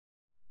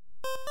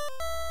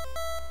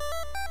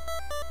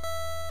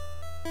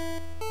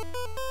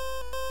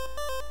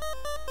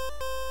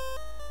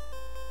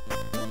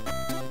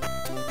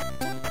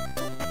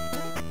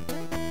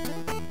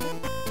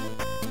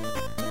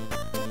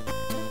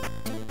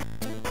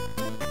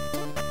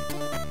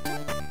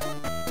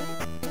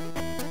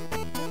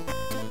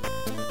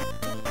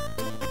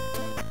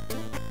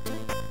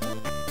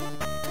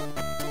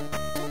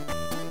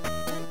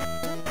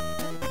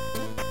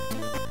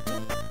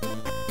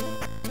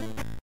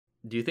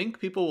Do you think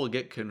people will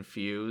get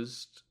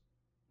confused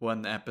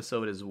when the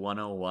episode is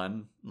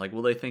 101? Like,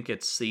 will they think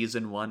it's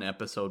season 1,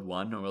 episode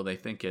 1, or will they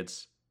think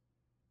it's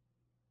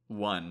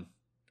 1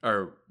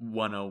 or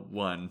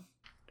 101?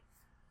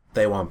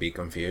 They won't be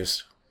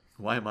confused.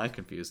 Why am I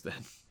confused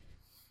then?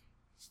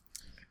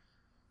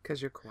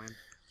 Because you're Quinn.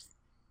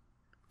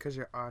 Because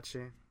you're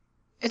Archie.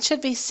 It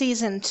should be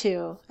season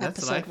 2, That's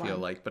episode what I feel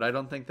 1. like, but I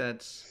don't think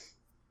that's...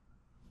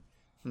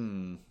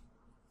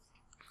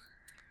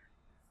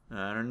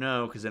 I don't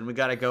know, because then we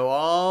gotta go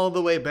all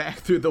the way back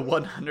through the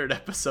 100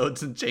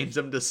 episodes and change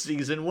them to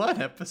season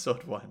 1,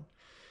 episode 1.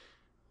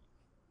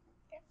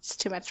 It's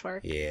too much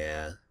work.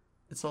 Yeah.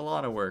 It's a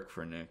lot of work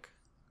for Nick.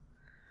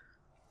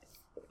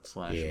 /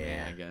 me,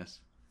 Yeah. I guess.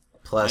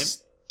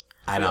 Plus,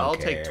 I don't I'll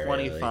care. take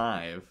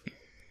 25,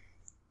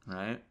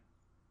 right?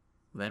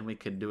 Then we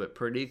could do it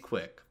pretty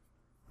quick.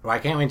 Why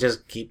can't we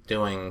just keep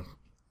doing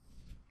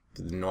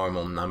the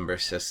normal number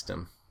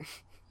system?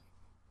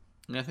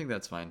 I think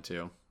that's fine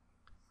too.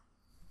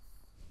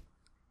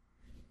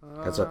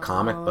 That's what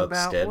comic books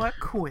about did. What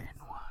Quinn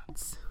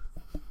wants.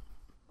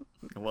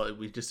 Well,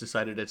 we just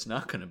decided it's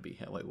not going to be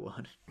how I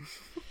want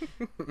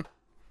it.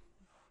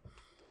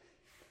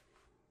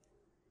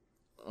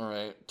 All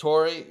right,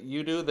 Tori,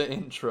 you do the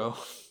intro.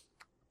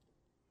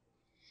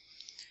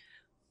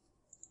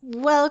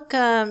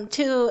 Welcome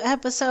to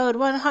episode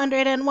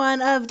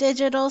 101 of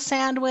Digital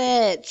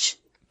Sandwich.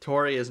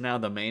 Tori is now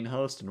the main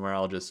host, and we're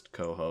all just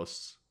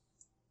co-hosts.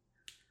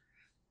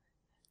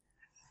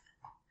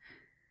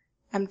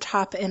 I'm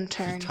top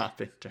intern. Top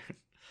intern.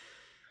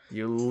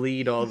 You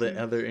lead all the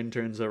other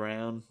interns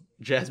around.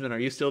 Jasmine, are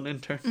you still an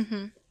intern?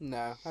 Mm-hmm.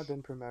 No, I've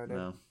been promoted.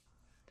 No.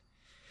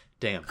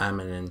 Damn. I'm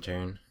an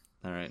intern.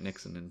 All right,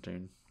 Nick's an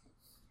intern.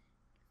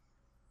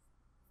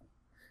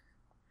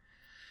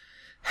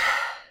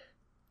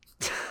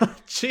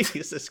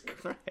 Jesus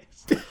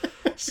Christ.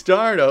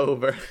 Start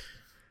over.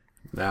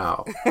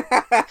 No.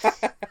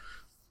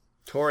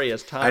 Tori,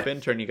 as top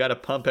intern, you gotta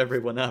pump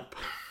everyone up.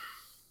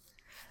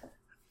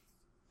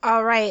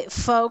 All right,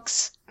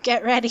 folks,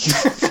 get ready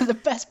for the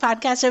best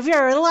podcast of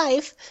your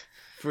life.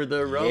 For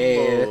the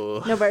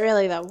Rumble. No, but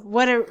really,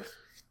 though,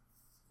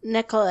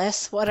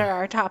 Nicholas, what are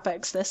our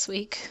topics this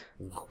week?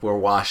 We're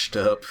washed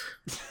up.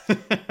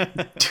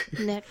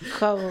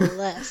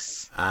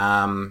 Nicholas.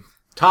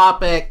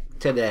 Topic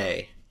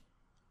today.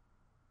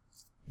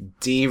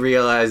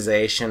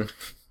 Derealization.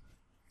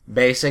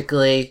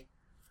 Basically,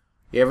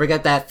 you ever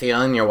get that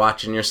feeling you're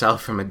watching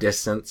yourself from a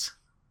distance?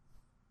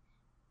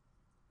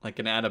 Like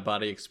an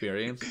out-of-body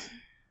experience?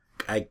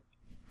 I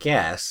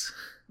guess.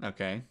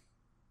 Okay.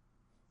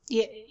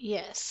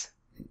 Yes.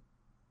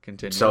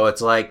 Continue. So it's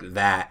like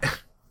that.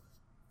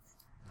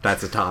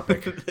 That's a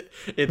topic.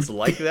 It's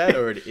like that,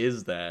 or it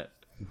is that?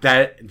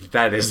 That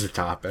is the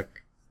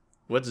topic.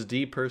 What's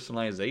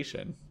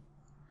depersonalization?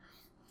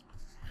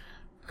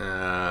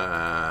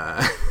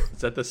 Is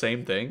that the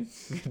same thing?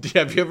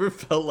 Have you ever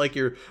felt like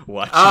you're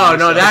watching Oh, yourself?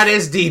 no, that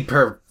is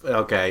deeper.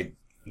 Okay.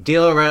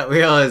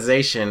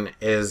 Derealization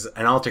is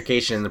an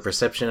altercation in the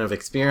perception of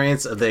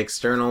experience of the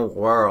external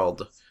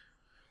world.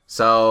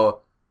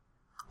 So,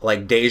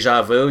 like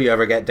deja vu, you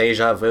ever get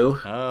deja vu?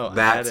 Oh, I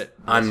That's had it.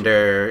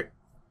 under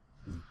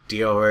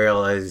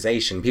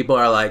derealization. People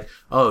are like,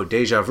 oh,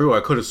 deja vu,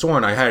 I could have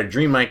sworn I had a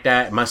dream like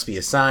that. It must be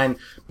a sign.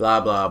 Blah,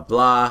 blah,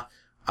 blah.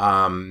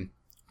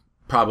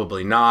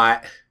 Probably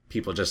not.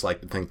 People just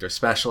like to think they're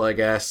special, I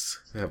guess.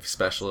 They have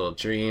special little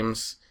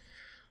dreams.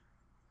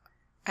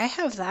 I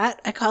have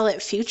that. I call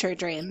it future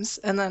dreams.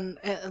 And then,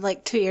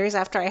 like, 2 years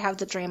after I have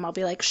the dream, I'll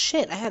be like,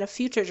 shit, I had a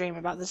future dream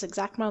about this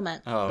exact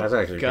moment. Oh, That's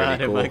actually God,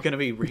 pretty cool. am I going to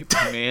be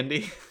raping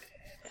Mandy?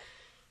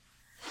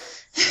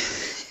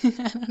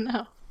 I don't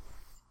know.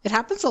 It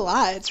happens a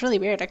lot. It's really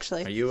weird,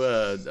 actually. Are you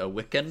a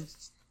Wiccan?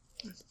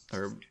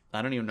 Or,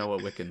 I don't even know what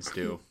Wiccans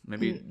do.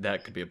 Maybe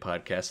that could be a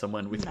podcast.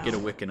 We could get a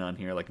Wiccan on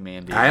here, like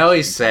Mandy. I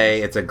always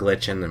say it's a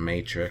glitch in the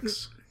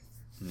Matrix.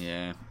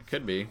 Yeah, it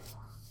could be.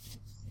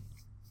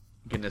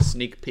 Getting a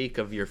sneak peek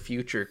of your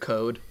future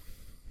code.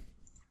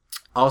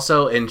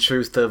 Also,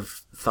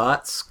 intrusive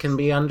thoughts can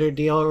be under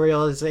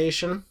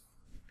derealization.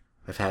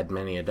 I've had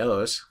many of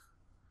those.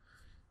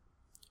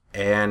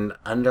 And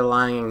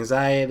underlying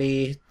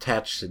anxiety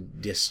attached to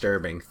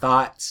disturbing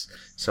thoughts.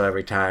 So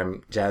every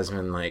time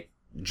Jasmine,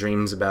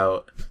 dreams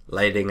about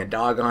lighting a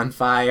dog on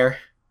fire.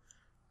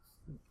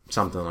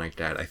 Something like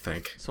that, I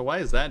think. So why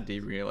is that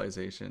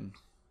derealization?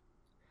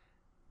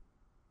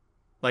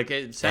 Like,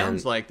 it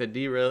sounds like the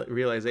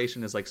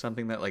derealization is like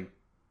something that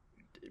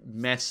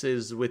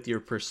messes with your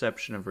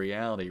perception of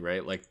reality,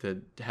 right? Like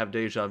to have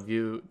deja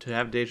vu,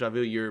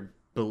 you're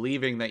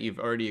believing that you've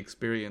already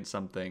experienced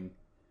something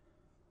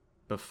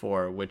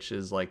before, which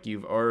is like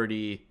you've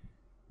already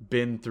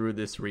been through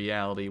this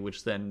reality,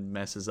 which then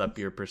messes up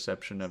your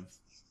perception of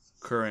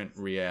current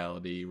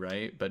reality,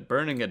 right? But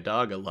burning a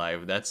dog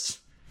alive, that's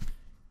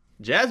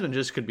Jasmine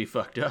just could be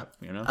fucked up,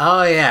 you know?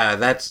 Oh yeah,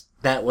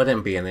 that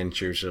wouldn't be an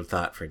intrusive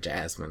thought for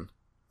Jasmine.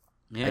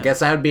 Yeah. I guess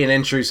that would be an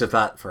intrusive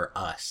thought for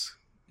us.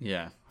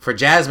 Yeah. For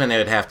Jasmine, it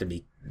would have to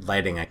be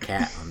lighting a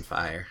cat on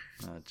fire.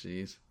 Oh,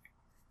 jeez.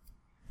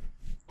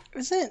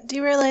 Isn't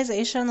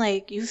derealization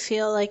like you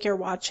feel like you're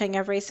watching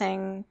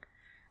everything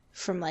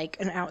from like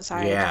an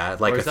outside? Yeah, Or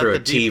like is that through a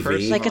the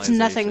TV. Like it's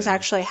nothing's Personalization.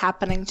 actually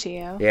happening to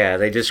you. Yeah,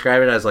 they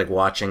describe it as like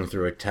watching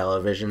through a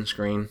television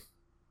screen.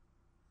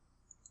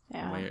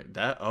 Yeah.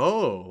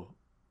 Wait,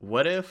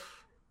 what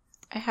if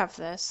I have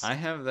this. I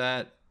have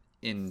that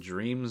in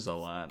dreams a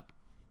lot?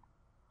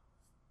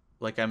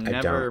 Like I'm I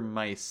never don't.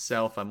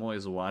 myself, I'm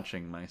always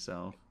watching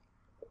myself.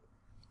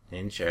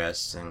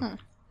 Interesting. Hmm.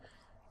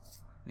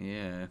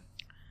 Yeah.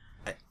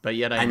 I- But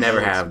yet I know never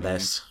it's have me.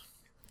 this.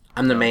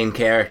 I'm the main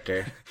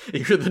character.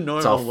 You're the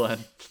normal all- one.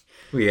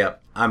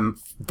 Yep, I'm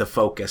the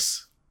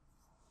focus.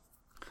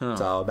 Huh.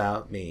 It's all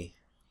about me.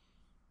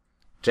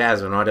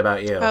 Jasmine, what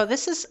about you? Oh,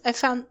 this is I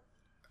found.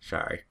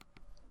 Sorry.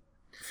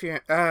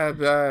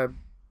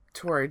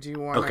 Tori, do you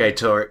want? Okay,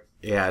 Tor.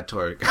 Yeah,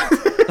 Tor.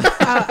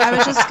 I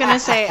was just gonna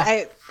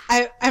say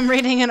I'm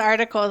reading an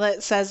article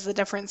that says the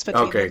difference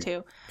between Okay. the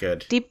two.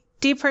 Good.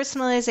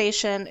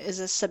 Depersonalization is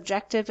a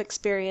subjective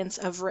experience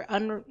of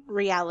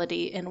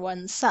unreality in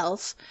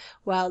oneself,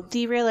 while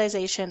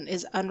derealization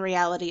is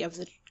unreality of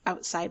the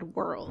outside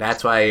world.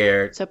 That's why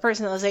you're. So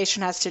personalization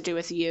has to do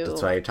with you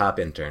That's why you're top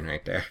intern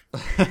right there.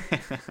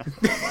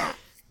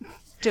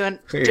 doing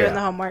Yeah. the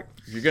homework.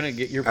 You're gonna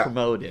you're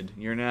promoted.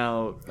 You're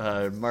now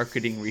a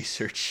marketing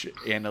research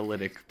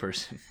analytic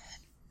person.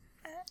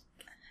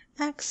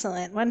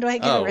 Excellent. When do I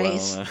get a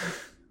raise?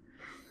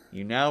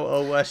 You now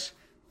owe us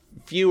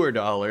fewer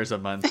dollars a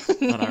month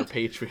on our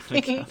Patreon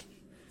account.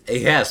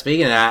 Yeah,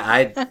 speaking of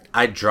that,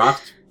 I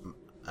dropped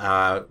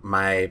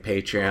my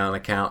Patreon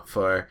account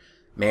for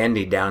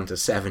Mandy down to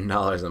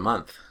 $7 a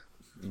month.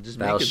 Just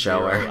That'll make it show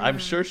zero. her. I'm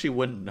sure she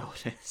wouldn't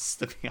notice,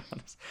 to be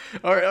honest.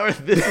 Or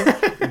this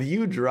is,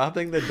 you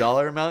dropping the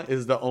dollar amount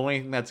is the only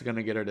thing that's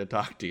gonna get her to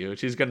talk to you.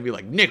 She's gonna be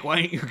like, Nick,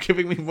 why aren't you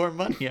giving me more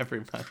money every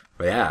month?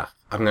 But yeah,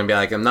 I'm gonna be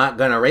like, I'm not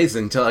gonna raise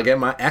it until I get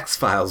my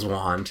X-Files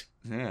wand.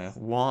 Yeah,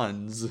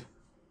 wands.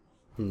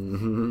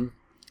 Hmm.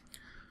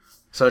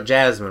 So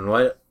Jasmine,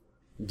 what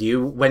do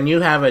you when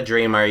you have a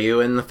dream? Are you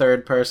in the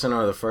third person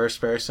or the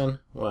first person?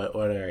 What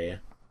are you?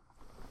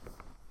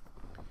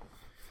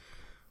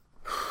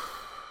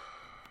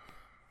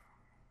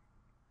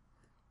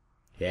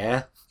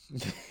 Yeah.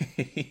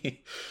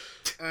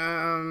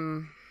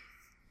 Um.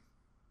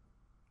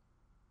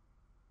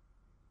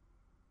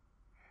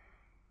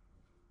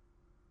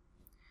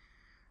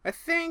 I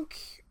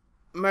think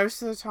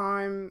most of the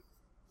time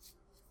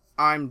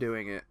I'm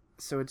doing it,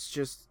 so it's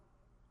just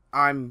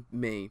I'm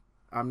me.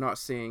 I'm not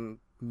seeing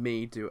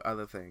me do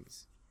other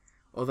things,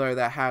 although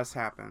that has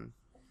happened.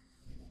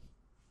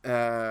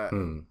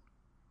 My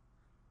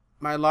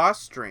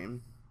last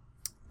stream,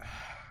 I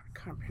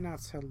can't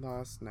pronounce her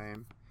last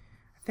name.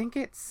 I think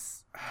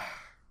it's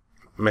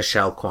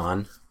Michelle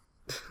Kwan.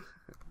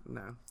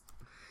 no.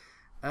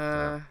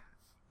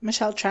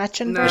 Michelle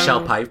Trachtenberg. No.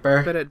 Michelle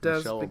Piper. But it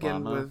does Michelle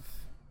begin Obama. with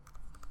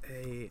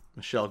a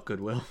Michelle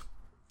Goodwill.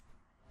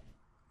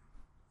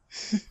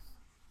 God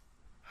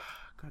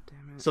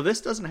damn it. So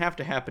this doesn't have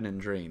to happen in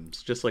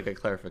dreams, just like a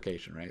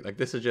clarification, right? Like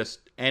this is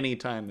just any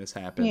time this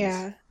happens.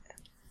 Yeah.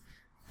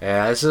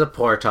 Yeah, this is a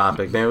poor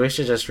topic. Maybe we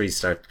should just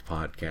restart the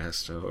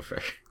podcast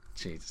over.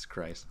 Jesus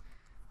Christ.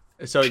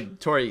 So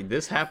Tori,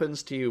 this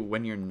happens to you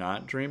when you're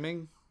not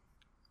dreaming?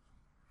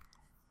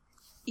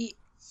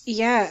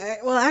 Yeah.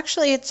 Well,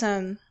 actually, it's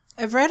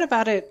I've read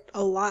about it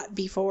a lot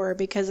before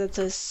because it's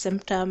a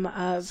symptom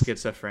of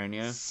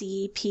Schizophrenia?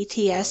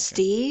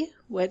 CPTSD,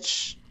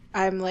 which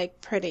I'm like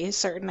pretty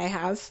certain I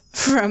have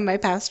from my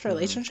past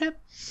relationship.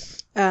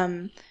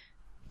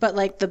 But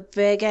like the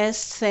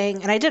biggest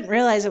thing, and I didn't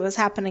realize it was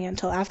happening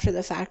until after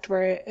the fact,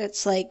 where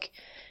it's like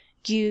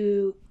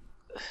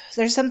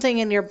there's something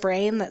in your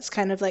brain that's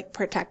kind of like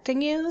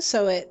protecting you,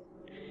 so it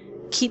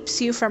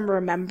keeps you from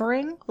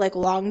remembering like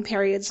long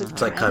periods of It's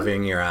time. like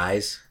covering your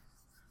eyes.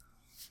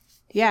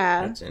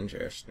 Yeah. That's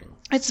interesting.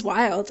 It's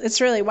wild.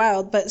 It's really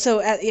wild. But so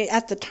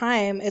at the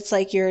time, it's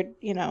like you're,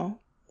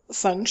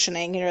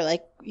 functioning and you're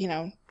like,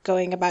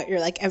 going about your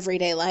like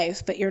everyday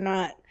life, but you're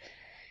not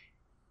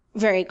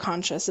very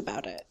conscious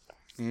about it.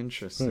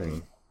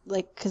 Interesting.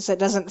 Like, because it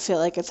doesn't feel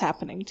like it's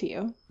happening to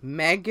you.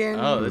 Megan.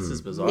 Oh, this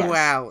is bizarre. Yes.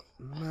 Wow.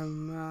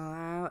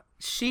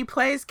 She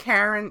plays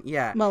Karen.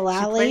 Yeah. Mullally?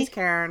 She plays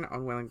Karen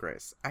on Will and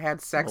Grace. I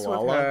had sex with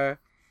Malala? her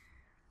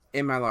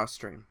in my last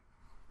stream.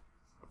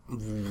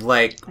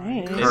 Like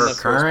Nice. In her the first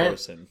current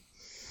person.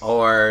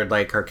 or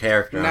like her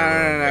character. No, on Will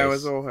and it Grace?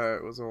 was all her.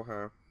 It was all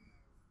her.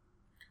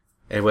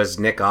 It was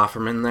Nick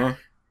Offerman there.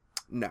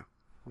 No,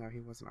 he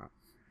was not.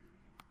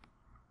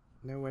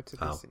 Nowhere to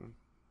be Oh. seen.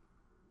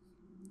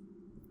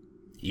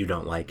 You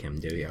don't like him,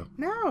 do you?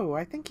 No,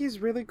 I think he's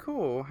really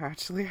cool.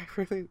 Actually,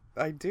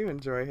 I do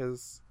enjoy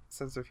his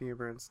sense of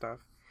humor and stuff.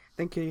 I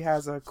think he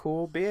has a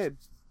cool beard.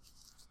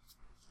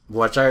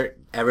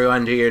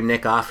 Everyone do your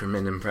Nick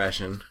Offerman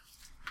impression.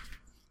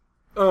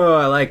 Oh,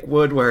 I like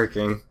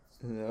woodworking.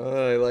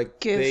 Oh, I like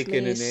Give bacon me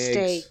and eggs.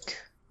 steak.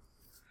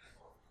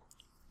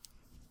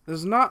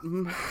 There's not.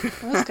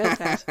 That was good,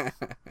 guys.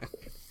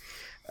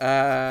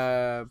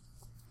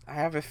 I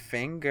have a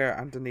finger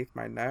underneath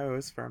my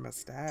nose for a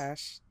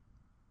mustache.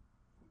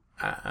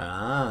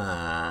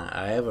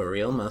 I have a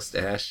real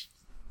mustache.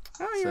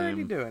 Oh, you're already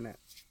Same. doing it.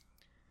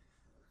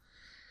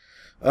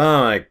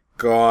 Oh my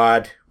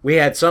god. We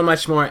had so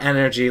much more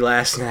energy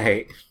last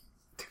night.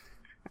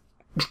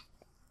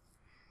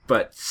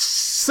 But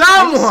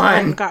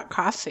someone... got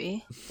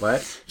coffee.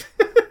 What?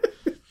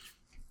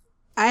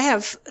 I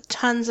have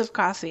tons of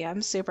coffee.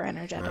 I'm super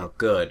energetic. Well,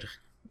 good.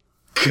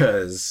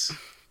 Because...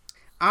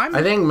 I'm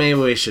I think maybe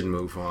we should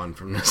move on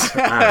from this.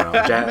 I don't know.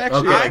 I'm actually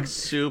Okay. like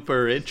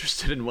super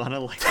interested and want to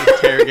like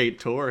interrogate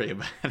Tori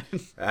about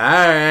it.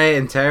 Alright,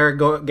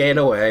 interrogate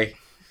away.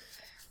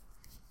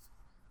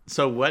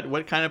 So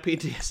what kind of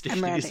PTSD I'm did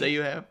you ready. say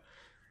you have?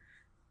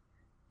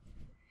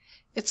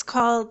 It's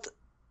called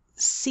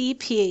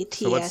CPTSD.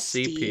 So what's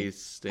CP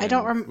stand? I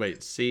don't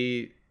Wait,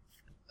 C.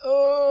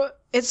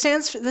 It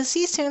stands for the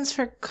C stands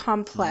for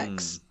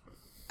complex.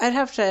 I'd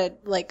have to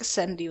like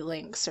send you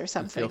links or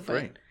something. Feel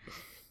free. But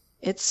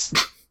it's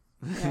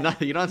No,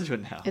 you don't have to do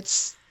it now.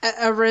 it's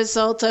a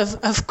result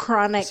of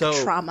chronic So-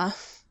 trauma.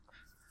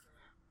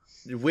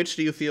 Which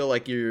do you feel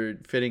like you're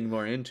fitting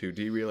more into,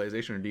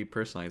 derealization or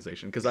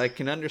depersonalization? Because I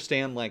can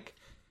understand like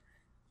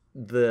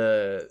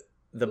the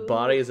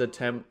body's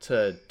attempt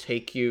to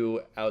take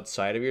you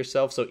outside of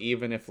yourself. So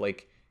even if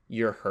like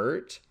you're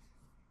hurt,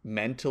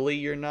 mentally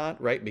you're not,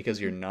 right?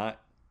 Because you're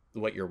not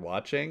what you're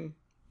watching,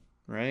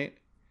 right?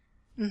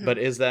 Mhm. But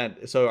is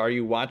that so? Are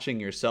you watching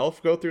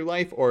yourself go through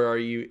life, or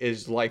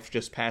is life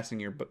just passing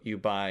you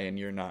by and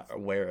you're not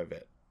aware of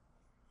it?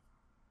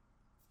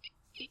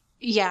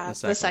 Yeah,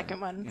 The the second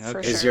second one Yeah, for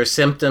okay. sure. Is your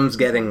symptoms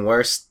getting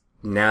worse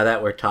now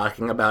that we're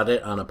talking about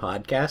it on a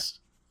podcast?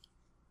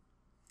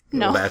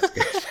 No. Well,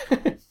 that's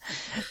good.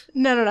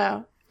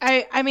 No.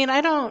 I mean,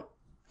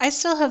 I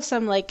still have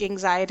some like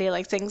anxiety,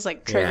 like things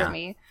like trigger Yeah.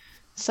 me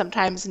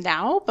sometimes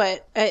now,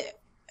 but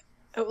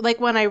like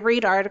when I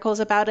read articles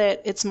about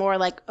it, it's more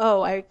like,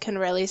 oh, I can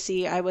really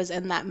see I was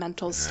in that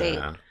mental state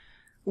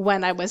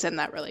when I was in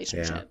that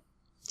relationship.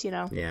 You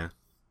know, Yeah,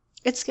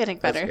 it's getting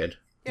that's better. good.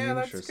 Yeah,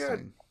 that's good.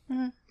 Interesting.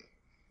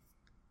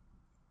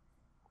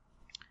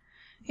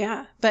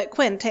 Yeah, but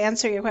Quinn, to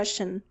answer your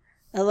question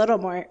a little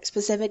more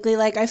specifically,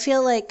 like I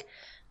feel like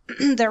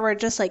there were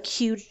just like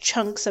huge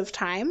chunks of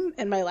time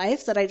in my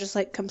life that I just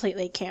like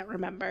completely can't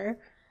remember,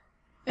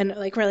 and it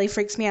like really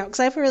freaks me out because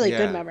I have a really Yeah.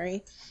 good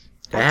memory.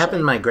 That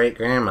happened to my great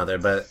grandmother,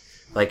 but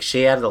like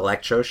she had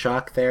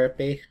electroshock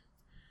therapy,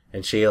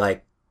 and she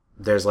like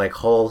there's like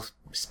whole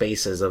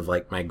spaces of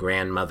like my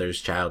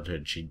grandmother's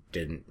childhood she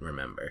didn't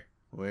remember.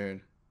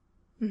 Weird.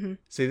 Hmm.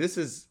 See, this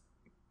is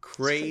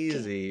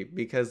crazy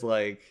because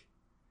like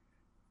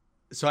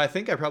so I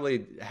think I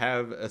probably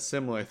have a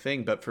similar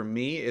thing, but for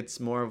me it's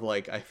more of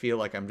like I feel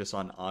like I'm just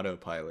on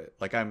autopilot.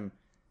 Like I'm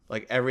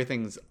like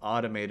everything's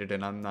automated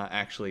and I'm not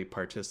actually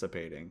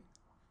participating.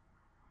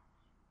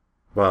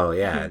 Well,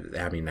 yeah,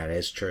 I mean that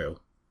is true.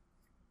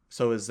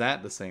 So is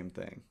that the same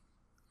thing?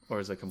 Or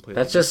is it completely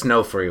That's just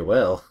no free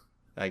will.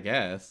 I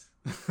guess.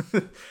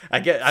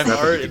 I'm Nothing you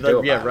already can do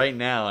like, yeah, about it. right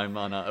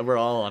now we're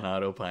all on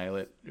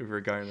autopilot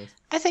regardless.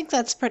 I think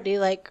that's pretty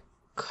like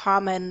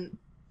common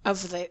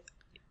of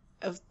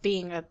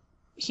being a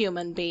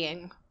human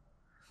being.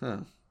 Huh.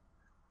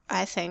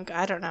 I think.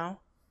 I don't know.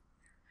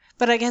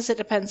 But I guess it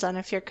depends on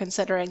if you're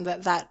considering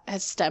that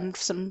has stemmed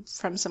from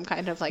some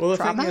kind of like Well, the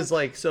trauma thing is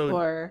like so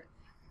or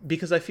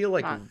because I feel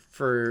like not.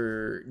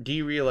 for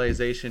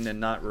derealization and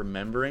not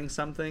remembering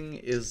something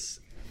is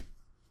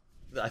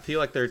I feel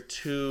like I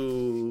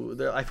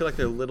feel like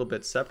they're a little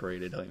bit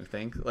separated, don't you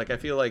think? Like I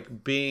feel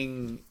like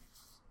being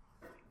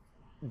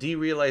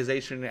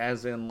derealization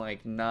as in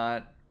like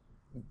not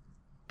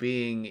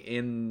being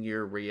in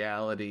your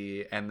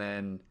reality and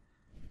then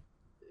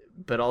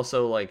but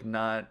also like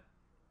not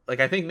like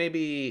I think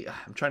maybe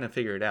I'm trying to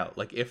figure it out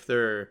like if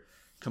they're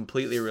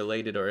completely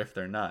related or if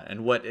they're not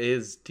and what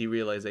is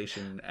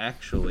derealization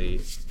actually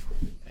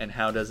and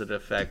how does it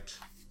affect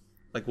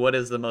like what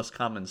is the most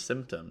common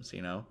symptoms,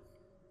 you know?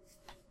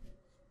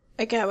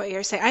 I get what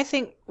you're saying. I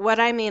think what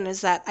I mean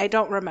is that I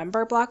don't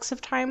remember blocks of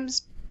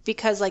times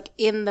because like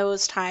in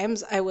those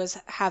times I was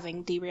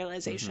having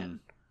derealization.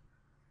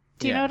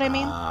 Do you know what I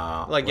mean?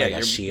 Like yeah, a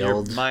your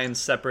shield. mind's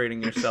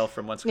separating yourself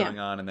from what's Yeah. going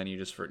on and then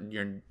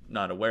you're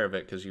not aware of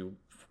it because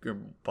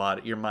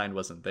your mind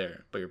wasn't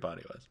there but your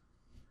body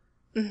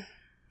was.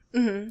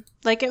 Hmm.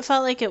 Like it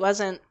felt like it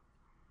wasn't.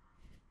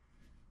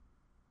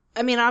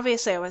 I mean,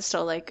 obviously, I was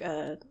still like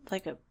a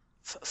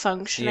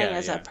functioning Yeah,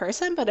 as yeah. a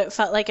person, but it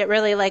felt like it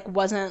really like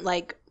wasn't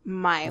like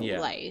my Yeah.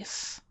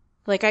 life.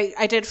 Like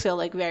I did feel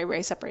like very,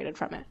 very separated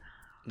from it.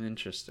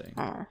 Interesting.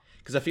 Oh.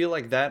 Because I feel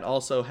like that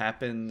also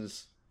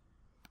happens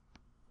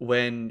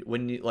when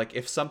you like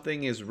if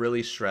something is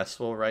really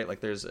stressful, right? Like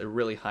there's a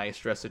really high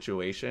stress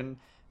situation,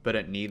 but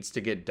it needs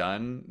to get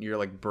done. Your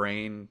like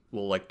brain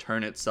will like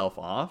turn itself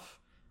off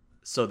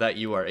so that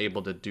you are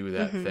able to do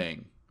that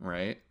thing,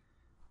 right?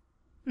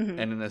 Mhm.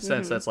 And in a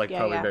sense, that's like Yeah,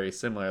 probably yeah. very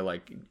similar.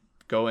 Like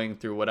going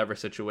through whatever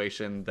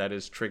situation that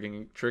is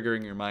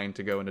triggering your mind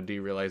to go into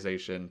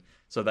derealization,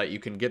 so that you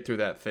can get through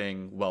that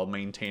thing while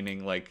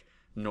maintaining like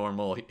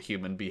normal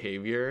human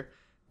behavior,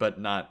 but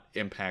not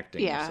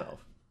impacting Yeah.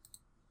 yourself.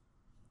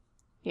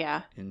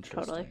 Yeah,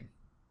 Interesting.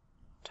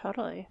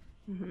 totally.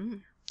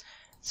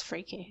 It's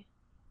freaky.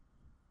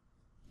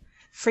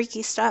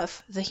 Freaky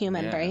stuff, the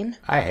human Yeah. brain.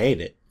 I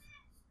hate it.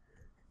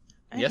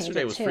 I hate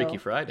Yesterday it was too. Freaky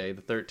Friday,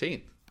 the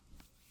 13th.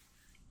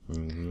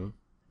 Mm-hmm.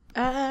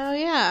 Oh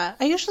yeah.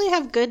 I usually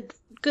have good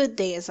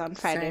days on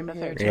Friday Same the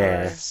here.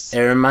 13th. Yeah,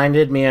 it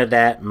reminded me of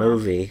that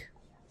movie,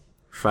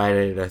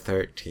 Friday the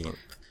 13th.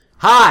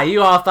 Ha!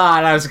 You all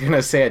thought I was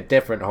gonna say a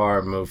different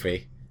horror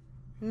movie,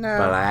 No.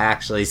 but I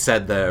actually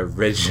said the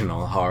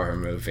original horror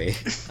movie.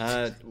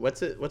 What's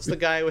the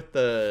guy with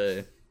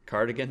the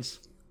cardigans?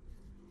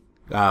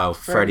 Oh,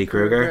 Freddy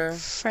Krueger.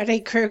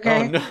 Freddy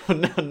Krueger. Oh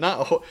no,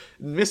 not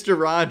Mr.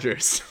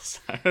 Rogers.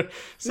 Sorry,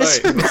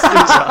 Mr.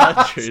 Mr.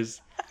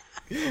 Rogers.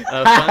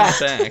 Fun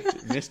fact: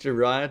 Mr.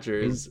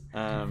 Rogers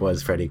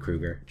Was Freddy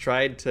Krueger.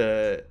 tried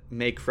to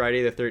make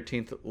Friday the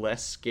 13th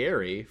less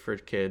scary for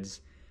kids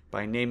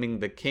by naming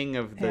the king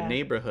of the Yeah.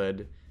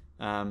 neighborhood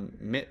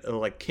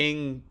like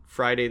King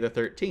Friday the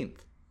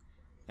 13th.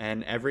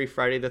 And every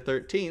Friday the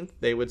 13th,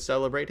 they would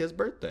celebrate his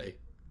birthday.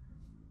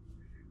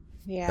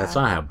 Yeah. That's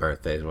not how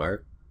birthdays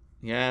work.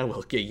 Yeah,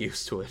 we'll get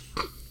used to it.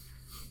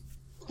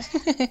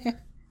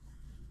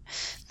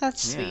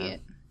 That's Yeah. sweet.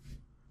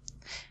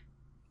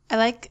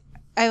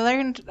 I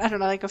learned, I don't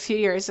know, like a few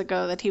years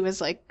ago that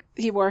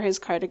he wore his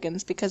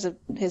cardigans because of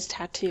his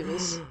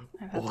tattoos.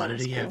 I thought What that did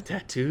was he cool. have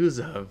tattoos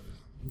of?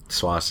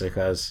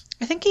 Swastikas.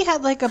 I think he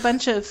had like a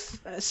bunch of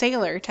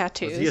sailor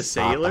tattoos. Was he a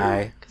sailor?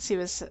 Popeye. Because he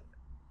was,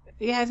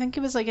 yeah, I think he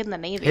was like in the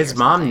Navy. His or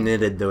mom something.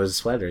 knitted those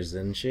sweaters,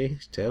 didn't she?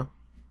 Too.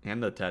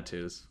 And the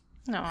tattoos.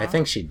 Aw, I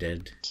think she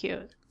did.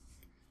 cute.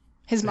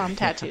 His mom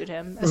tattooed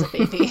him as a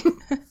baby.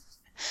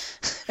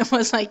 It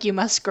was like, you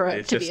must grow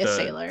up to be a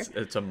sailor.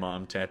 It's a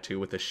mom tattoo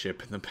with a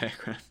ship in the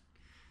background.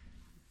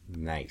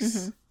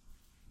 Nice.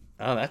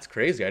 Oh, that's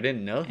crazy. I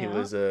didn't know he Yeah.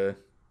 was a...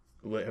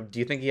 Do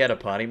you think he had a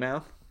potty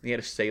mouth? He had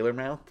a sailor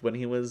mouth when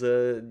he was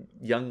a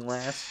young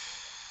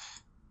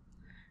lass?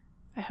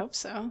 I hope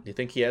so. Do you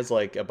think he has,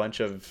 like, a bunch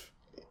of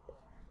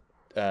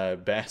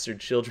bastard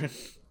children?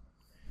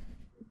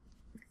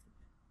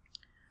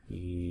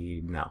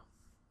 No.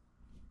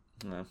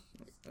 No.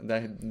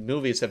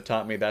 Movies have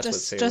taught me that's what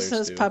sailors Just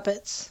those do.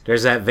 puppets.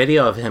 There's that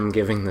video of him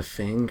giving the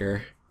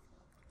finger.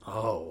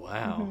 Oh,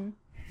 wow.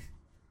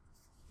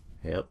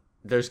 Yep.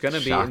 There's going to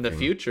be, in the Shocking.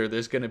 future,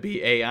 there's going to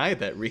be AI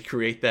that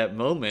recreate that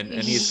moment,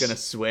 and he's going to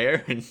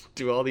swear and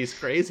do all these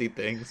crazy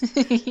things.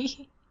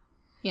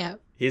 Yeah.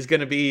 He's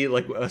going to be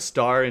like a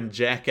star in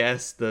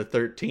Jackass the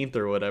 13th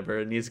or whatever,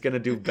 and he's going to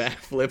do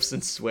backflips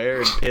and swear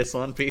and piss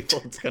on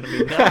people. It's going to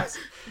be nuts.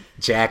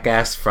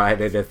 Jackass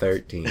Friday the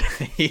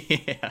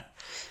 13th. Yeah.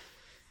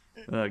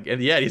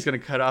 And yeah, he's going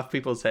to cut off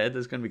people's heads.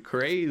 It's going to be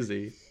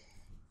crazy.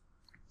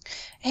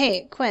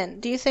 Hey, Quinn,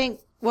 do you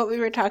think what we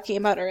were talking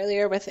about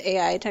earlier with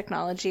AI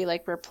technology,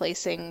 like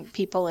replacing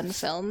people in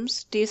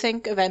films, do you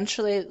think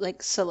eventually,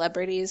 like,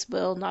 celebrities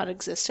will not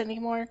exist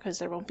anymore because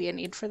there won't be a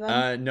need for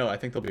them? No, I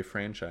think they'll be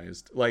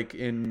franchised. Like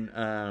in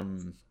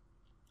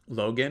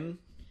Logan,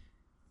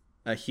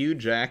 Hugh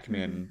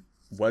Jackman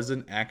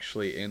wasn't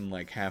actually in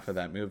like half of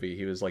that movie.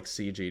 He was like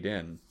CG'd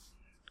in.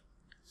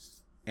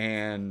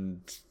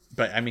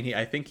 But I mean,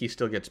 I think he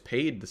still gets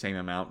paid the same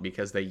amount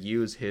because they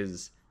use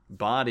his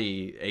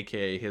body,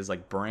 aka his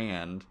like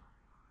brand,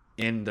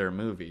 in their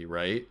movie,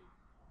 right?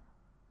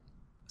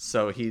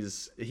 So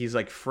he's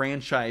like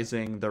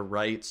franchising the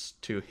rights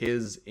to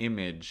his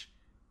image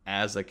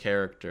as a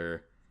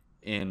character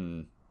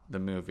in the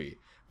movie.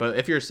 But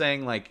if you're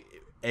saying like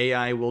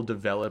AI will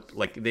develop,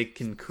 like they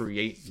can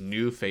create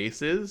new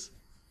faces,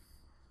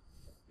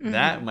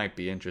 that might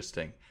be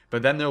interesting.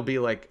 But then there'll be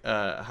like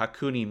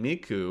Hakuni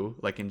Miku,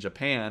 like in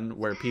Japan,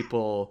 where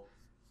people,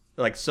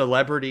 like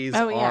celebrities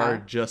Oh, yeah. are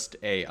just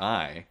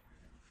AI.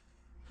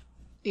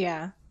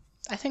 Yeah.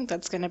 I think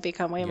that's going to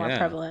become way more Yeah.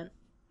 prevalent.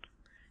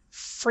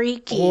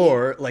 Freaky.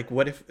 Or like,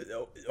 what if?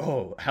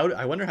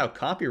 I wonder how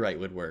copyright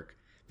would work,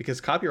 because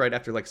copyright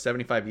after like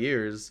 75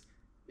 years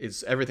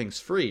is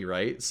everything's free,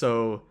 right?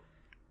 So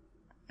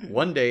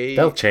one day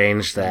They'll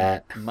change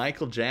that.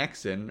 Michael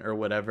Jackson or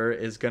whatever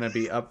is going to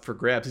be up for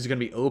grabs. He's going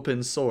to be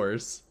open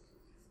source,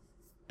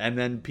 and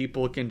then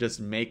people can just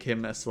make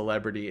him a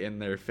celebrity in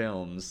their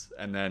films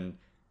and then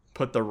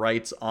put the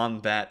rights on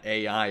that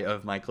AI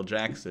of Michael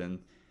Jackson.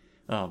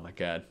 Oh my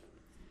god.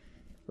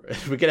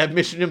 We could have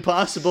Mission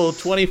Impossible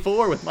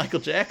 24 with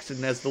Michael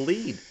Jackson as the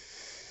lead.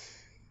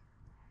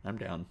 I'm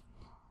down.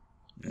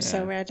 I'm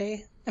so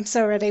ready. I'm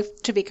so ready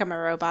to become a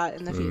robot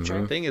in the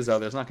future. The thing is, though,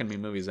 there's not going to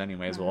be movies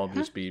anyways. We'll all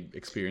just be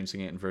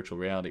experiencing it in virtual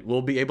reality.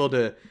 We'll be able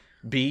to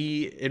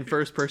be in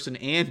first person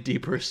and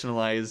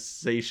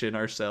depersonalization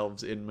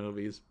ourselves in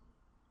movies.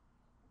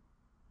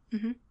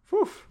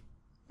 Whew.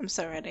 I'm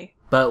so ready.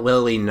 But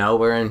will we know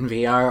we're in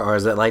VR, or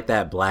is it like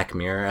that Black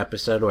Mirror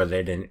episode where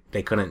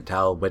they couldn't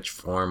tell which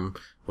form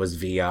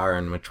was VR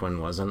and which one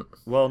wasn't?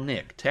 Well,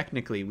 Nick,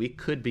 technically, we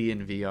could be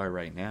in VR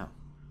right now.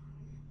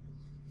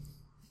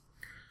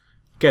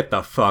 Get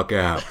the fuck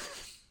out.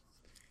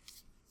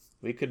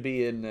 We could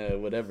be in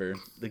whatever,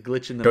 the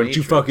glitch in the Don't Matrix.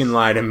 you fucking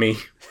lie to me.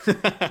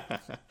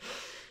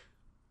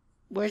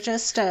 We're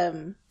just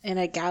in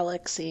a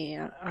galaxy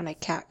on a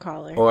cat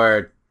collar.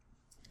 Or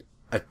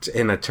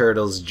in a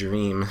turtle's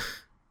dream.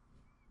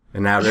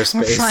 In outer We're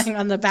space. flying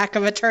on the back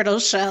of a turtle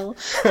shell.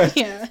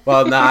 Yeah,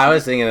 Well, no, I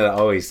was thinking of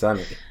Always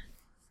Sunny.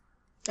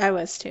 I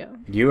was too.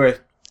 You were...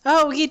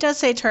 Oh, he does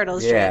say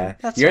turtle's Yeah. dream.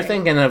 That's You're right.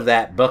 thinking of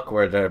that book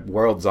where the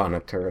world's on a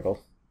turtle.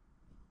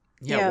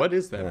 Yeah, what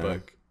is that Yeah.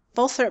 book?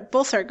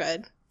 Both are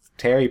good.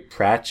 Terry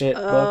Pratchett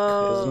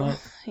book, isn't it?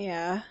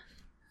 Yeah,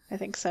 I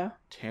think so.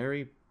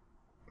 Terry.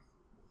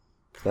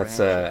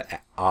 That's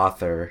a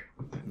author.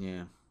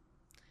 Yeah.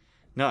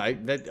 No,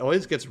 that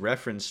always gets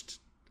referenced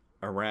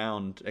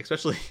around,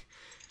 especially.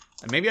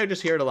 Maybe I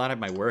just hear it a lot at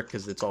my work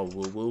because it's all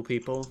woo-woo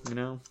people, you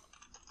know?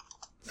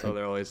 So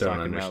they're always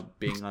talking about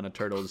being on a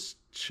turtle's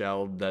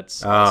shell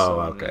that's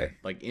okay.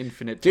 like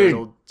infinite Dude.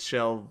 turtle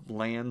shell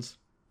lands.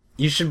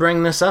 You should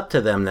bring this up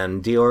to them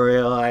then.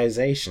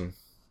 Deorealization.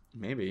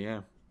 Maybe,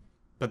 yeah.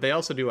 But they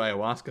also do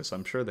ayahuasca, so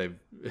I'm sure they've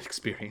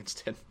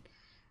experienced it.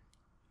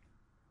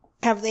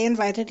 Have they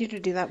invited you to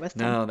do that with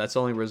them? No, that's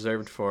only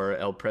reserved for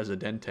El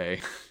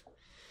Presidente.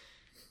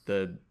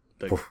 the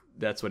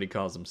that's what he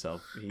calls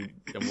himself.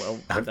 Well,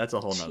 that's a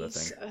whole nother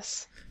thing.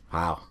 Jesus.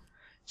 Wow.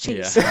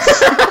 Jesus.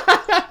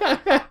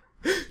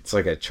 It's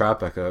like a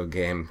Tropico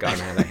game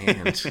gone out of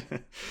hand.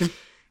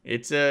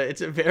 It's a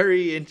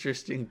very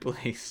interesting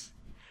place.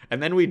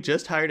 And then we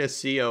just hired a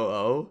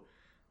COO,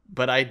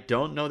 but I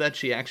don't know that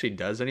she actually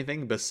does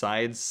anything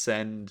besides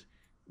send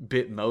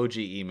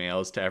Bitmoji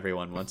emails to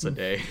everyone once a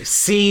day.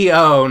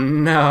 Oh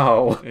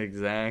no.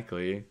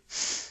 Exactly.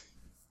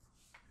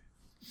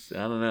 I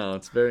don't know.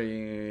 It's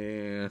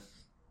very...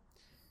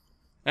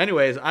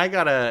 Anyways, I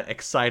got a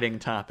exciting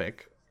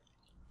topic.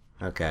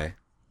 Okay.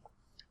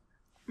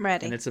 I'm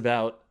ready. And it's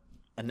about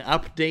an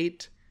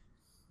update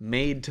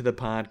made to the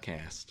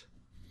podcast.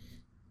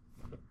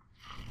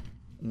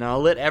 Now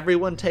I'll let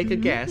everyone take a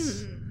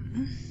guess.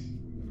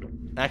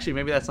 Actually,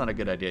 maybe that's not a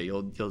good idea.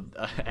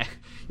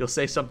 You'll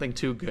say something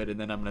too good, and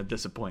then I'm gonna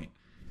disappoint.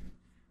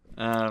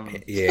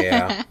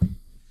 Yeah.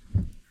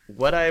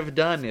 What I've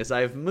done is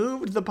I've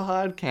moved the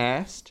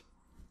podcast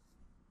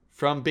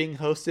from being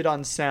hosted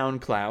on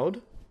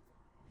SoundCloud.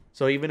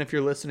 So even if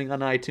you're listening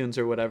on iTunes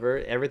or whatever,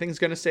 everything's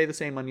gonna stay the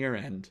same on your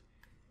end.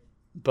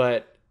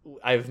 But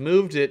I've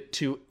moved it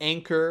to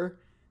Anchor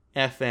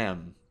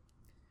FM,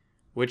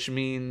 which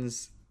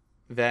means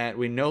that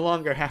we no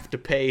longer have to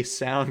pay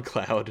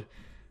SoundCloud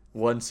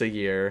once a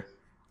year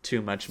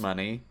too much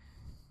money,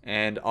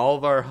 and all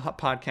of our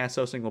podcast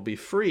hosting will be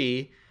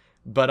free,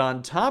 but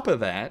on top of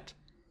that,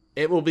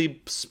 it will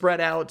be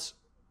spread out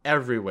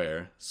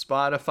everywhere.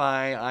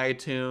 Spotify,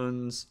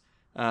 iTunes,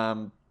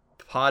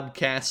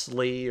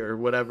 Podcastly, or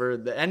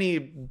whatever. Any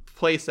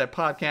place that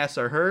podcasts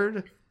are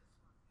heard,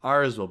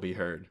 ours will be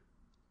heard.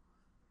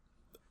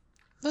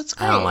 That's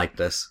great. I don't like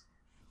this.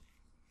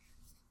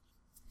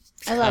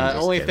 I love it.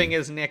 Only kidding. thing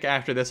is, Nick,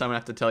 after this, I'm going to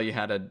have to tell you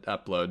how to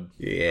upload.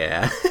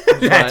 Yeah.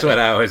 That's what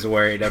I was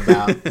worried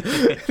about.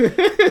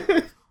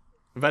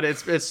 But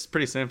it's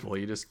pretty simple.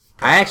 You just...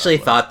 I actually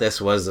thought this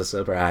was a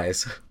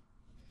surprise.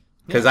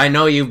 Because I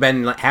know you've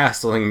been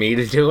hassling me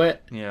to do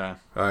it. Yeah.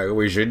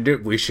 We should,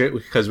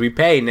 because we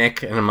pay,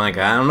 Nick. And I'm like,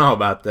 I don't know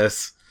about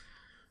this.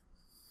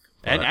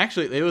 And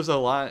actually, it was a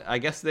lot. I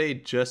guess they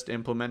just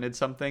implemented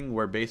something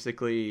where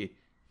basically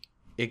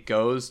it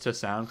goes to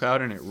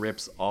SoundCloud and it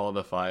rips all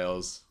the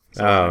files.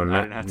 So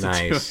I didn't have to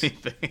nice. do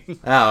anything.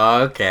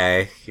 Oh,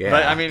 okay. Yeah.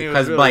 But, I mean, it was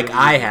because really like easy.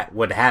 I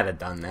would have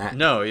done that.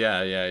 No,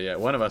 yeah.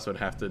 One of us would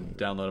have to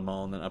download them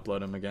all and then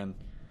upload them again.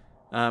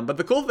 But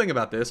the cool thing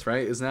about this,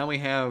 right, is now we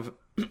have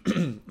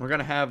we're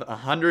gonna have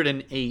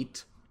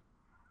 108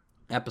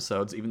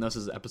 episodes. Even though this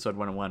is episode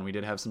 101, we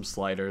did have some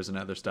sliders and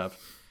other stuff.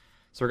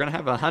 So we're gonna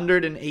have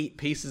 108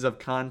 pieces of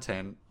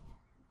content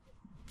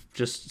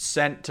just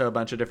sent to a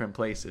bunch of different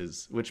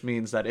places, which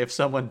means that if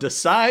someone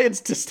decides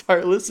to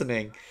start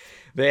listening,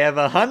 they have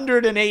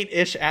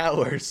 108-ish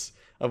hours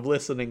of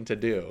listening to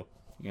do.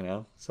 You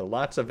know, so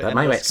lots of That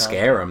might endless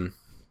scare content. them.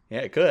 Yeah,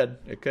 it could.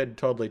 It could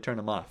totally turn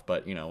them off,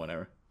 but you know,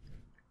 whatever.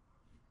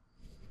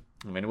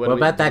 I mean, What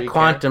about that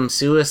quantum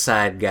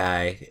suicide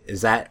guy?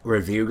 Is that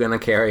review gonna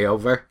carry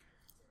over?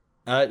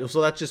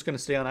 So that's just going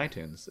to stay on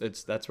iTunes.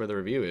 That's where the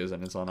review is,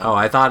 and it's on. Oh,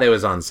 I thought it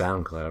was on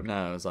SoundCloud.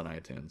 No, it's on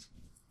iTunes.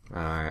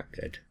 Alright,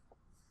 good.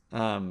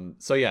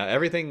 So yeah,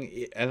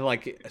 everything and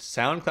like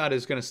SoundCloud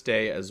is going to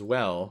stay as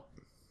well,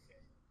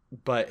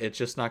 but it's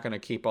just not going to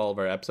keep all of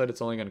our episodes.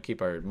 It's only going to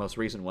keep our most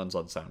recent ones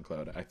on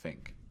SoundCloud, I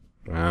think.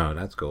 Oh,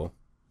 that's cool.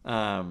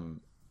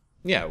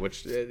 Yeah,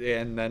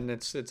 and then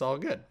it's all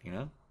good, you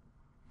know.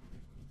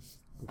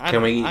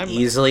 Can we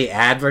easily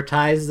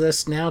advertise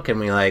this now? Can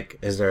we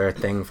is there a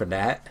thing for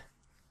that?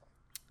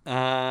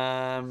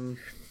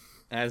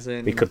 As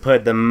in, we could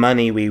put the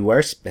money we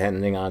were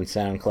spending on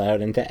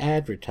SoundCloud into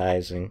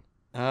advertising.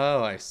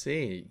 Oh, I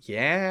see.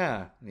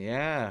 Yeah.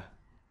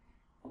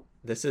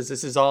 This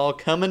is all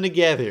coming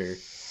together.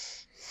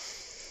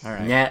 All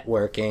right.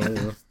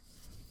 Networking.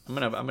 I'm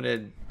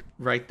gonna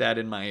write that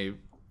in my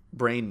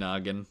brain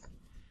noggin.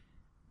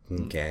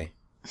 Okay.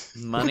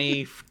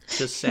 Money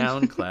to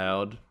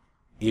SoundCloud.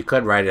 You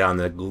could write it on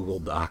the Google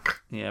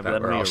Doc. Yeah, but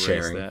let me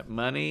erase that.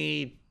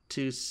 Money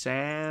to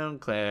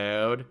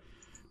SoundCloud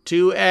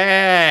to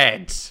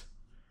ads.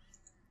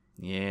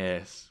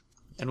 Yes,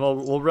 and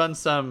we'll run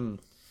some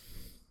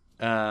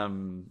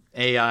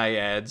AI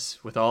ads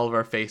with all of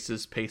our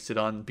faces pasted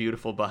on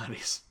beautiful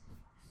bodies,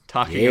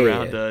 talking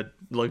around a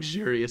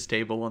luxurious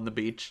table on the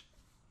beach.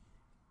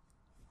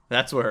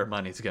 That's where our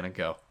money's gonna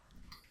go.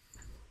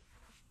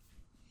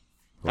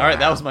 Wow. All right,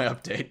 that was my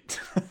update.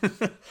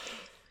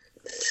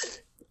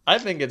 I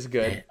think it's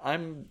good.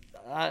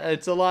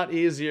 It's a lot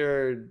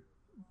easier.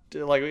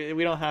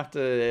 We don't have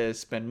to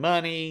spend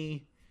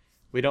money.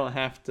 We don't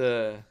have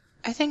to.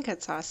 I think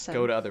it's awesome.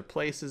 Go to other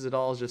places. It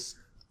all just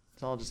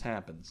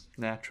happens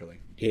naturally.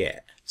 Yeah.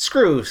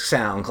 Screw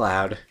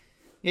SoundCloud.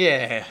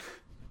 Yeah.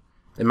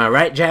 Am I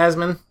right,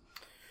 Jasmine?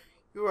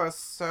 You are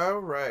so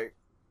right.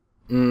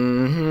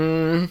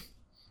 Mm-hmm.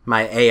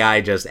 My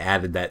AI just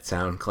added that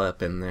sound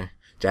clip in there.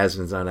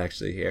 Jasmine's not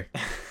actually here.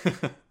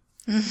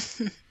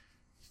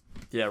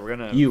 Yeah, we're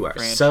gonna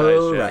franchise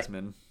so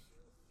Jasmine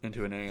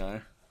into an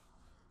AI.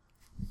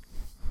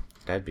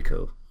 That'd be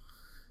cool.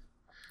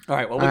 All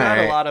right. Well, we got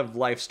a lot of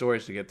life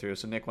stories to get through.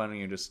 So, Nick, why don't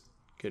you just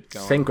get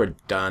going? I think we're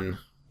done.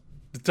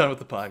 Done with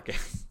the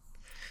podcast.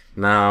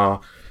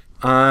 No.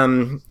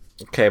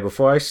 Okay.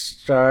 Before I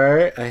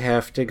start, I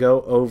have to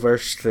go over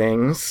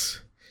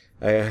things,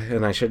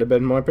 and I should have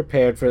been more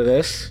prepared for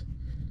this.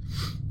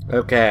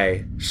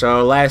 Okay.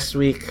 So last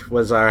week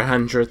was our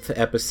 100th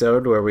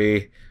episode, where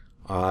we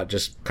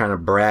just kind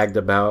of bragged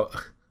about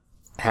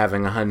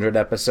having 100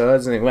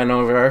 episodes, and we went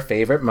over our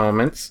favorite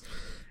moments.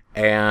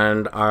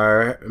 And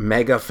our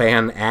mega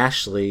fan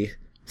Ashley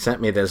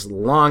sent me this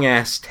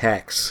long-ass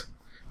text,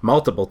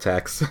 multiple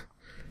texts,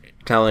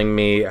 telling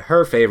me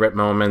her favorite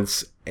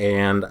moments,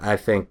 and I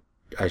think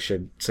I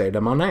should say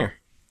them on air.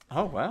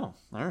 Oh, wow.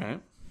 All right.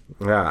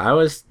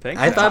 Yeah,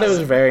 I thought it was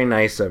very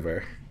nice of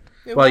her.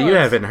 You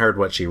haven't heard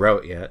what she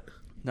wrote yet.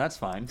 That's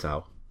fine.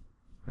 So,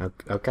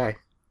 okay.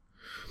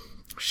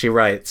 She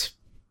writes,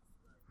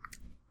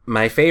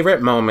 my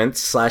favorite moments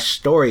 /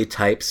 story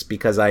types,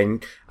 because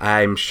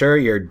I'm sure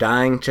you're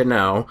dying to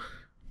know.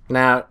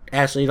 Now,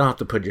 Ashley, you don't have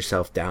to put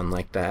yourself down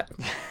like that.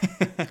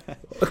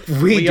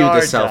 we do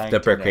the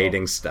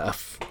self-deprecating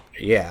stuff.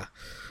 Yeah.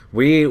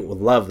 We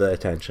love the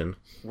attention.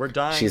 We're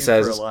dying for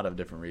a lot of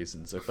different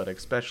reasons, but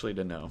especially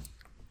to know.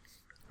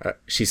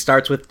 She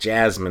starts with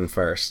Jasmine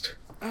first.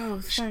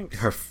 Oh, thanks.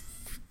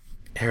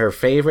 Her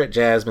favorite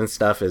Jasmine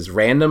stuff is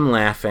random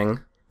laughing.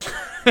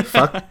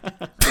 Fuck.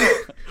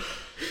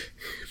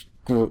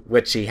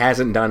 Which she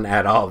hasn't done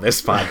at all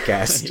this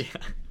podcast. Yeah.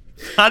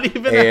 Not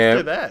even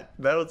after that.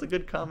 That was a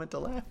good comment to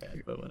laugh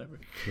at, but whatever.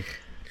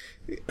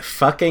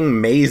 Fucking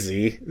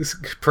Maisie,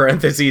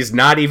 parentheses,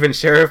 not even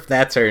sure if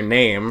that's her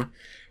name,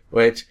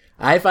 which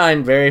I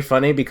find very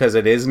funny because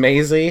it is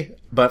Maisie,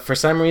 but for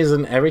some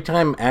reason, every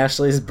time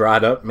Ashley's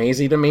brought up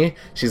Maisie to me,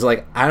 she's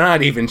like, I'm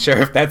not even sure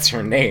if that's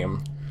her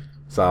name.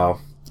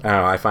 So, I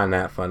don't know, I find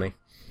that funny.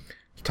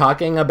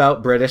 Talking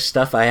about British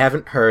stuff I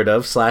haven't heard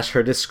of /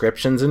 her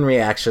descriptions and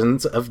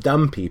reactions of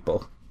dumb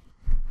people.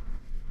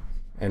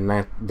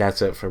 And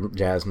that's it for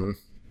Jasmine.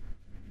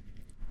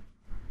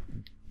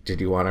 Did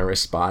you want to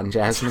respond,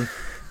 Jasmine?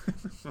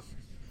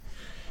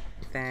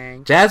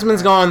 Thanks.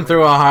 Jasmine's going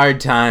through a hard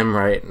time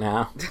right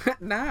now.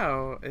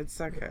 No, it's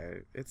okay.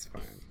 It's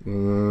fine. I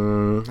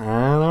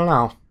don't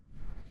know.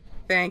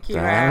 Thank you,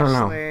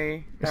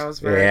 Ashley. That was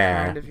very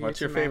kind of you.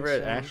 What's your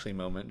favorite Ashley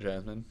moment,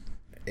 Jasmine?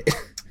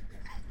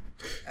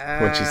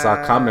 When she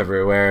saw cum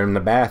everywhere in the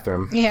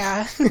bathroom.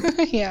 Yeah.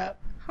 Yeah.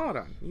 Hold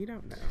on. You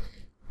don't know.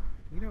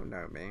 You don't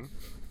know me.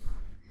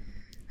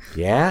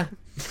 Yeah?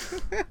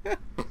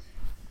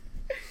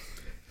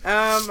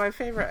 My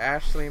favorite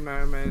Ashley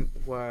moment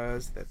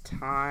was the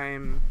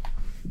time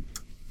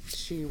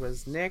she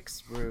was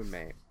Nick's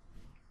roommate.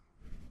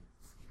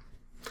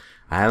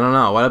 I don't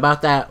know. What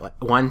about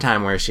that one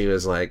time where she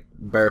was like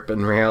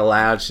burping real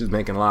loud? She was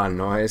making a lot of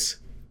noise.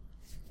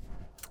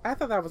 I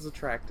thought that was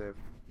attractive.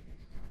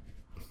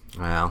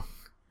 Well.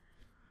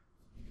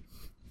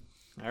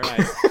 All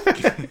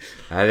right.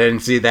 I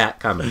didn't see that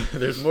coming.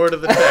 There's more to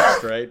the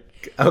text, right?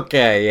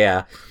 Okay,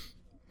 yeah.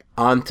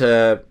 On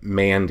to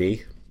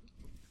Mandy.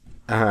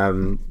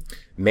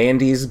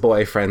 Mandy's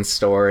boyfriend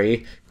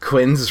story,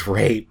 Quinn's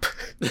rape.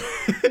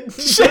 It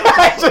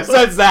just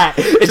says that.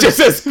 It just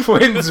says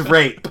Quinn's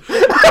rape.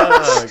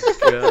 Oh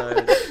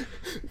god.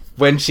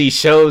 When she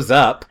shows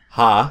up,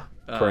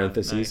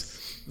 parentheses,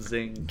 Nice.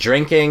 Zing.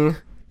 drinking,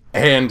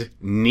 and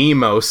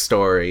Nemo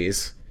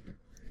stories.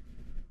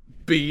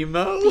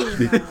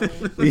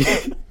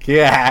 BMO?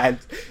 Yeah.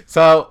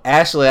 So,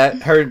 Ashley,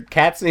 her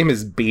cat's name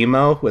is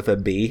Bimo with a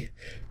B,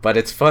 but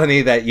it's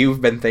funny that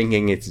you've been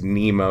thinking it's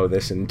Nemo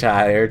this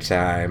entire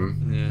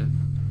time. Yeah.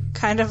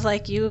 Kind of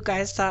like you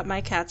guys thought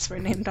my cats were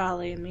named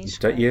Ollie and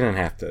Mishka. You didn't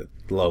have to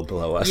low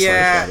blow us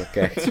Yeah, like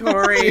that, okay?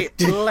 Tori,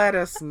 let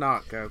us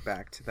not go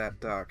back to that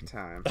dark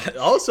time.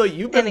 Also,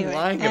 you've been Anyway,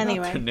 lying about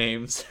anyway. the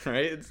names,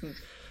 right?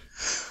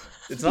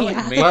 It's not Yeah. like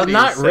Mandy Well,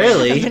 not saying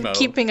really. I've been Nemo.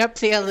 keeping up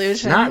the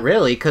illusion. Not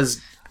really,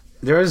 because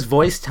there was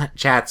voice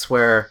chats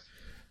where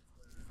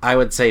I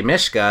would say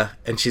Mishka,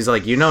 and she's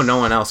like, no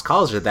one else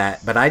calls her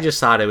that, but I just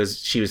thought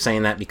she was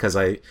saying that because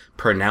I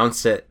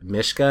pronounced it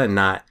Mishka and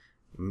not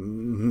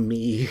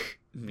me.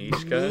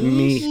 Mishka?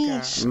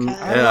 Mishka.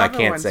 I I love it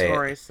can't when say it.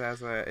 Tori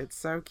says it. It's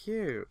so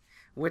cute.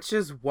 Which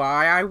is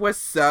why I was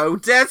so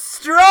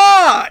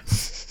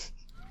distraught!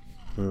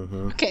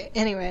 Okay,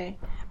 anyway,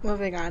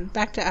 moving on.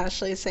 Back to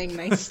Ashley saying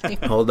nice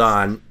things. Hold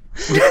on.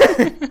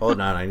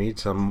 Hold on, I need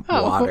some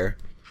Oh. water.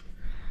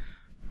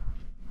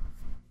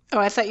 Oh,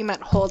 I thought you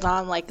meant hold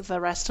on, like the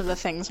rest of the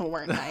things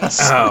weren't nice.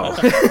 Oh.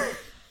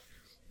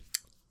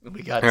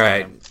 We got All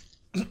right.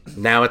 time.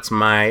 Now it's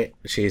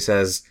she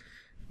says,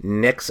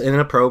 Nick's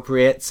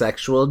inappropriate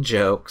sexual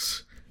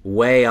jokes,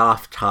 way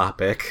off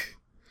topic,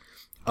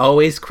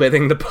 always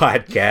quitting the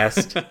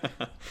podcast,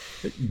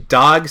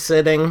 dog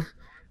sitting,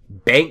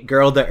 bank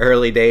girl the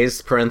early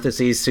days,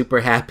 parentheses,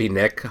 super happy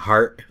Nick,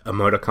 heart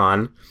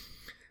emoticon,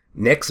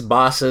 Nick's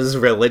boss's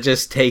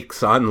religious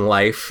takes on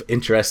life,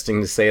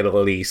 interesting to say the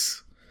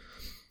least.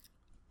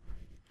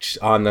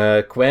 On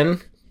the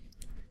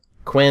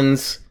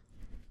Quinn's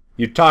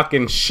 "You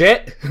talking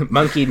shit?"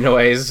 monkey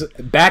noise,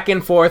 back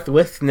and forth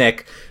with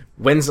Nick.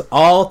 Wynn's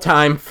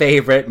all-time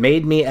favorite,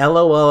 made me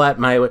LOL at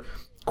my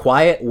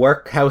quiet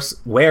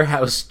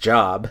warehouse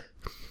job.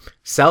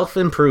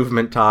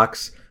 Self-improvement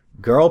talks,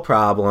 girl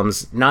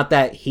problems, not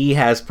that he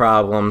has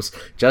problems,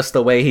 just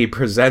the way he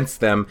presents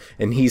them,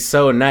 and he's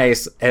so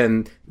nice,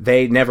 and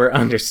they never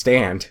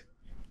understand.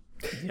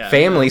 Yeah,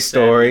 Family I'm a sad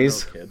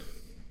stories. little kid.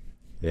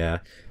 Yeah.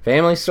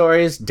 Family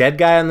stories, dead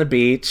guy on the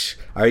beach.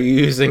 Are you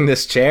using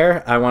this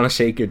chair? I want to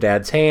shake your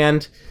dad's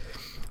hand.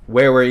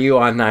 Where were you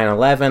on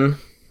 9/11?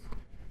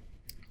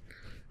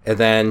 And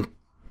then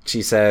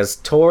she says,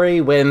 Tori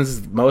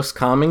wins most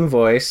calming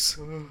voice.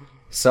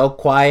 So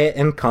quiet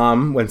and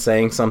calm when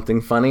saying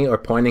something funny or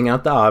pointing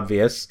out the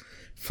obvious.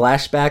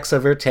 Flashbacks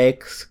of her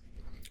takes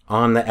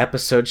on the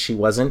episode she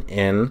wasn't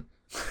in.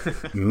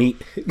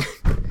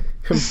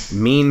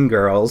 Mean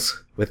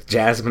Girls with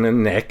Jasmine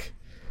and Nick.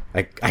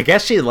 I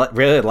guess she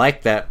really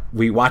liked that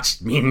we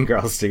watched Mean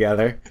Girls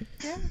together.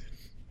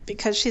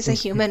 Because she's a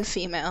human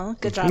female.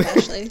 Good job,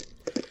 Ashley.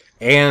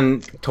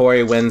 And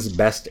Tori wins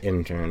Best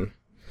Intern.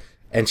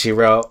 And she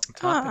wrote,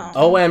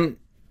 Oh.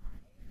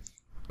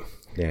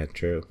 Yeah,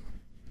 true.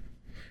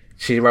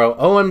 She wrote,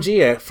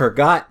 OMG, I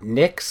forgot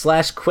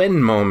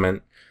Nick/Quinn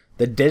moment.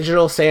 The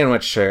digital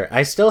sandwich shirt.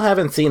 I still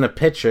haven't seen a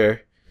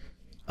picture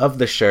of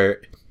the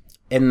shirt.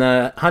 In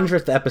the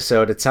 100th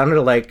episode, it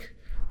sounded like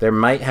there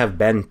might have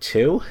been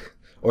two?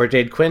 Or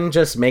did Quinn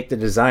just make the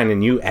design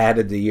and you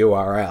added the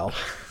URL?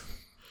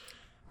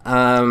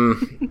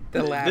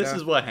 The latter. This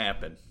is what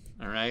happened,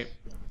 all right?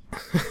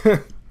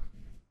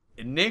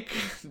 Nick,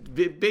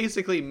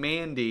 basically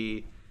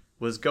Mandy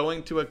was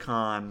going to a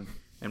con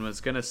and was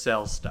going to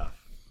sell stuff.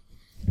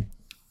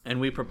 And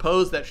we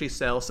proposed that she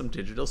sell some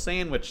digital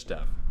sandwich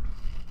stuff.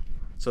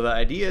 So the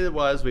idea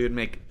was we would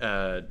make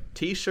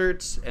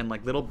T-shirts and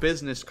like little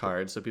business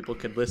cards so people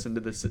could listen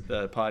to this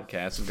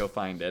podcast and go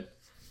find it.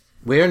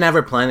 We were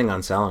never planning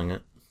on selling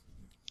it.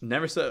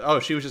 Never said. Oh,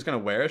 she was just gonna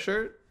wear a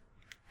shirt.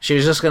 She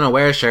was just going to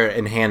wear a shirt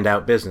and hand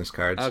out business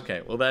cards.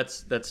 Okay, well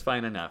that's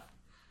fine enough.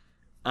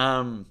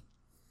 And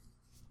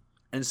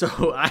so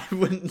I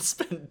wouldn't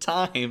spend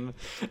time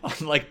on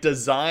like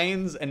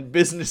designs and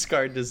business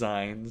card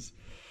designs.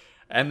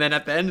 And then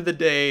at the end of the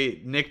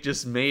day, Nick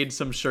just made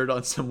some shirt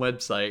on some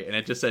website and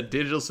it just said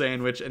digital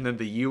sandwich and then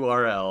the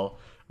URL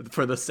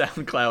for the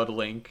SoundCloud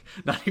link.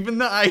 Not even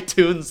the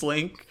iTunes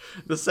link,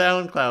 the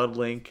SoundCloud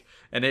link.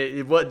 And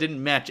it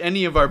didn't match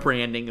any of our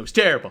branding. It was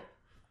terrible.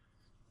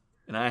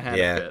 And I had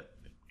a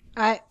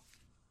fit.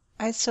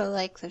 I still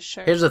like this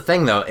shirt. Here's the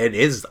thing, though. It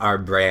is our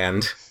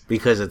brand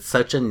because it's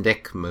such a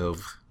Nick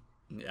move.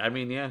 I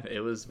mean, yeah, it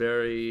was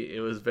very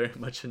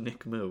much a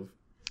Nick move.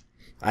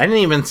 I didn't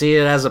even see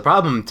it as a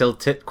problem until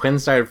Quinn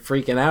started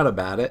freaking out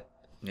about it.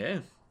 Yeah.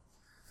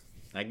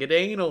 I get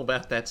anal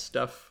about that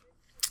stuff.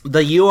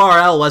 The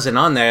URL wasn't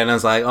on there, and I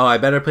was like, oh, I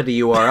better put a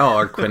URL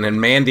or Quinn and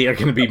Mandy are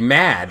going to be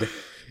mad.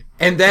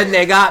 And then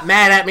they got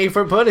mad at me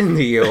for putting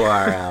the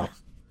URL.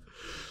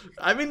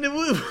 I mean,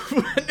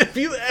 have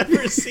you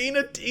ever seen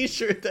a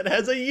t-shirt that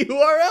has a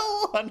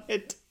URL on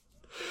it?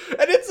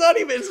 And it's not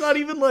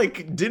even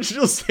like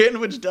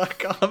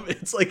digitalsandwich.com.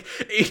 It's like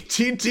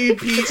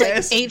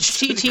https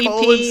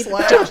http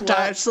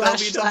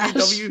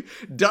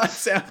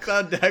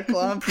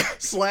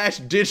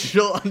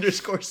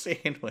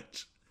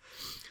www.soundcloud.com/digital_sandwich.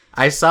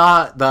 I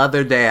saw the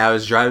other day, I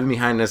was driving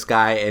behind this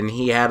guy, and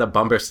he had a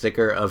bumper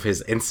sticker of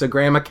his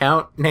Instagram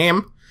account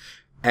name.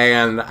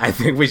 And I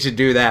think we should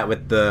do that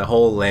with the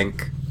whole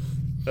link.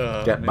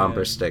 Oh, Get man.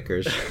 bumper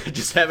stickers.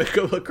 Just have it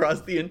go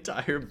across the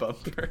entire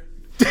bumper.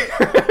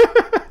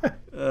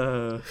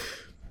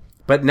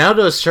 But now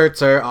those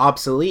shirts are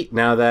obsolete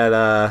now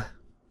that,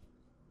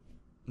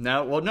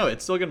 Now, well, no,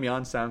 it's still going to be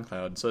on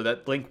SoundCloud, so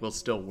that link will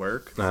still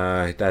work.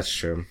 that's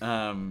true.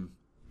 But,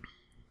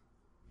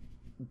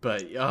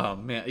 oh,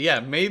 man. Yeah,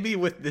 maybe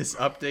with this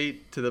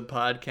update to the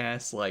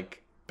podcast,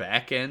 like,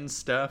 back-end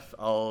stuff,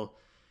 I'll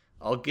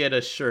get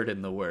a shirt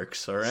in the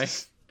works, all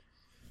right?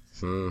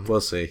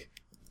 We'll see.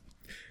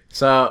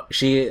 So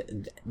she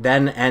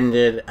then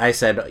ended, I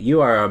said,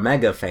 "You are a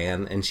mega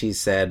fan," and she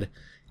said,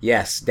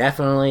 "Yes,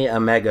 definitely a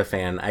mega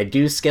fan. I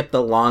do skip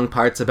the long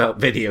parts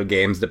about video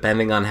games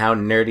depending on how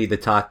nerdy the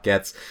talk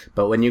gets,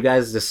 but when you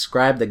guys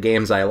describe the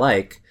games I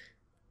like,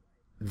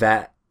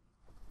 that,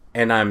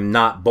 and I'm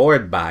not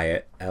bored by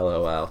it,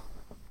 lol."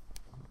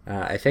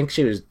 I think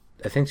she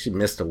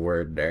missed a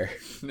word there.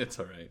 It's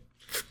all right.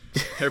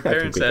 Her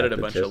parents we got added a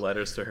the bunch gist. of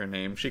letters to her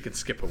name. She could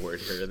skip a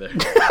word here or there.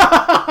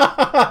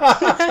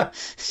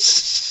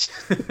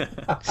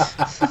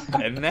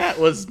 And that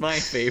was my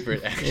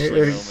favorite,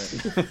 actually,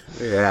 moment.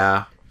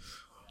 Yeah.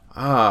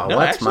 Oh, No,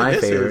 what's actually, my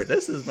this favorite?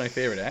 This is my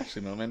favorite,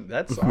 actually, moment.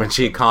 That's When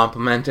she awesome.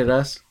 complimented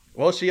us?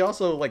 Well, she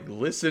also, like,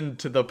 listened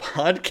to the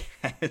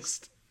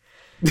podcast.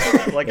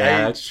 Like,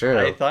 Yeah, that's true.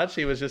 I thought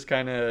she was just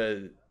kind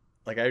of...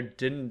 Like, I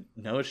didn't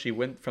know she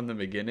went from the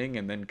beginning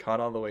and then caught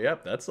all the way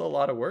up. That's a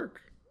lot of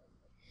work.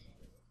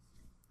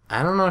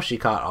 I don't know if she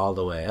caught all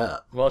the way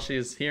up. Well,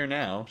 she's here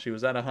now. She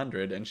was at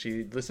 100, and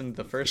she listened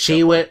to the first She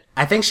couple. would.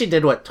 I think she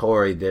did what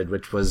Tori did,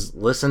 which was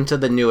listen to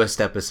the newest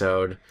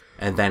episode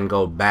and then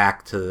go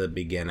back to the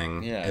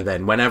beginning. Yeah. And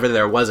then whenever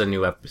there was a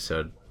new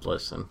episode,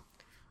 listen.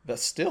 But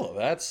still,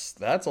 that's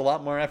a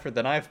lot more effort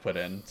than I've put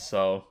in,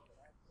 so...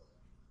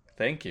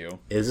 Thank you.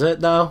 Is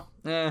it though?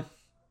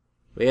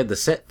 We We had to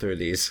sit through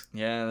these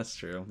Yeah, that's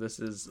true. This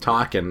is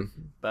talking.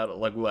 about,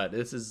 like, what?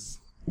 This is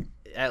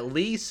at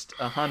least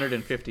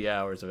 150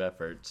 hours of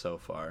effort so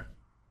far.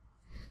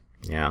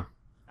 Yeah.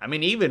 I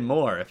mean, even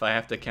more if I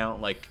have to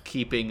count, like,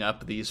 keeping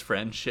up these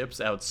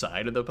friendships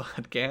outside of the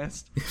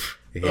podcast.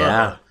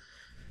 Yeah. Ugh.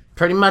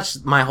 Pretty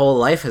much my whole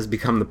life has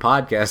become the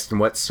podcast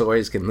and what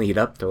stories can lead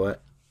up to it.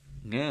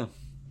 Yeah.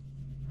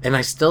 And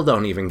I still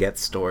don't even get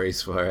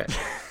stories for it.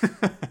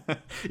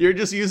 You're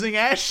just using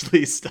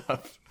Ashley's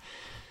stuff.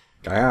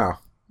 Yeah.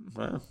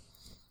 Well.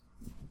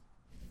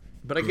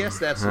 But I guess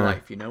that's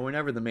life, you know? We're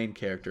never the main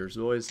characters,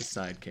 we're always the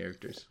side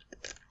characters.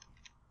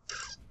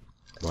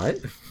 What?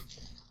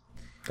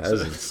 That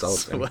was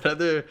insulting.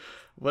 So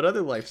what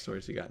other life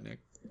stories you got, Nick?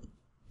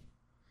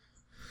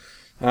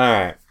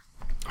 Alright.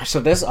 So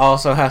this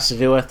also has to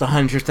do with the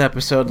 100th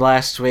episode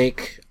last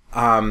week.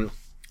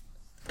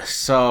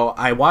 So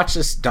I watched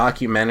this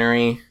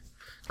documentary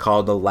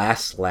called The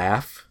Last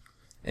Laugh,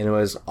 and it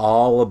was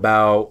all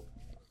about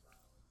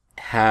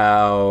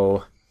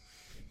how,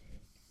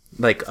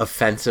 like,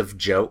 offensive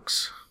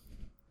jokes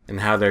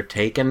and how they're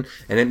taken,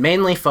 and it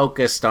mainly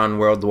focused on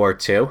World War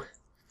II.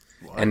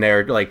 And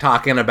they're, like,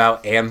 talking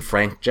about Anne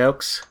Frank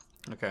jokes.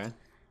 Okay.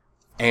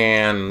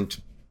 And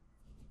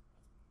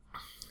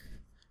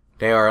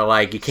they are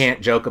like, you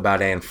can't joke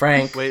about Anne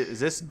Frank. Wait, is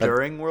this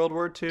during World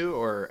War II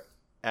or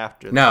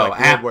after? No,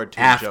 like World War II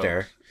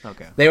after. jokes?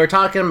 Okay. They were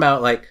talking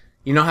about, like,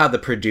 you know how the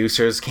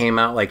producers came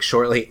out, like,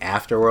 shortly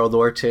after World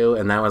War II,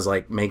 and that was,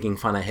 like, making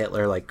fun of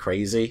Hitler like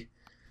crazy?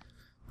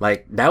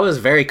 Like, that was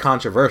very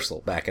controversial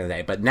back in the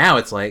day. But now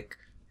it's like,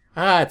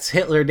 it's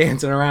Hitler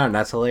dancing around.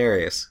 That's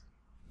hilarious.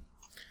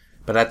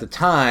 But at the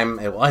time,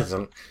 it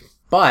wasn't.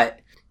 But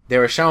they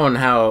were showing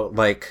how,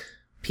 like,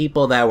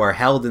 people that were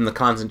held in the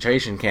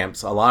concentration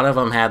camps, a lot of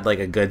them had, like,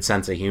 a good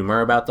sense of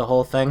humor about the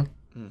whole thing.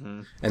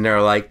 Mm-hmm. And they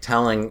were, like,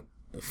 telling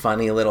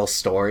funny little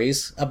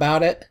stories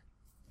about it.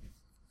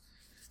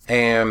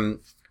 And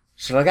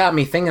so it got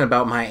me thinking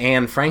about my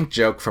Anne Frank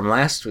joke from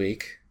last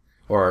week.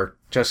 Or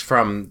just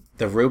from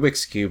the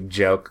Rubik's Cube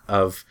joke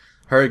of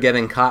her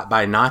getting caught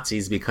by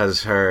Nazis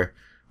because her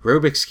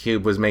Rubik's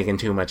Cube was making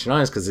too much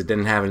noise because it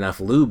didn't have enough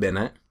lube in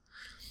it.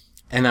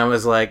 And I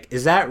was like,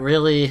 is that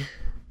really...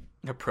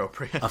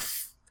 Appropriate.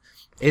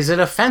 Is it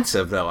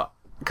offensive, though?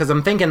 Because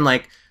I'm thinking,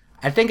 like,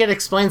 I think it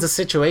explains the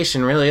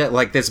situation really.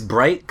 Like, this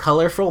bright,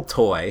 colorful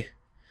toy,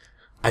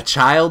 a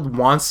child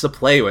wants to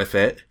play with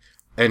it,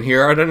 and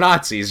here are the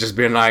Nazis just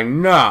being like,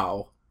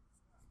 no.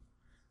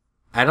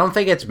 I don't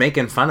think it's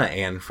making fun of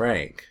Anne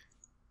Frank.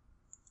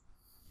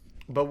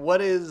 But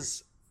what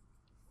is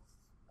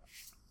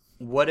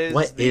What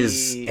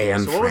is the,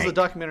 Anne so what was the Frank?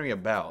 documentary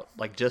about?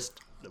 Like,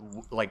 just,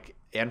 like,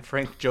 Anne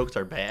Frank jokes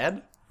are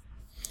bad?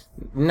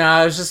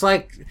 No, it's just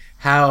like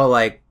how,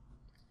 like,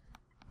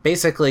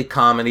 basically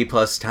comedy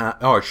plus time,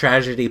 or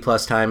tragedy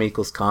plus time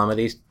equals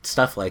comedy,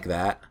 stuff like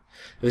that.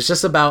 It was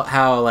just about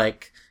how,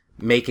 like,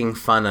 making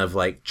fun of,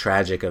 like,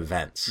 tragic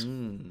events.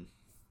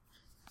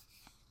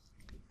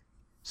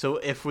 So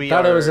if we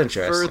Thought it are was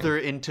interesting. further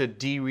into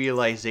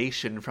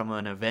derealization from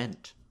an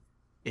event,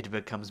 it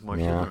becomes more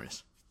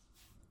humorous.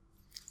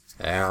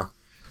 Yeah.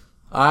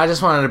 I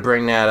just wanted to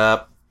bring that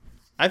up.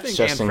 I think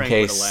Just Anne in Frank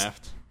case. would have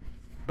laughed.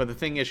 But the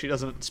thing is, she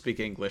doesn't speak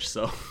English,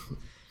 so...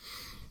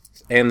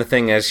 And the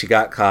thing is, she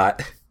got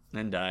caught.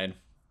 and died.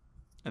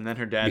 And then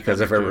her dad Because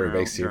found of her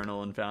journal, Rubik's Cube.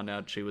 journal and found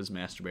out she was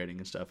masturbating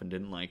and stuff and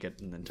didn't like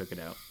it and then took it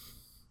out.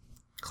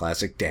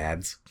 Classic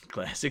dads.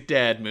 Classic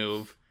dad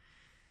move.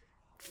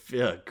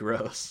 Ugh,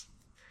 gross.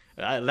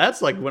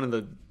 That's like one of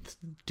the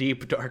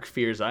deep, dark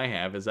fears I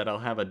have, is that I'll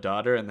have a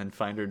daughter and then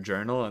find her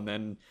journal and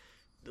then,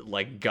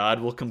 like,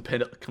 God will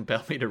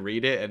compel me to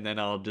read it and then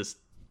I'll just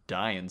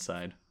die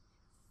inside.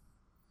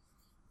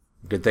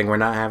 Good thing we're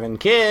not having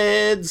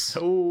kids.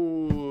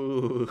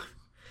 Oh,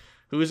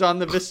 who's on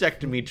the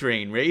vasectomy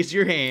train? Raise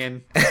your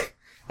hand.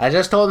 I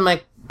just told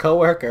my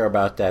coworker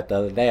about that the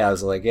other day. I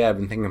was like, yeah, I've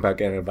been thinking about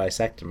getting a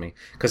vasectomy.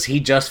 Because he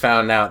just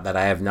found out that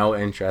I have no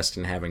interest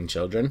in having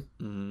children.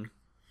 Mm-hmm.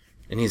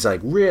 And he's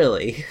like,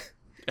 really?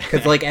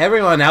 Because, like,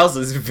 everyone else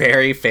is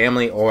very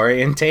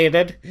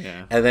family-orientated.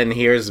 Yeah. And then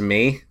here's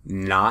me,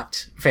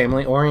 not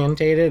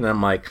family-orientated. And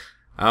I'm like,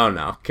 I don't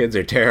know. Kids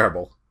are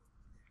terrible.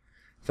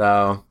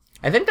 So,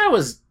 I think that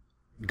was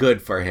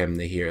good for him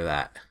to hear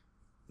that.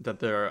 That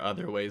there are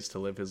other ways to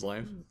live his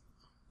life.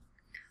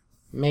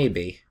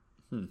 Maybe.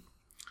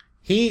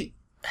 He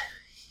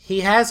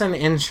has an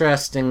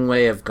interesting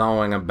way of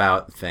going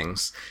about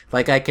things.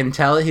 Like, I can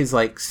tell he's,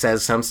 like,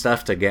 says some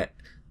stuff to get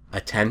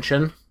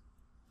attention.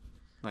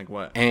 Like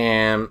what?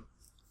 And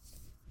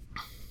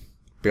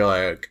be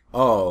like,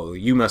 oh,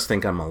 you must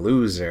think I'm a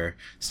loser.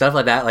 Stuff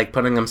like that, like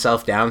putting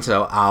himself down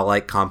so I'll,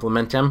 like,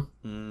 compliment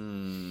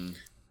him.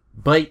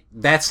 But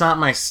that's not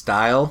my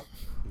style,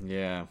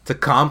 Yeah. to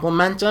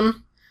compliment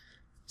him.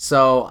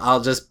 So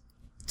I'll just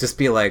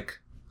be like,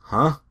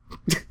 huh?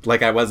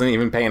 Like I wasn't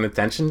even paying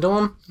attention to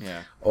him.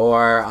 Yeah.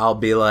 Or I'll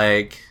be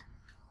like,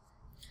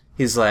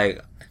 he's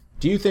like,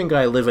 do you think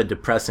I live a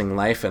depressing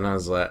life? And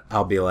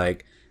I'll be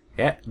like,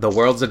 yeah, the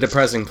world's a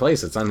depressing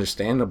place. It's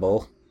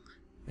understandable.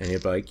 And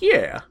he'd be like,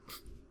 yeah.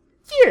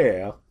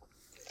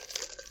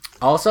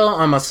 Also,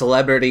 I'm a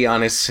celebrity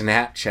on his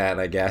Snapchat,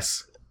 I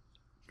guess.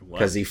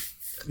 Because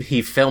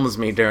he films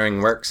me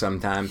during work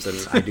sometimes,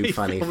 and I do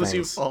funny he films you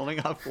things. falling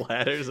off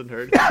ladders and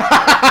hurting.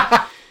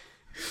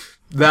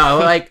 No,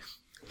 like,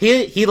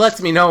 he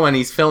lets me know when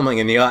he's filming,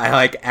 and he,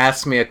 like,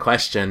 asks me a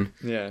question,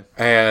 Yeah.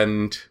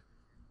 and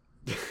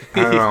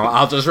I don't know,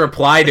 I'll just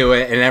reply to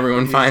it, and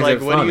everyone He's finds like,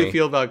 it what funny. do you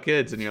feel about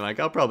kids? And you're like,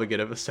 I'll probably get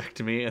a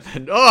vasectomy.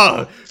 And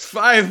then,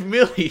 5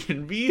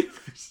 million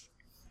views.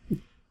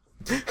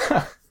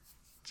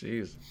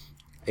 Jeez.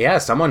 Yeah,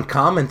 someone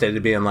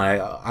commented being like,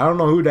 I don't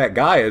know who that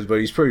guy is, but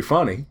he's pretty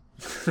funny.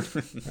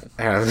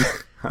 And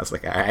I was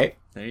like, all right.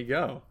 There you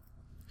go.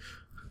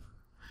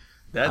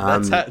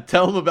 That's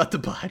tell them about the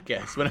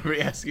podcast whenever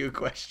he asks you a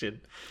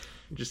question.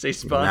 Just say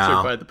sponsored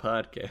No. by the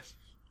podcast.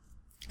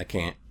 I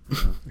can't.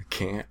 I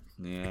can't.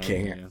 Yeah, I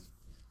can't.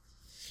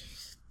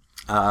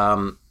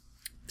 yeah.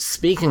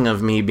 Speaking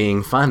of me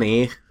being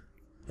funny,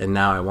 and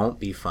now I won't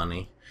be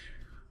funny.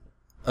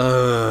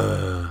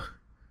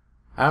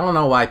 I don't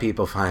know why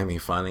people find me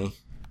funny.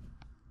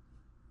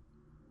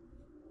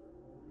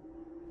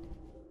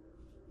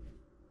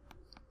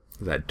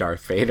 Is that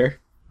Darth Vader?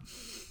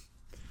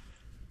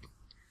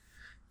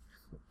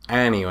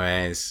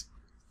 Anyways.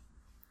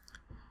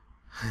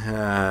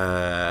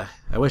 I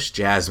wish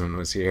Jasmine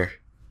was here.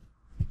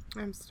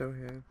 I'm still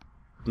here.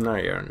 No,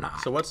 you're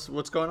not. So what's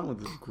going on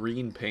with this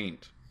green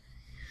paint?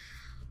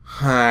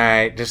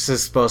 Alright, this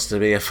is supposed to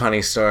be a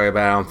funny story,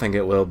 but I don't think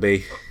it will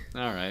be.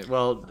 All right.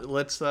 Well,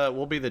 let's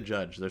we'll be the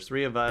judge. There's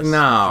 3 of us.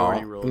 No.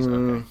 Majority rules.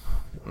 Okay.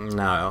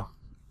 No.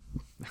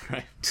 All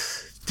right.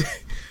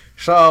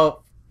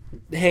 So,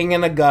 hang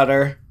in a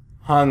gutter,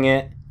 hung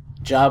it,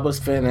 job was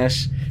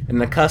finished,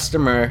 and the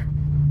customer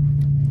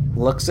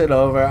looks it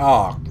over.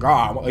 Oh,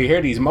 God, you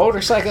hear these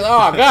motorcycles?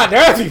 Oh, God,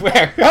 they're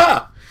everywhere.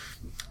 Ah!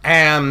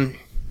 And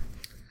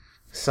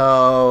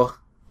so,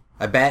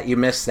 I bet you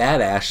missed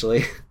that,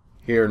 Ashley,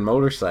 hearing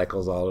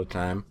motorcycles all the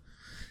time.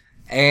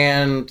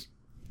 And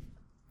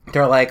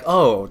they're like,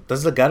 oh,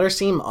 does the gutter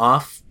seem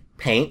off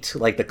paint?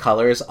 Like the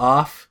color is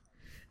off?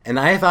 And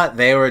I thought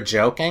they were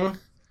joking.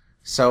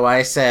 So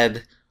I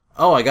said,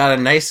 oh, I got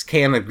a nice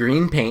can of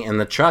green paint in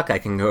the truck I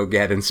can go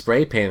get and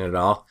spray paint it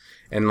all.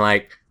 And,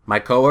 like, my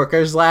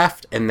coworkers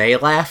laughed, and they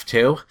laughed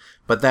too.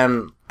 But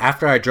then,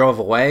 after I drove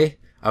away,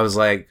 I was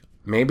like,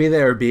 maybe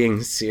they were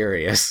being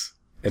serious.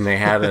 And they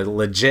had a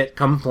legit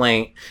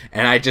complaint,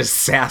 and I just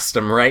sassed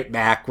them right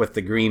back with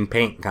the green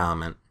paint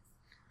comment.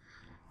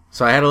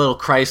 So I had a little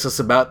crisis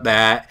about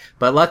that.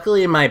 But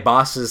luckily, my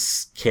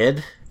boss's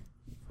kid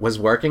was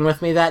working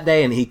with me that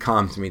day, and he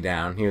calmed me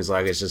down. He was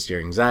like, it's just your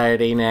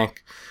anxiety,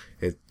 Nick.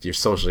 You're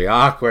socially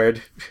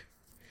awkward.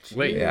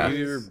 Wait, Yeah.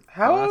 your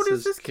How old is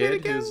boss's this kid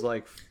again? Who's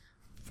like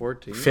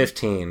 14?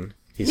 15.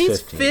 He's He's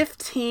 15.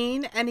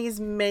 15 and he's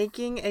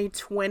making a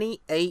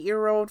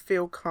 28-year-old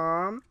feel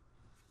calm.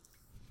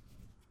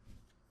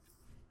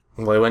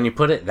 Well, when you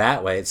put it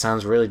that way, it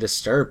sounds really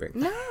disturbing.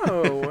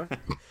 No.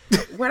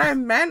 What I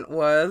meant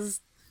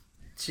was,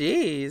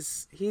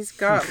 geez, he's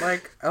got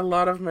like a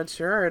lot of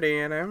maturity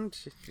in him.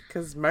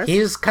 Because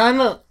He's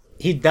kind of...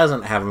 He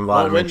doesn't have a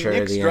lot of when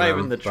maturity Nick's in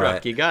driving him, the truck,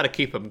 but- you gotta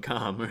keep him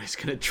calm or he's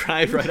gonna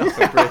drive right off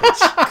a bridge.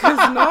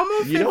 Because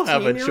normal You don't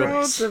have a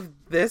 15-year-olds choice. of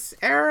this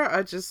era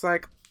are just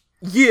like,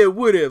 yeah,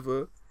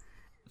 whatever.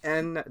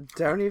 And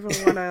don't even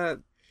want to,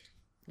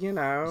 you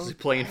know. Is he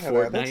playing I don't know,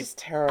 Fortnite? That's just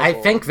terrible. I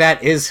think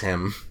that is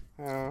him.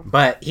 Oh.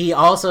 But he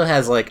also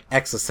has, like,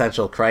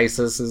 existential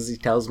crises he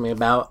tells me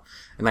about.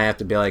 And I have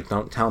to be like,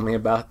 don't tell me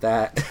about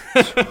that.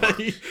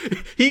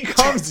 he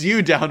calms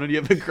you down when you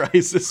have a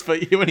crisis,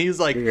 but when he's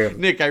like, Yeah.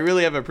 Nick, I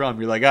really have a problem,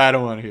 you're like, I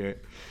don't want to hear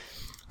it.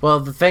 Well,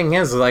 the thing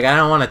is, like, I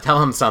don't want to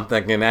tell him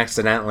something and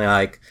accidentally,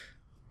 like,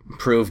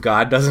 prove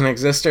God doesn't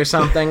exist or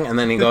something. And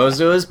then he goes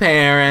to his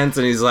parents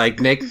and he's like,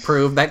 Nick,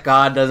 prove that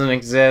God doesn't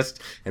exist.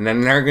 And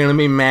then they're going to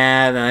be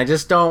mad. And I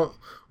just don't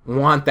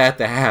want that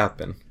to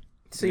happen.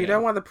 So you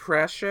don't want the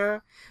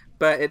pressure,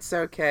 but it's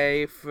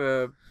okay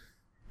for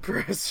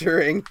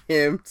pressuring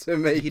him to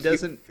make He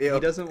doesn't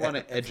want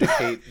to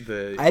educate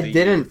the I the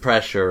didn't youth.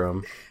 pressure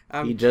him.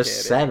 I'm He just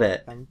kidding. said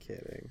it. I'm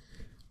kidding.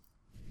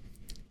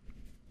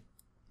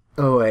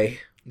 Oh, wait.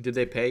 Did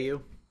they pay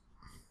you?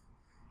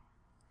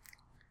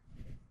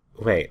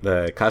 Wait,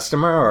 the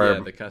customer or Yeah,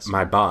 the customer.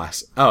 my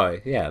boss? Oh,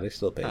 yeah, they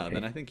still pay Oh, me.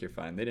 then I think you're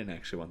fine. They didn't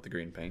actually want the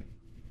green paint.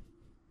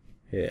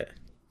 Yeah.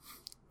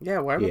 Yeah,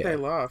 why would Yeah. they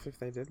laugh if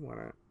they did want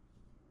it?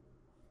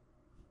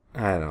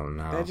 I don't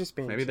know. They're just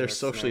being Maybe they're jerks,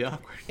 socially man.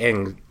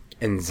 awkward.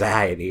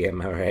 Anxiety,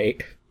 am I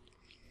right?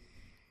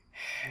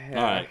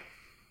 Yeah.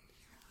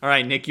 All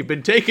right, Nick, you've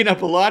been taking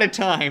up a lot of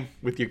time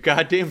with your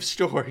goddamn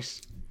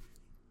stories.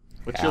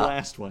 What's your Yeah.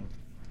 last one?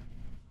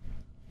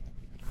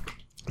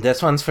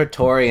 This one's for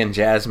Tori and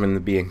Jasmine to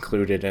be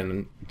included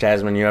in.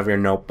 Jasmine, you have your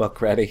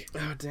notebook ready?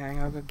 Oh,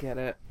 dang, I'll go get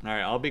it. All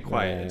right, I'll be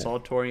quiet. Yeah. It's all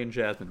Tori and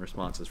Jasmine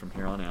responses from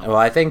here on out. Well,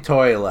 I think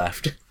Tori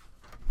left.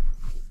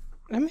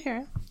 I'm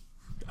here.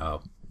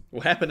 Oh.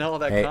 What happened to all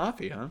that Hey.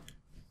 coffee, huh?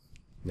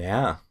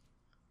 Yeah.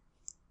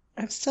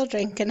 I'm still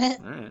drinking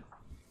it. All right.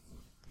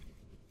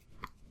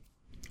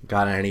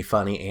 Got any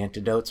funny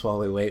antidotes while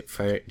we wait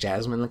for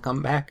Jasmine to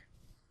come back?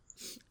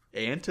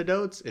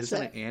 Antidotes?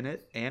 Isn't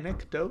it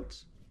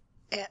anecdotes?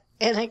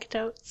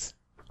 Anecdotes.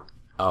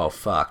 Oh,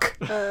 fuck.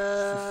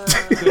 Uh,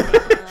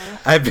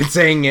 I've been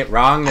saying it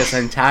wrong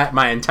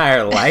my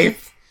entire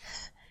life.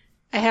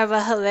 I have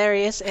a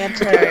hilarious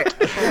antidote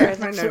for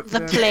My note the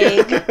down.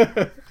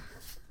 plague.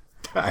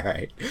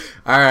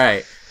 All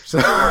right.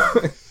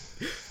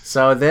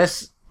 So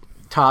this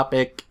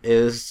topic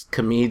is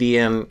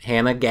comedian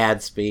Hannah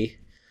Gadsby,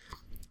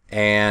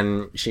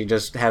 and she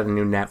just had a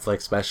new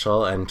Netflix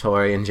special, and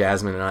Tori and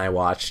Jasmine and I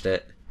watched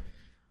it.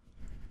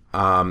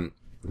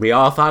 We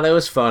all thought it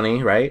was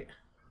funny, right?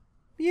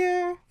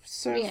 Yeah,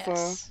 so far.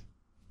 Yes.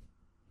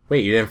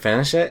 Wait, you didn't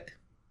finish it?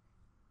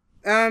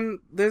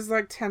 There's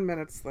like 10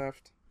 minutes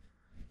left.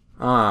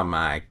 Oh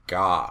my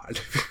god.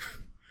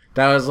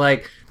 That was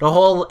like, the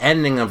whole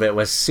ending of it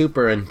was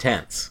super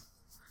intense.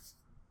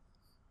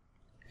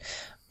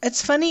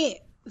 It's funny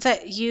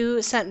that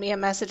you sent me a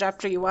message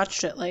after you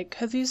watched it, like,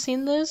 have you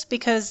seen this?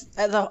 Because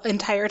the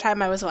entire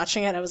time I was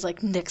watching it, I was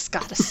like, Nick's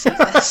gotta see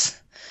this.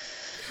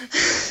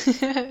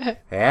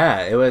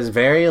 Yeah, it was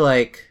very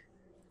like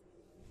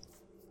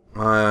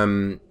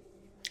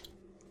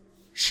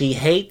she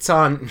hates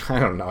on I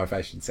don't know if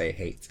I should say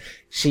hates.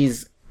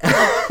 She's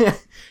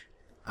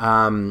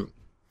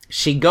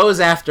she goes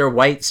after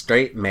white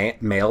straight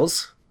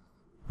males,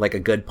 like a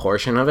good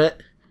portion of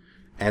it.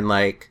 And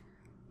like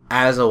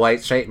as a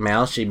white straight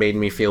male, she made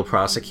me feel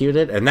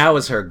prosecuted, and that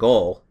was her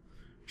goal.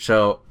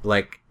 So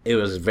like it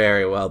was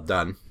very well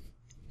done.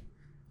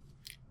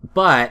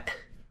 But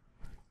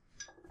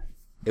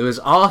it was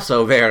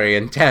also very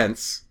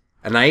intense,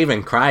 and I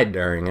even cried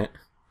during it,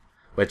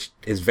 which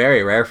is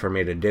very rare for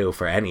me to do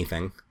for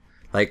anything.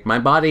 Like, my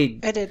body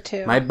I did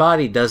too.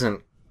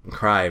 doesn't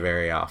cry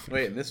very often.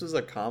 Wait, this was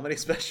a comedy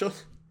special?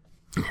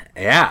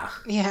 Yeah.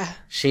 Yeah.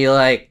 She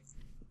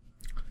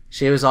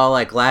was all,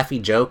 like, laughy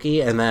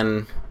jokey, and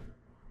then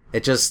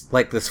it just,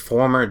 like, this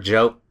former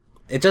joke,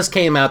 it just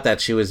came out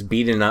that she was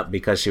beaten up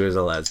because she was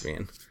a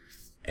lesbian.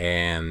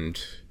 And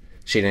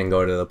she didn't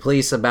go to the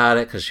police about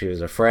it because she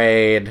was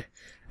afraid.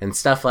 And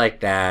stuff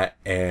like that,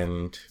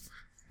 and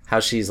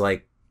how she's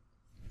like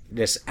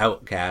this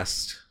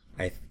outcast.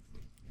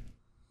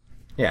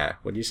 Yeah,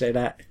 would you say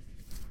that?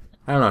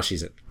 I don't know if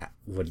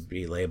would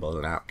be labeled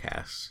an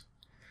outcast,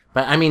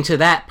 but I mean to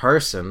that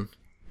person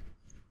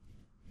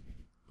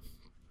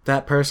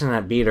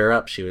that beat her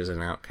up, she was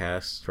an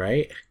outcast,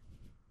 right?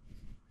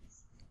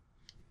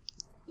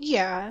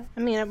 Yeah. I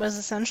mean, it was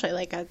essentially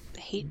like a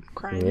hate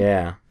crime.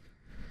 Yeah.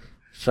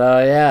 So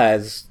yeah,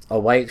 as a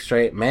white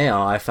straight male,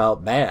 I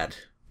felt bad.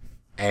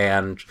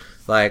 And,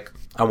 like,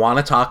 I want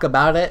to talk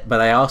about it,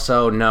 but I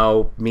also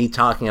know me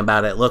talking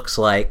about it looks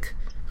like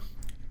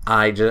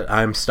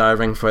I'm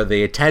starving for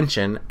the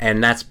attention,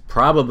 and that's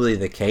probably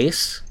the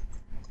case.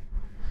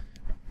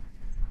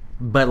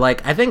 But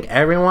like, I think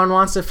everyone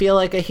wants to feel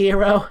like a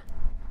hero.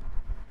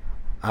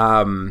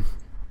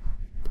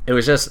 It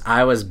was just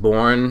I was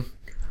born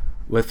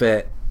with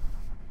it.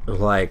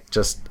 Like,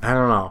 just I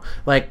don't know.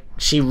 Like,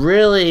 she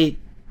really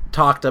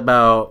talked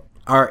about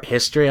art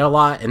history a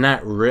lot, and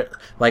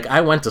like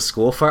I went to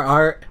school for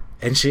art,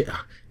 and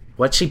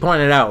what she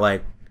pointed out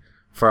like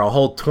for a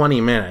whole 20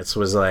 minutes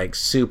was like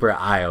super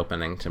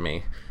eye-opening to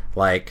me,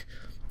 like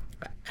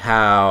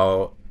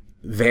how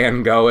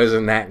Van Gogh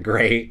isn't that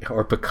great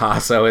or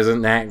Picasso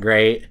isn't that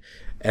great,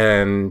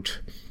 and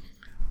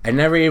I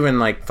never even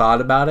like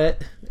thought about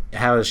it,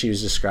 how she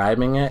was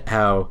describing it,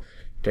 how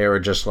they were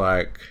just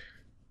like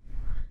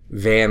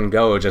Van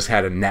Gogh just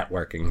had a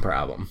networking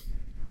problem.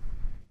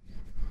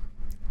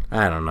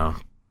 I don't know.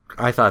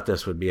 I thought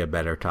this would be a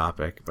better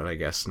topic, but I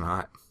guess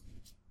not.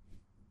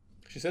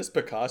 She says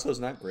Picasso's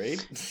not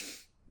great?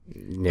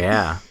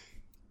 Yeah.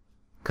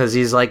 Because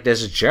he's like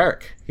this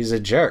jerk. He's a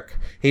jerk.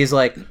 He's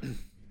like,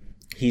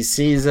 he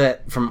sees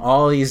it from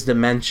all these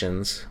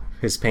dimensions,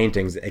 his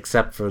paintings,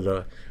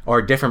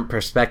 or different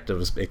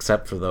perspectives,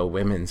 except for the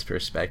women's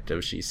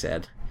perspective, she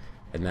said.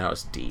 And that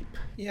was deep.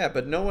 Yeah,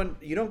 but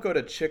you don't go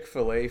to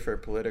Chick-fil-A for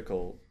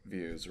political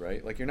views,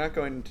 right? Like, you're not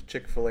going to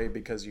Chick-fil-A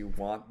because you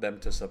want them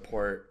to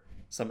support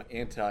some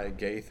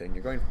anti-gay thing.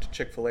 You're going to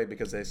Chick-fil-A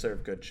because they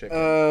serve good chicken.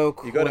 Oh, you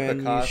Quinn, go to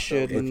Picasso. you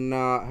should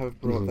not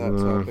have brought that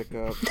topic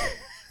up.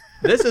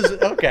 This is,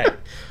 okay.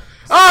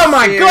 Oh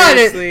my god!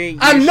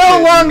 I'm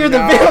no longer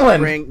the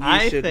villain!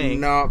 You should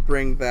not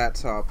bring that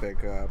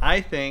topic up.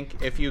 I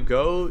think if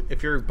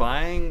you're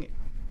buying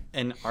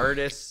an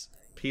artist's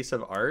piece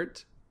of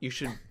art, you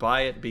should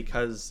buy it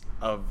because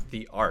of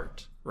the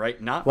art,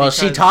 right? Not well, because,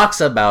 she talks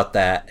about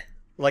that,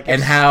 like,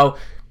 and how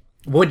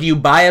would you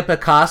buy a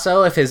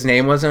Picasso if his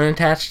name wasn't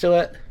attached to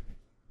it?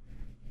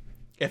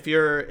 If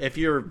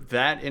you're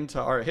that into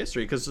art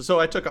history, because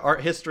I took an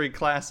art history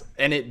class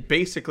and it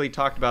basically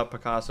talked about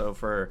Picasso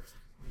for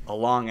a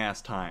long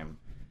ass time,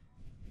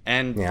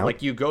 and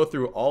like you go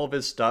through all of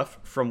his stuff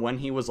from when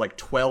he was like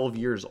 12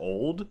 years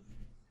old,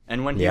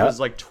 and when he was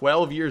like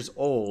 12 years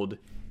old,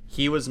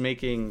 he was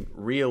making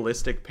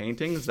realistic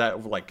paintings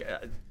that like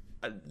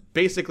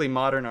basically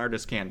modern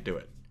artists can't do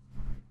it.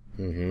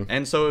 Mm-hmm.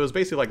 And so it was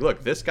basically like,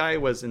 look, this guy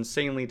was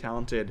insanely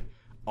talented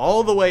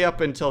all the way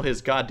up until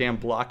his goddamn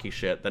blocky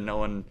shit that no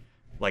one,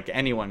 like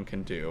anyone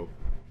can do.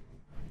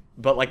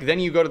 But like then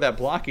you go to that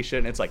blocky shit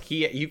and it's like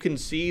you can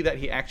see that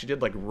he actually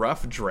did like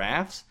rough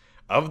drafts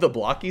of the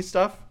blocky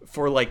stuff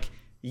for like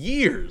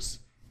years,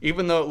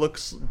 even though it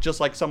looks just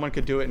like someone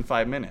could do it in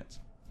 5 minutes.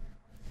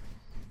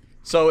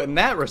 So in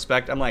that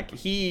respect, I'm like,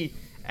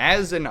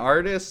 as an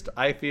artist,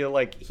 I feel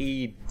like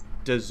he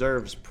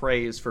deserves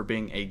praise for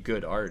being a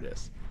good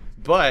artist.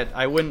 But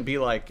I wouldn't be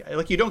like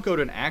you don't go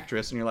to an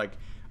actress and you're like,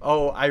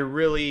 oh,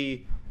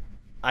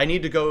 I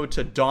need to go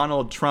to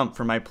Donald Trump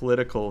for my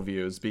political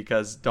views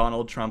because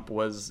Donald Trump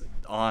was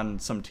on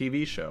some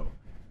TV show,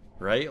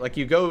 right? Like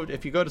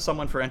if you go to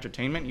someone for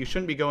entertainment, you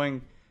shouldn't be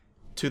going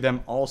to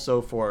them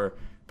also for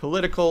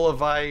political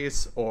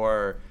advice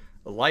or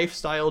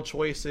lifestyle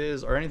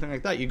choices or anything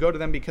like that. You go to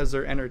them because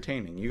they're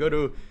entertaining. You go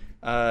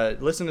to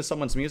listen to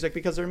someone's music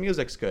because their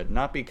music's good,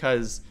 not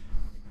because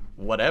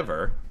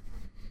whatever.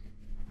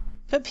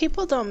 But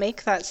people don't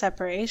make that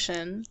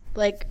separation.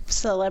 Like,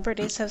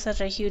 celebrities have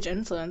such a huge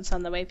influence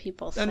on the way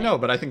people think. No,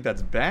 but I think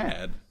that's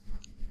bad.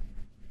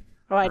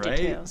 Oh, I do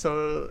too.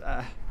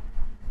 So,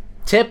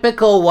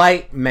 typical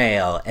white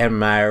male,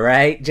 am I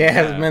right,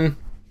 Jasmine? Yeah.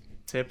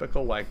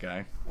 Typical white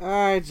guy.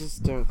 I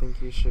just don't think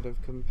you should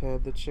have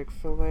compared the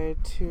Chick-fil-A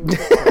to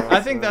I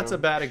think that's a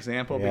bad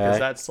example because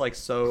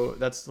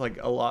that's like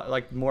a lot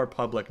like more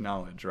public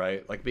knowledge,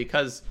 right? Like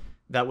because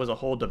that was a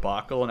whole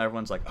debacle and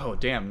everyone's like, oh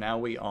damn, now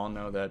we all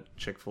know that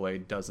Chick-fil-A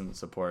doesn't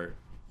support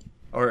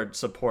or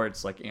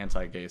supports like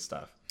anti-gay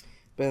stuff.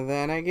 But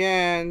then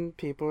again,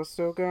 people are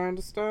still going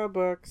to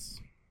Starbucks.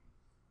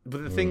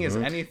 But the thing is,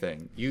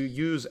 anything you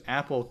use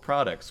Apple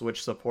products,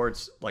 which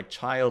supports like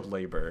child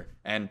labor,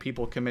 and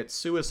people commit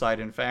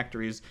suicide in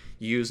factories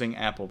using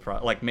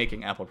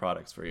making Apple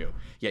products for you.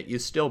 Yet you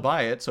still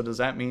buy it. So does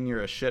that mean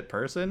you're a shit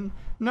person?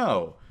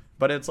 No.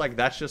 But it's like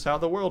that's just how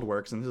the world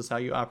works, and this is how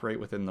you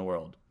operate within the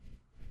world,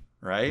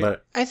 right?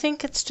 But I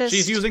think it's just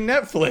she's using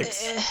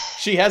Netflix.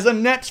 She has a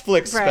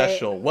Netflix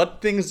special.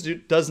 What things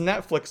does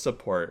Netflix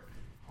support?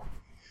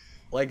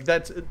 Like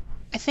that's.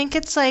 I think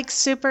it's like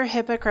super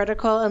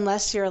hypocritical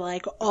unless you're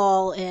like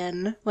all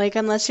in, like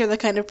unless you're the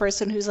kind of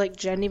person who's like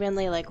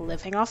genuinely like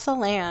living off the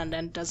land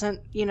and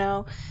doesn't,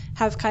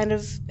 have kind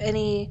of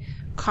any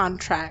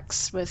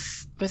contracts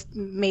with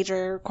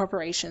major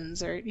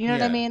corporations or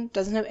what I mean?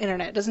 Doesn't have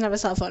internet, doesn't have a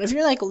cell phone. If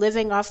you're like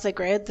living off the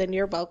grid, then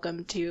you're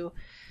welcome to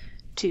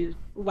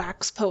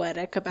wax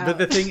poetic about. But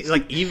the thing,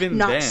 like even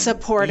not then,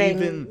 supporting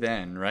even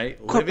then, right?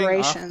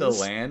 Corporations. Living off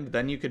the land,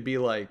 then you could be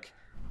like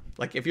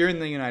if you're in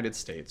the United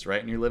States,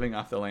 right, and you're living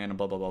off the land and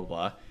blah, blah, blah,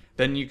 blah,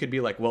 then you could be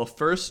like, well,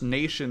 First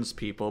Nations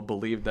people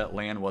believed that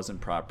land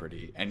wasn't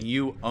property, and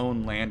you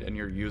own land and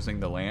you're using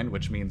the land,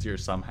 which means you're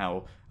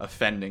somehow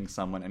offending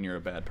someone and you're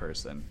a bad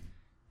person.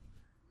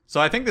 So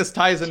I think this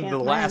ties into the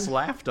Last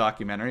Laugh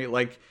documentary.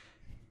 Like,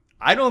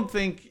 I don't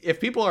think if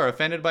people are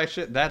offended by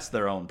shit, that's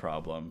their own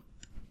problem.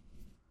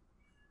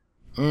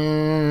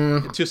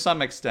 To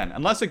some extent.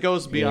 Unless it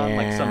goes beyond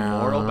like some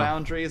moral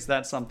boundaries,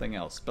 that's something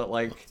else. But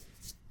like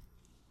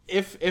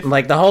if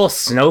like the whole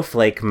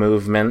snowflake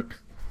movement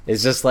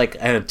is just like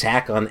an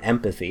attack on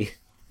empathy,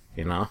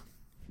 you know?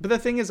 But the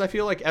thing is, I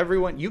feel like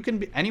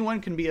anyone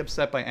can be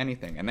upset by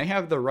anything, and they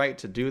have the right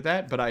to do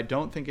that, but I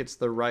don't think it's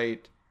the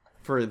right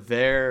for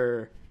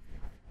their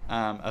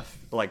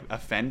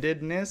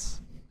offendedness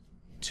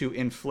to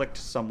inflict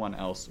someone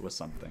else with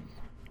something.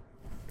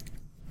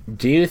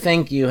 Do you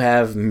think you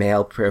have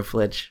male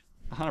privilege?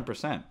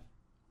 100%.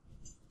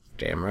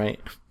 Damn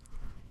right.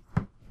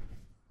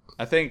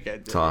 I think,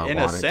 in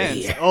a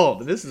sense...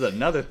 Oh, this is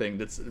another thing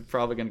that's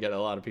probably going to get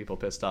a lot of people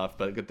pissed off,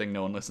 but a good thing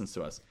no one listens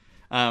to us.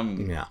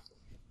 Yeah.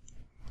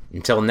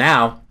 Until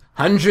now,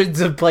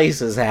 hundreds of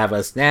places have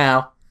us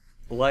now.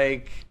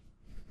 Like,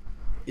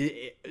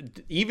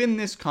 even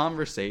this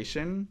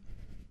conversation...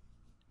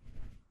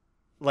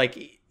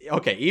 Like...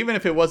 Okay, even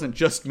if it wasn't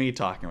just me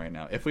talking right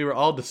now, if we were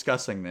all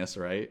discussing this,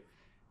 right?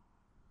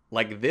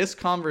 Like, this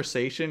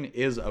conversation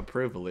is a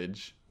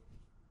privilege.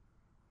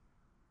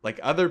 Like,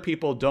 other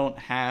people don't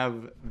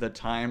have the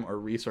time or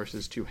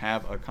resources to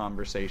have a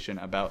conversation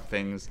about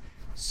things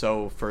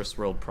so first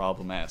world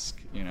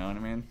problem-esque, you know what I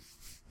mean?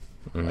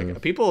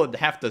 Like, people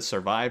have to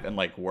survive and,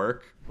 like,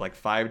 work, like,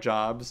 5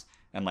 jobs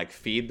and, like,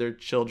 feed their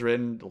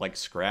children, like,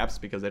 scraps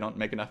because they don't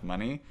make enough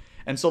money.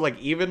 And so, like,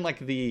 even, like,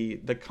 the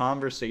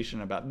conversation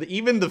about...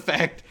 even the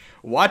fact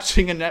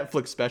watching a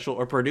Netflix special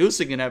or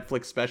producing a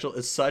Netflix special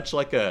is such,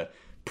 like, a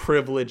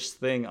privileged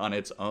thing on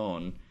its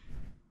own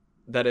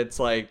that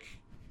it's, like...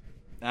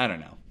 I don't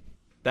know.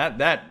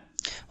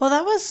 Well,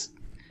 that was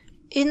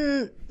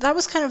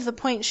kind of the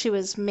point she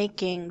was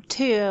making,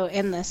 too,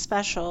 in this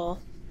special.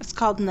 It's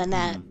called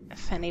Nanette,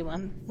 if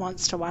anyone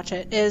wants to watch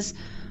it, is...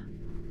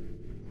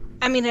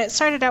 I mean, it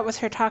started out with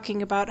her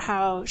talking about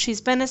how she's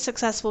been a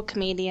successful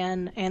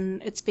comedian,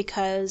 and it's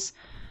because,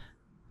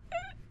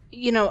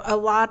 you know,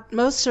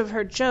 most of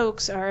her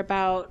jokes are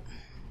about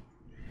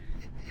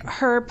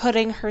her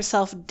putting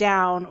herself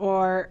down,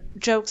 or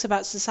jokes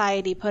about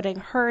society putting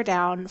her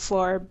down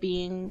for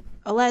being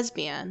a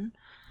lesbian,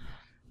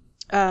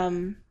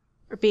 or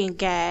being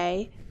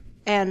gay.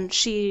 And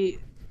the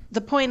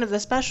point of the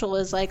special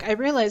is, like, I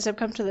realize I've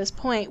come to this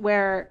point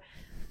where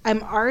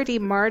I'm already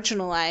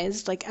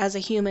marginalized, like, as a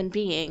human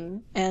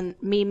being,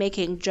 and me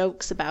making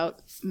jokes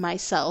about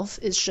myself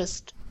is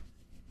just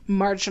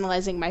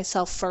marginalizing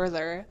myself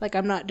further. Like,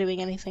 I'm not doing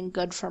anything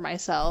good for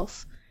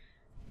myself,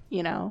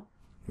 you know?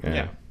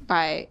 Yeah.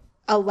 By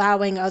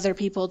allowing other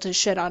people to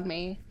shit on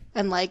me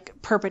and,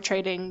 like,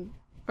 perpetuating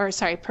the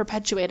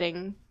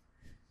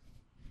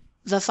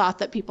thought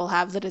that people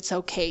have that it's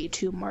okay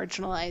to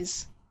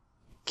marginalize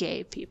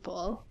gay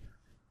people.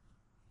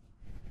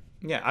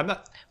 Yeah, I'm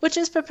not... Which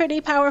is a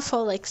pretty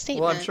powerful, like,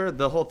 statement. Well, I'm sure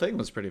the whole thing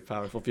was pretty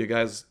powerful if you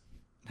guys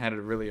had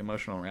a really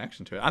emotional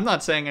reaction to it. I'm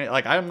not saying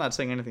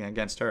anything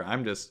against her.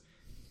 I'm just...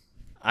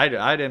 I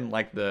didn't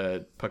like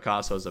the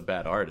Picasso's a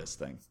bad artist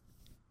thing.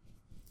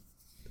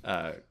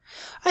 I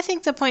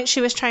think the point she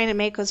was trying to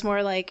make was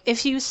more like,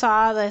 if you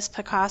saw this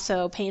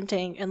Picasso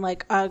painting in,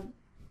 like, a,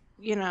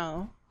 you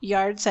know,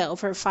 yard sale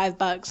for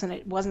 $5 and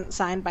it wasn't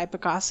signed by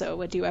Picasso,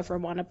 would you ever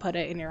want to put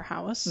it in your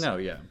house? No,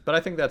 yeah. But I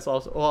think that's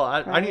also... Well,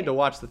 I need to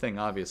watch the thing,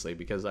 obviously,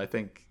 because I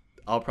think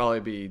I'll probably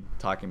be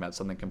talking about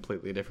something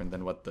completely different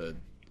than what the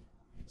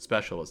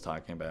special was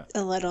talking about.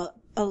 A little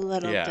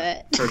yeah,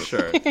 bit. For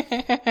sure.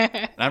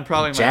 And I'm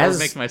probably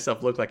making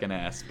myself look like an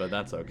ass, but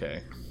that's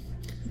okay.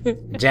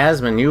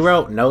 Jasmine, you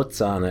wrote notes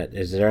on it.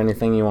 Is there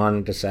anything you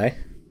wanted to say?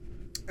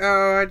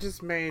 Oh, I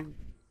just made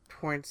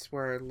points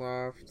where I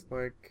laughed,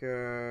 like,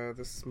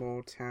 the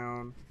small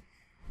town.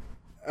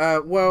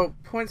 Well,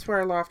 points where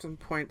I laughed and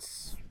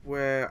points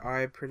where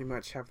I pretty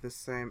much have the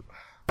same...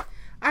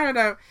 I don't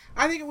know.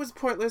 I think it was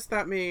pointless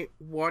that me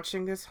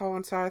watching this whole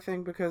entire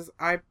thing, because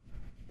I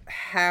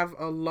have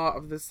a lot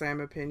of the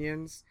same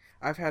opinions.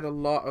 I've had a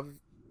lot of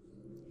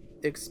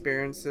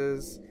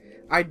experiences.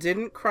 I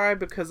didn't cry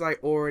because I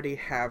already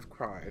have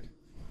cried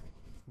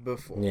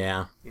before.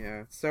 Yeah.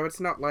 Yeah. So it's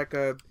not like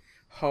a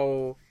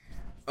whole,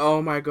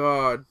 oh my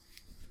god,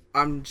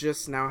 I'm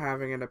just now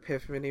having an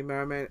epiphany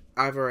moment.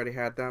 I've already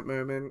had that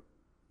moment.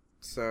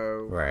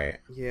 So. Right.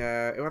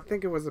 Yeah. I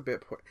think it was a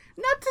bit...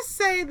 Not to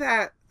say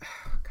that...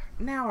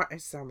 Now I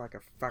sound like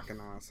a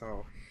fucking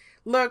asshole.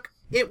 Look,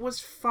 it was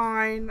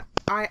fine.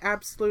 I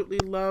absolutely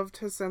loved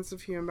her sense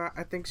of humor.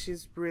 I think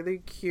she's really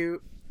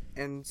cute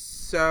and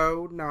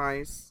so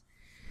nice.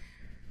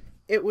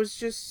 It was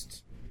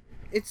just...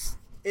 It's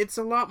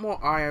a lot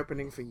more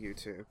eye-opening for you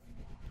two.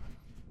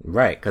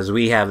 Right, because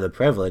we have the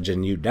privilege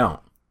and you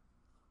don't.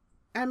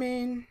 I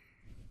mean,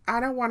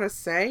 I don't want to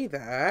say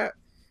that,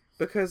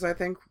 because I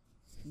think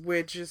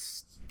we're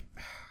just...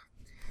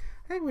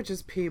 think we're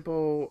just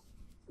people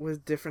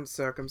with different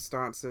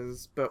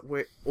circumstances, but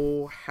we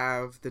all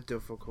have the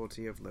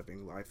difficulty of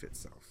living life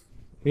itself.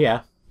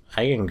 Yeah,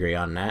 I can agree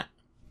on that.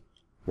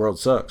 World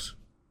sucks.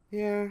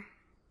 Yeah.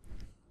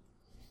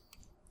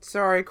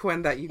 Sorry,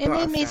 Quinn, that you It got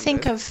made me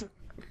think offended. of.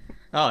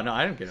 Oh no,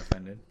 I didn't get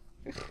offended.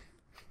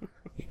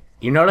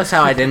 You notice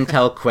how I didn't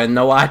tell Quinn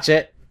to watch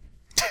it?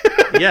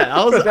 Yeah,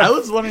 I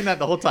was wondering that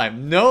the whole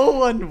time. No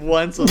one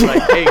once was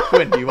like, "Hey,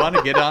 Quinn, do you want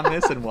to get on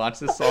this and watch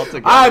this all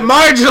together?" I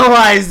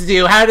marginalized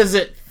you! How does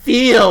it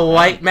feel,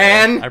 white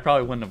man? I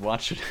probably wouldn't have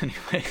watched it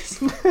anyways.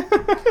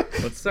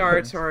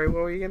 Sorry, Tori,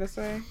 what were you gonna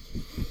say?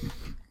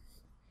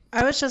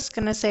 I was just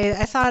gonna say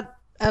I thought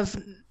of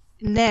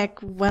Nick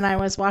when I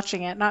was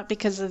watching it, not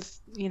because of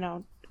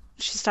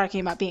she's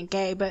talking about being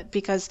gay, but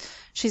because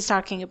she's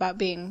talking about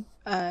being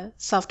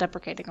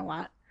self-deprecating a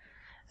lot.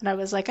 And I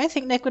was like, I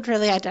think Nick would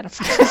really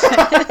identify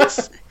with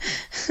this.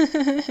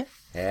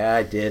 Yeah,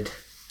 I did.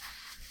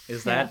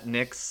 Is that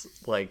Nick's,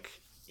 like,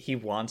 he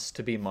wants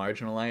to be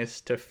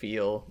marginalized to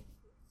feel,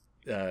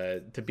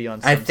 to be on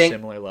some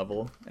similar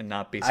level and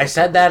not be so I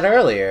said that selfish?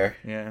 earlier.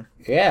 Yeah.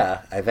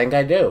 Yeah, I think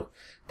I do.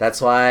 That's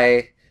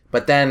why...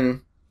 But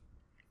then...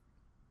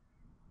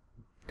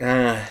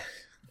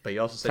 But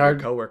you also said your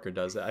coworker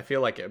does that. I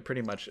feel like it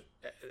pretty much...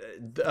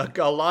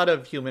 A lot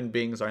of human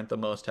beings aren't the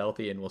most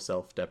healthy and will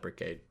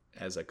self-deprecate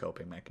as a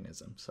coping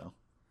mechanism, so...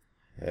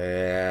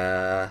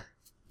 Yeah...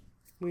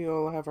 We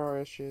all have our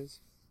issues.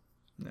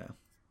 No.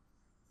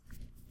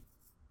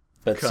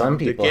 But Come some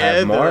people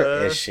have more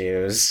together.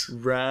 issues.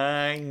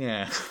 Right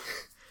now.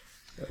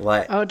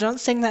 Like, Oh, don't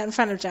sing that in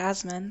front of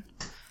Jasmine.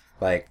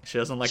 She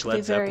doesn't like She'll Led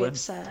be very Zeppelin.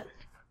 upset.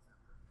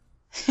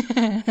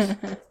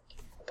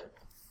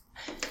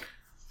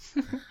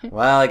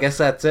 well, I guess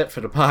that's it for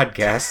the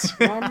podcast.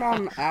 My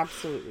mom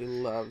absolutely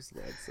loves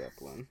Led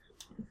Zeppelin.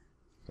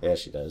 Yeah,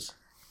 she does.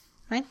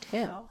 Mine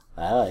too.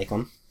 I like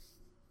them.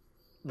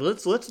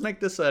 Let's make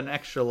this an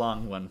extra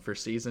long one for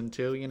season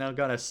 2.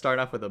 Gotta start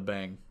off with a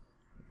bang.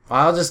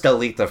 I'll just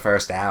delete the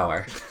first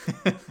hour.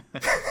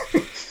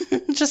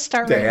 Just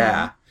start right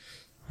now.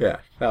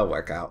 Yeah, that'll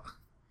work out.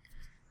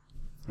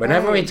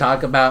 Whenever we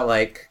talk about,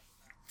 like,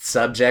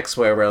 subjects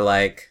where we're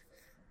like,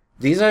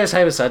 these are the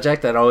type of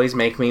subject that always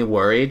make me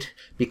worried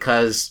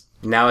because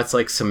now it's,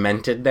 like,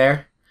 cemented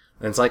there.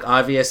 And it's, like,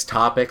 obvious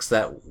topics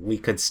that we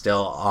could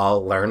still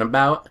all learn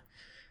about.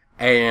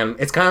 And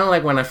it's kind of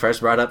like when I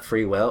first brought up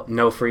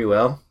no free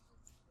will.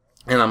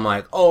 And I'm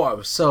like, oh, I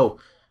was so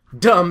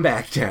dumb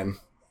back then.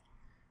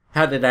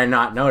 How did I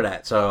not know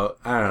that? So,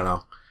 I don't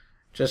know.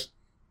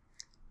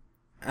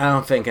 I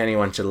don't think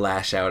anyone should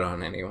lash out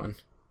on anyone.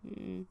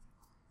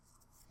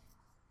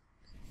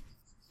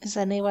 Is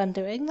anyone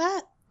doing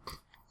that?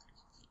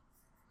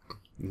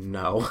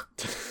 No.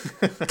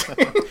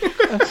 Okay.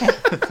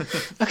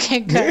 Okay,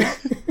 good.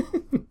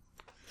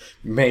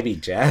 Maybe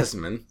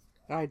Jasmine.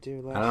 I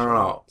do love I don't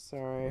know.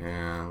 Sorry.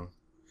 Yeah.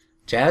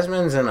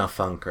 Jasmine's in a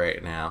funk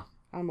right now.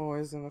 I'm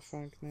always in a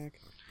funk, Nick.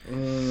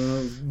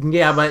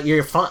 Yeah, but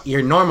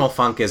your normal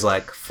funk is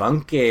like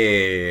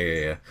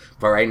funky.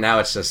 But right now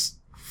it's just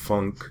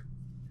funk.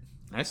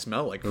 I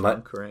smell like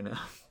funk right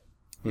now.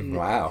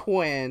 Wow.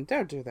 Quinn,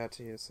 don't do that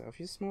to yourself.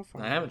 You smell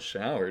funk. I haven't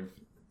showered.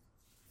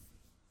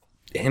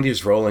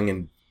 Andy's rolling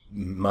in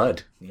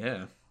mud.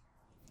 Yeah.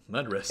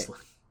 Mud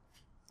wrestling.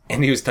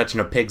 And he was touching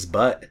a pig's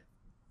butt.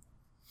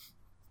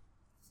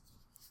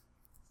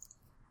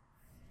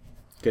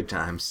 Good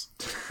times.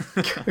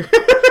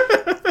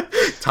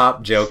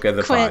 Top joke of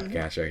the Quinn.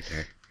 podcast right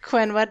there.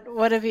 Quinn,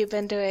 what have you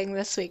been doing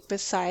this week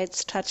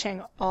besides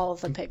touching all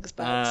the pigs'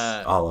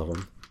 butts? All of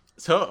them.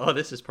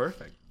 This is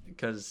perfect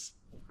because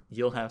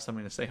you'll have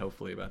something to say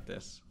hopefully about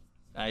this.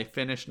 I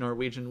finished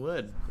Norwegian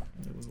Wood,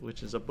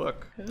 which is a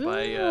book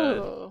by a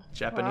Ooh,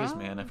 Japanese wow.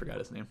 man. I forgot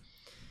his name.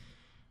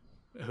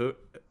 Haruki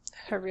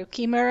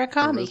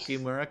Murakami. Haruki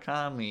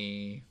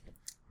Murakami.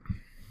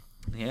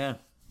 Yeah.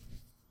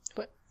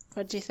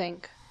 What do you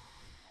think?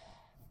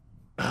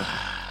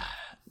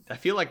 I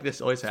feel like this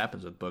always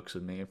happens with books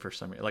with me for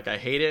some reason. Like, I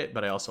hate it,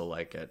 but I also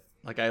like it.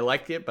 Like, I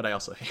like it, but I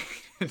also hate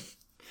it.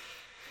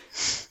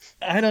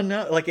 I don't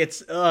know. Like, it's...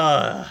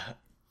 Because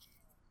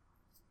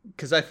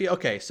I feel...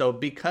 Okay, so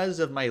because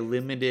of my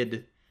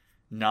limited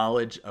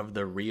knowledge of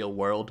the real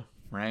world,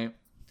 right?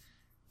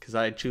 Because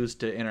I choose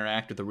to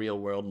interact with the real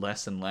world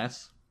less and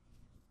less.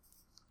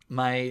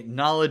 My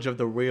knowledge of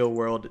the real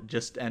world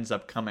just ends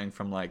up coming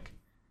from, like,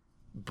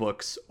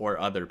 books or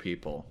other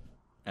people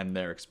and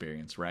their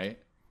experience, right?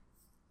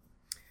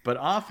 But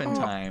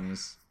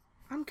oftentimes...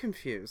 I'm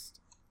confused.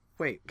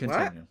 Wait,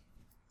 Continue.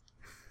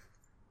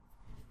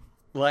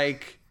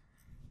 Like,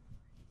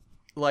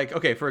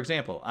 okay, for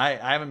example, I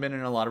haven't been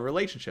in a lot of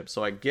relationships,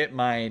 so I get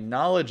my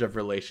knowledge of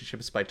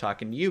relationships by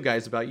talking to you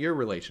guys about your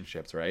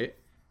relationships, right?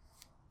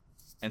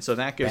 And so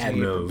that gives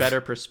me a better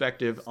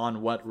perspective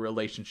on what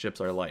relationships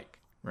are like,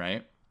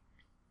 right?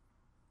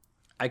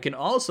 I can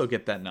also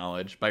get that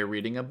knowledge by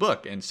reading a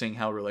book and seeing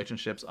how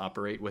relationships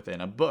operate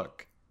within a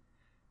book.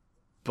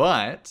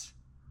 But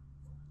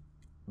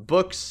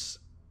books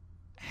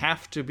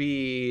have to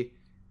be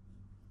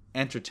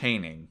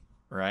entertaining,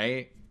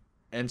 right?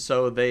 And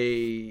so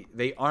they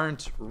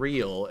aren't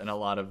real in a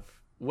lot of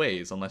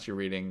ways unless you're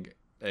reading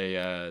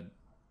a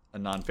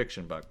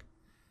nonfiction book.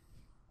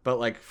 But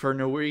like for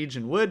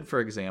Norwegian Wood, for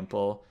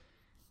example,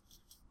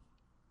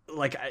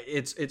 like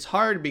it's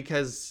hard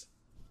because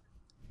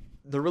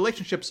the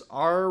relationships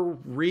are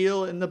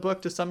real in the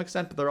book to some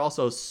extent, but they're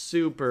also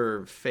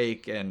super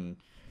fake and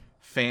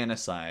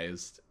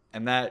fantasized,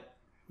 and that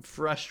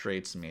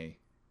frustrates me.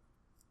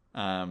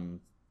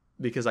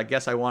 Because I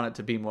guess I want it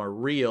to be more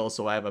real,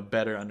 so I have a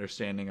better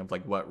understanding of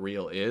like what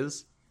real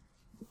is.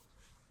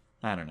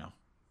 I don't know.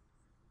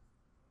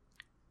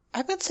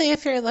 I would say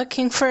if you're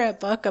looking for a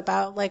book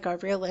about like a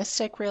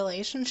realistic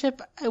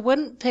relationship, I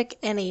wouldn't pick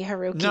any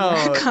Haruki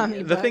Murakami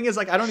the book. thing is,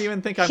 like, I don't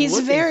even think I'm He's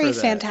looking very for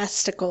that.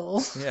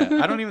 fantastical. Yeah,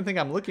 I don't even think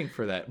I'm looking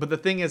for that. But the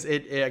thing is,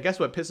 I guess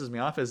what pisses me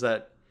off is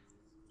that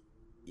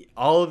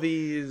all of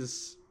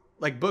these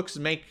like books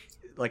make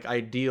like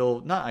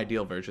not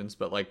ideal versions,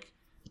 but like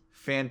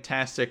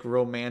fantastic,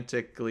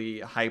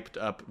 romantically hyped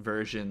up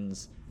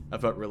versions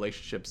of what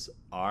relationships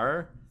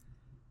are.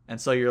 And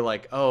so you're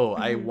like, oh,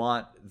 I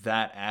want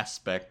that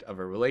aspect of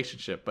a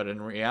relationship. But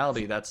in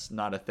reality, that's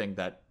not a thing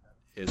that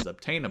is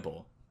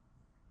obtainable.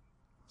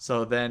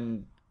 So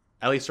then,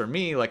 at least for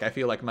me, like I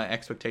feel like my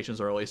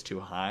expectations are always too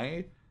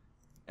high.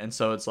 And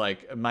so it's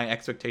like my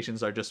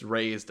expectations are just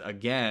raised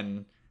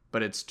again,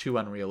 but it's too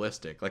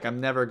unrealistic. Like I'm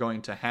never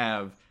going to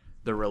have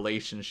the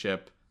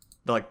relationship,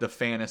 like the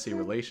fantasy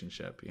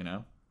relationship, you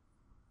know?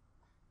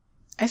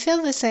 I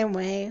feel the same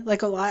way.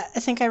 Like a lot. I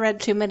think I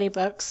read too many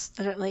books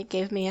that it like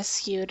gave me a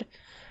skewed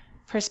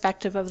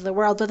perspective of the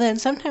world. But then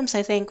sometimes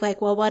I think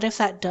like, well, what if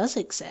that does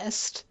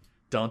exist?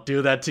 Don't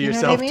do that to You know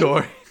yourself, what I mean?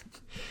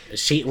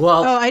 Tori.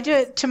 Oh, I do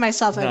it to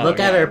myself. No, Look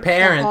yeah. at her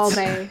parents. All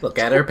day. Look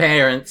at her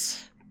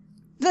parents.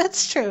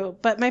 That's true,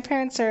 but my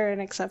parents are an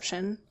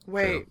exception.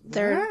 Wait,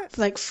 They're what?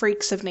 like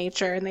freaks of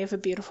nature, and they have a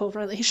beautiful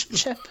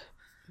relationship.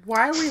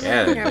 Why are we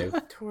Yeah, looking they do.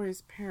 at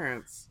Tori's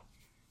parents?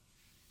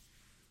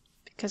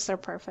 Because they're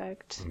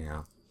perfect.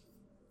 Yeah.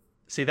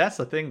 See, that's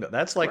the thing.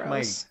 That's like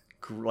Gross.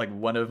 like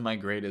one of my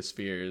greatest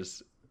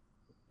fears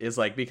is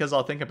like, because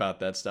I'll think about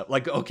that stuff.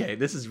 Like, okay,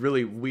 this is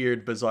really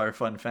weird, bizarre,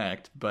 fun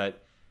fact,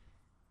 but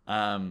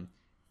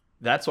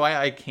that's why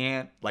I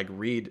can't like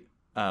read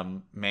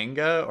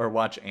manga or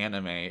watch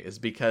anime, is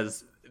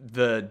because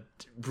the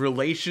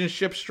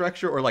relationship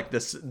structure or like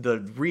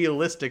the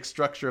realistic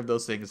structure of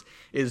those things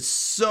is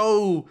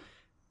so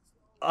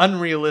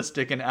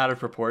unrealistic and out of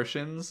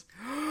proportions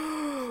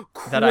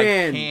that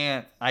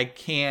I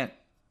can't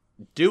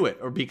do it,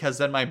 or because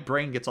then my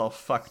brain gets all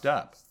fucked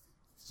up.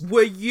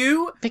 Were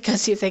you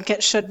Because you think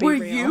it should be were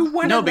real. you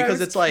one No, of because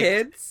those it's like-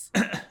 kids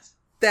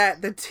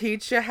that the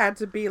teacher had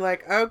to be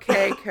like,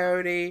 okay,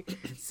 Cody,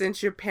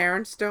 since your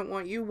parents don't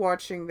want you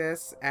watching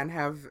this and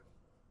have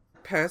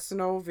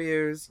personal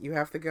views, you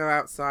have to go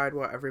outside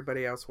while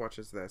everybody else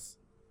watches this?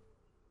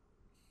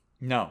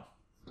 No.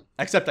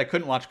 Except I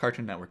couldn't watch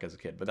Cartoon Network as a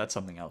kid, but that's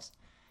something else.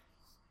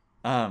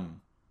 But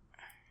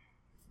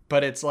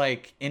it's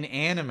like in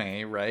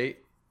anime, right?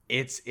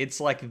 It's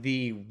like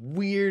the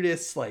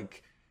weirdest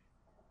like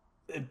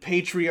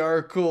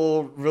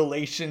patriarchal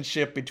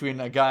relationship between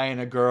a guy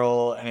and a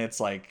girl, and it's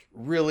like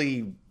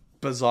really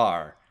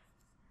bizarre.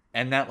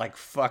 And that like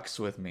fucks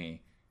with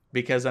me,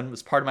 because then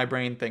this part of my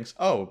brain thinks,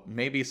 oh,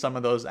 maybe some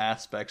of those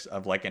aspects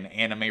of like an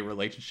anime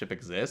relationship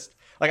exist.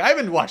 Like I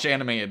haven't watched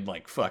anime in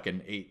like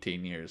fucking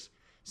 18 years.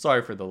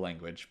 Sorry for the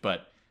language,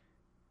 but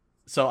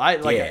so I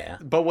like, Yeah.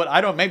 but what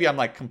I don't, maybe I'm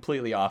like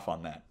completely off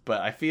on that,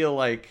 but I feel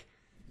like,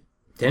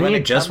 Didn't when you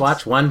it just comes-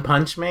 watch One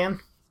Punch Man?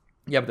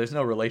 yeah, but there's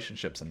no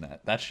relationships in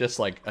that. That's just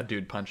like a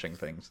dude punching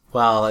things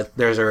Well,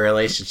 there's a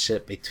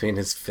relationship between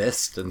his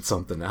fist and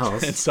something in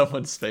else.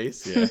 someone's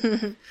face.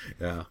 Yeah.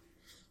 Yeah.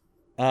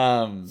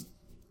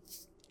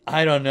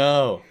 I don't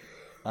know.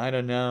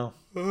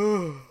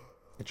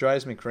 It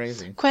drives me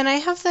crazy. Quinn, I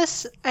have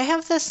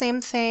the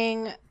same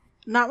thing,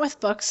 not with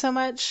books so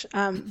much,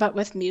 but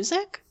with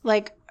music.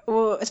 Like,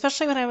 well,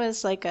 especially when I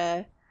was like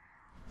a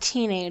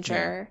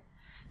teenager,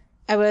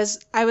 I was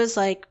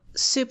like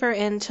super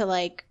into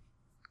like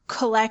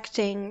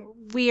collecting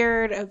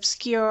weird,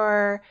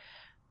 obscure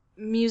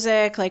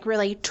music, like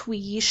really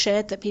twee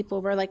shit that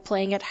people were like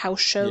playing at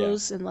house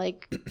shows and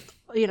like,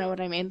 you know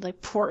what I mean,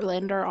 like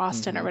Portland or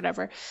Austin or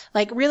whatever.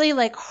 Like really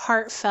like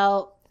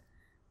heartfelt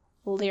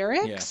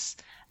lyrics.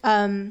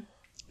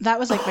 That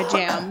was like my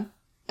jam.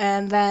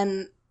 And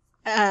then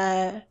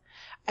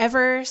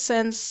ever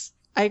since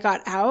I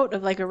got out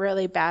of like a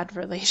really bad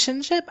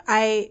relationship,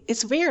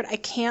 it's weird, I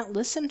can't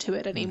listen to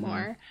it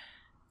anymore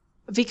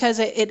because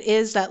it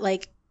is that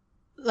like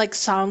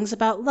songs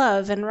about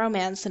love and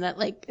romance, and it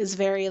like is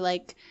very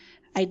like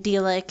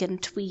idyllic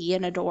and twee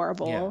and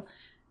adorable,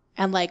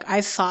 and like I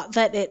thought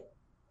that it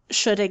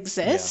should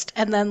exist,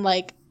 and then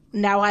like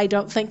now I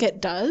don't think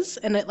it does,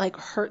 and it like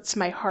hurts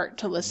my heart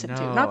to listen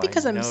to, No, not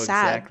because I I'm know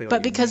sad, exactly what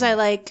but you because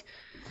mean.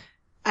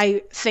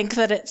 I think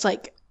that it's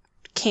like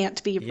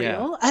can't be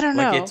real. I don't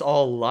know. Like it's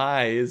all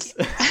lies.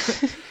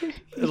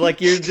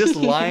 Like, you're just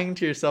lying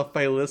to yourself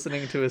by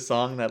listening to a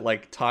song that,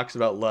 like, talks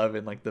about love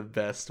in, like, the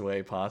best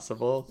way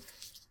possible.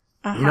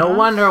 No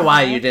wonder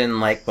why you didn't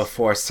like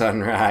Before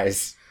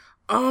Sunrise.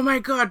 Oh my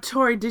god,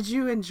 Tori, did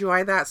you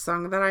enjoy that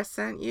song that I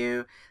sent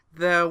you?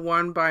 The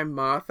one by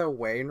Martha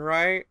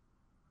Wainwright?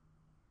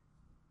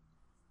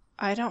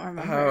 I don't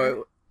remember.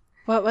 Oh,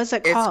 What was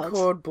it it's called?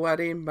 called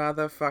Bloody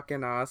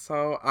Motherfucking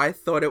Asshole. I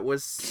thought it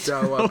was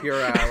so up your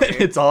alley.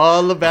 It's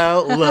all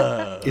about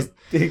love.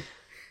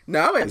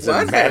 No, it Is it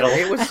wasn't. metal?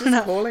 It was I don't just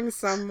know. calling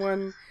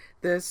someone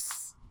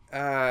this,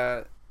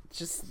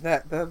 just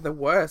that the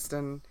worst,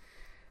 and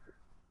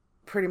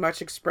pretty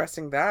much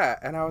expressing that.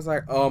 And I was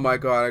like, oh my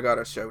god, I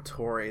gotta show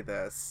Tori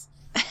this.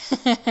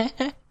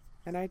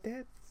 And I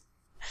did.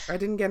 I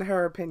didn't get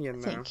her opinion,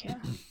 though. Thank you.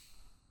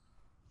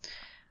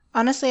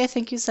 Honestly, I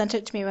think you sent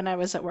it to me when I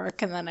was at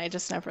work, and then I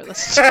just never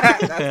listened to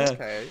it. That's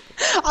okay.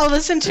 I'll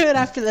listen to it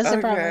after this, I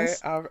Okay,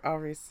 promise. I'll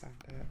resend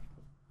it.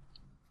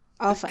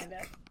 I'll find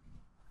it.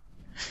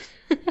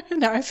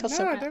 Now I feel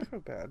so No, I bad. don't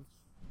feel bad.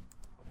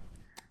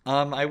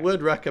 I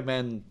would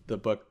recommend the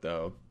book,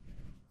 though.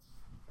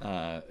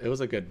 It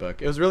was a good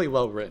book. It was really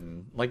well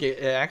written. Like,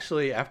 it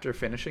actually, after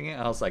finishing it,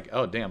 I was like,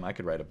 oh, damn, I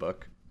could write a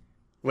book.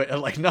 Wait,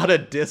 like, not a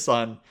diss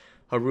on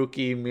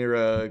Haruki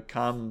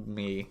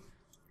Murakami.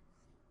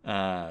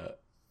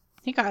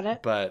 You got it.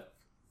 But,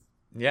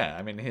 yeah,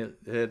 I mean,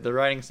 the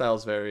writing style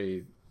is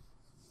very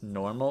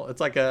normal. It's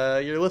like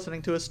you're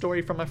listening to a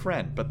story from a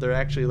friend, but they're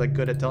actually, like,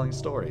 good at telling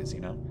stories, you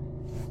know?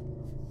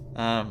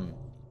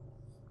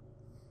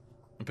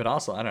 But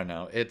also, I don't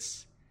know,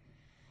 it's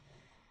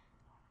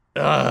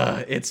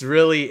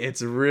really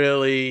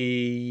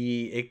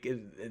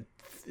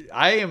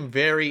I am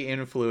very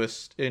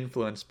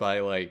influenced by,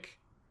 like,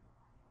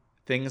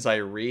 things I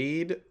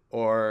read,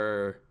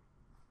 or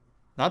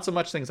not so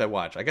much things I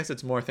watch. I guess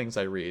it's more things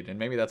I read, and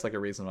maybe that's, like, a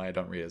reason why I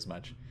don't read as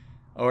much.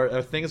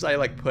 Or things I,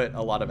 like, put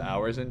a lot of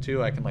hours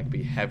into, I can, like,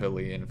 be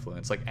heavily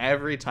influenced. Like,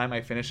 every time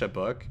I finish a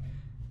book,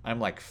 I'm,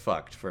 like,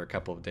 fucked for a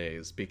couple of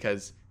days,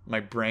 because my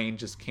brain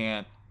just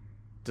can't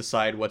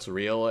decide what's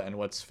real and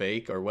what's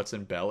fake, or what's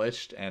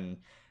embellished, and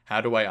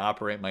how do I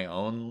operate my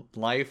own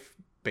life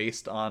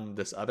based on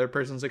this other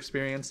person's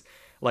experience.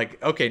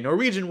 Like, okay,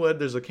 Norwegian Wood,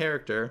 there's a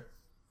character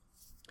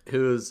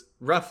who's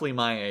roughly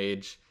my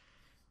age,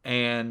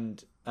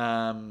 and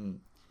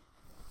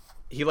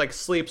he, like,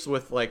 sleeps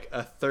with, like,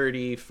 a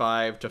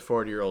 35 to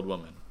 40-year-old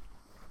woman,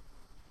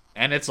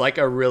 and it's, like,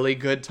 a really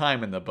good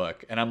time in the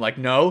book, and I'm like,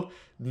 no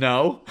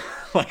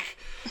like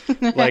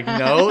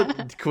no,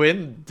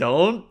 Quinn,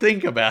 don't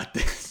think about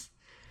this.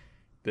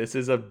 This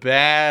is a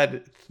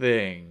bad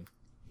thing.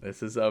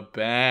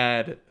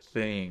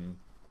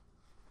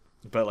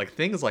 But, like,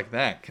 things like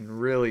that can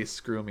really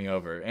screw me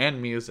over.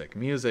 And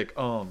music,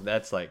 oh,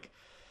 that's like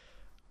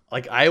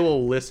I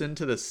will listen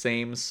to the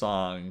same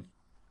song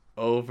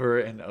over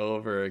and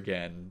over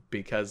again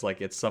because, like,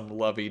 it's some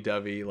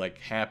lovey-dovey, like,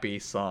 happy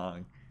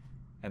song,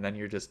 and then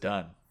you're just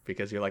done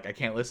because you're like, I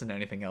can't listen to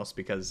anything else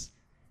because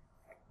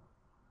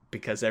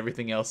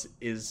everything else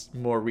is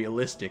more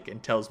realistic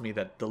and tells me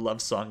that the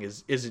love song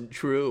isn't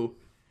true.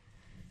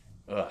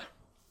 Ugh.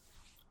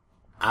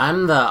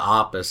 I'm the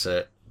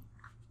opposite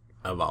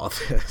of all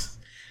this.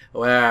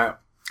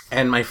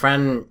 And my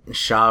friend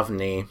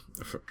Shavni,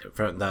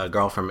 from the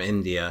girl from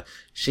India,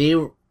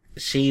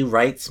 she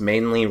writes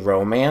mainly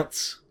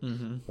romance,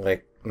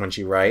 like, when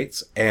she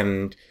writes,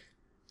 and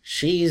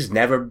she's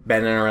never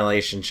been in a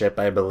relationship,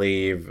 I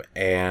believe,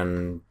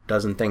 and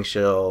doesn't think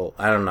she'll,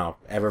 I don't know,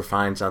 ever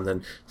find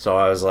something. So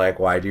I was like,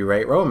 why do you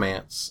write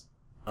romance?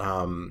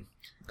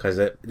 Because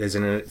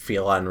doesn't it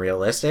feel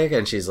unrealistic?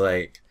 And she's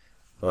like,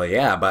 well,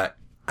 yeah, but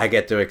I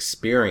get to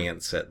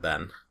experience it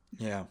then.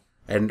 Yeah.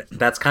 And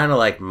that's kind of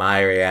like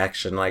my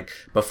reaction. Like,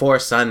 Before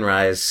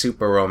Sunrise,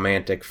 super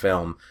romantic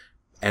film.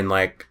 And,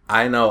 like,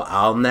 I know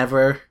I'll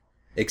never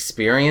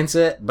experience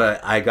it,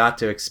 but I got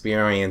to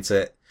experience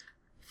it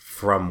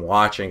from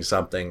watching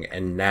something,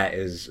 and that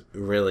is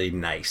really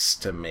nice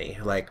to me.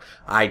 Like,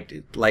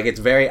 it's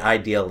very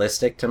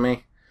idealistic to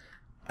me.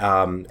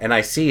 And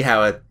I see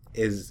how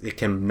it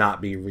can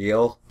not be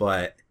real,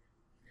 but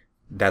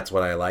that's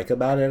what I like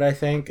about it, I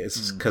think.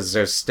 It's because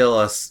there's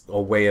still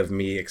a way of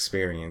me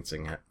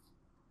experiencing it.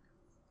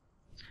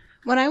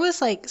 When I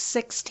was like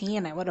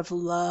 16, I would have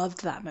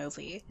loved that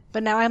movie.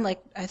 But now I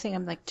think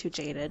I'm like too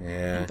jaded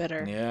and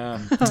bitter. Yeah.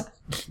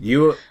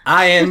 You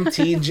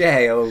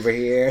INTJ over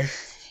here.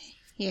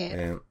 Yeah.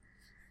 And,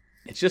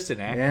 It's just an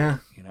act, yeah.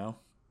 you know?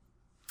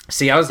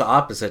 See, I was the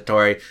opposite,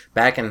 Tori.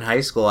 Back in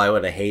high school, I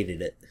would have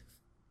hated it.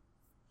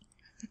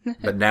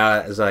 But now,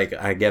 as like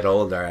I get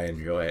older, I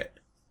enjoy it.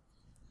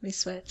 We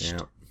switched.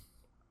 Yeah.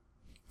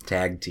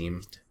 Tag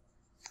teamed.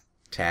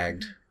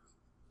 Tagged.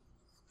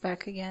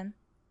 Back again.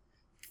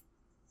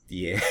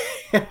 Yeah.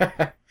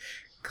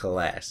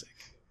 Classic.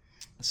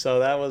 So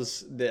that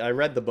was I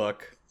read the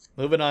book.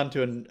 Moving on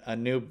to a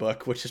new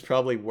book, which is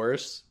probably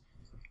worse.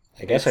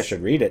 I guess I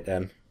should read it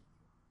then.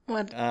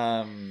 What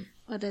Um,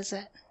 What is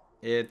it?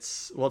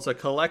 it's a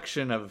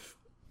collection of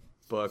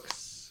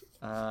books.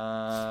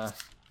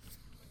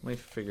 Let me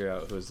figure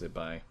out who's it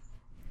by.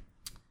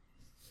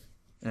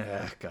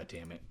 God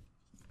damn it.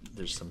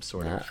 There's some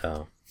sort of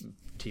Uh-oh.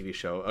 TV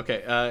show.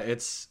 Okay,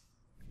 it's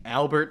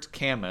Albert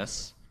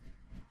Camus.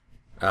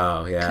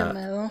 Oh, yeah.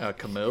 Camus.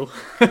 Camus.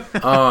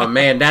 Oh,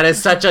 man, that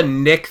is such a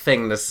Nick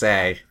thing to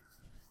say.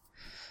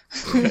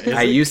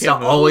 I used to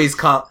always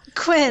call...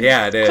 Quinn.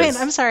 Yeah, it is. Quinn,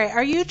 I'm sorry.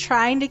 Are you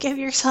trying to give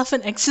yourself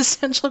an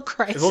existential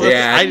crisis? Well,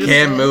 Yeah, I just-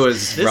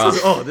 Camus is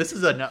rough. This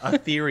is a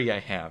theory I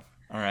have.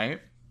 All right,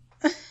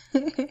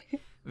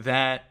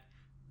 that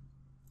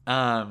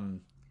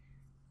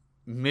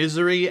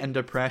misery and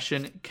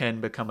depression can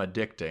become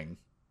addicting,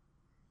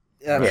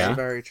 That's Yeah.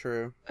 very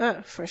true.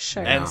 Oh, for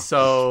sure. and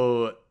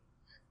so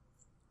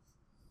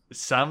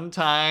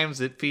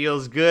sometimes it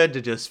feels good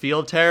to just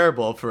feel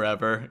terrible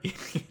forever.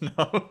 You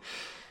know.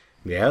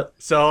 Yep.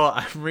 So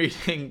I'm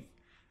reading.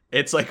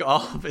 It's like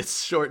all of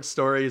its short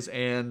stories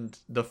and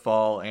The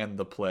Fall and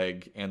The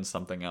Plague and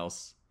something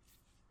else.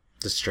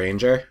 The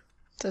Stranger.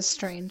 The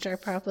Stranger,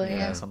 probably. Yeah,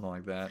 Yeah. something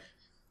like that.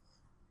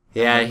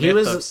 Yeah, The he Myth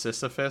was of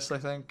Sisyphus, I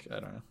think. I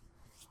don't know.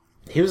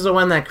 he was the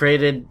one that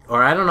created,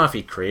 or I don't know if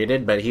he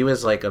created, but he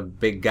was like a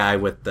big guy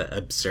with the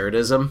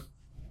absurdism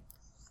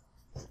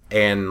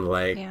and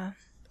like Yeah.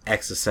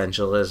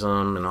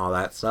 existentialism and all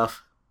that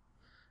stuff.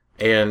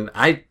 And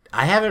I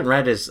haven't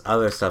read his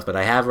other stuff, but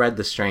I have read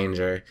The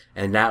Stranger,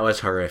 and that was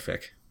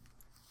horrific.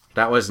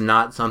 That was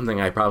not something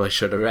I probably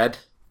should have read.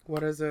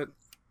 What is it?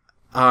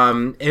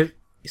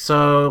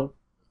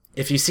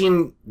 If you've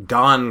seen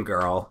Gone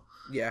Girl,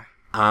 Yeah.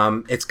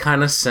 it's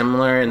kind of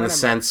similar in One the of my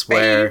sense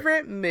where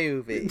favorite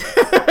movie.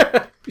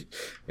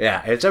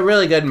 yeah, it's a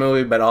really good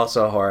movie, but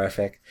also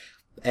horrific.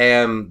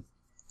 And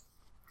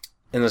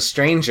in The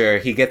Stranger,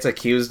 he gets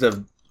accused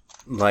of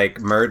like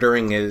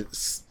murdering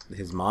his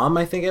mom,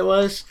 I think it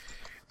was,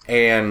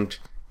 and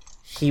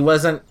he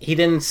wasn't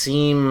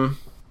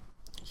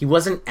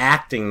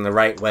acting the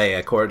right way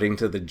according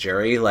to the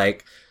jury.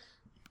 Like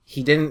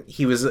he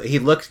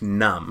looked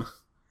numb.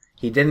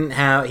 He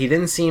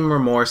didn't seem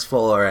remorseful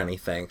or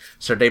anything.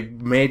 So they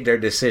made their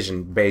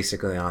decision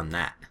basically on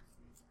that.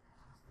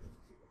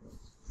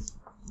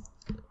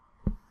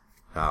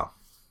 Oh.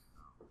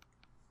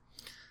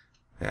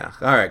 Yeah.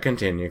 All right,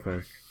 continue,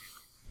 Quinn.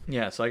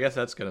 Yeah, so I guess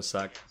that's gonna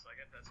suck.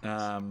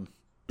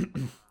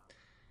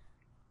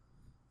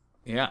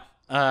 Yeah.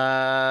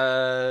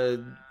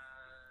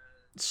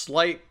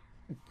 Slight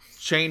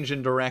change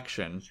in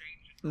direction.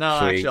 No,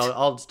 Sweet. actually,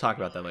 I'll just talk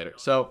about that later.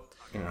 So,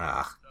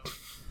 Ah.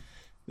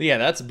 yeah,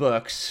 that's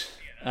books.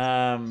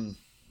 I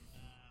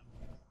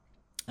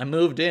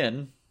moved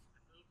in.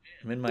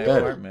 I'm in my Good.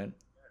 apartment.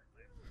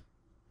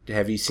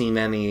 Have you seen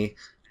any?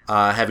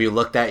 Have you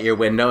looked at your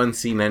window and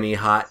seen any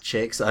hot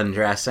chicks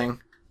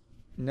undressing?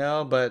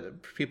 No,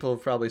 but people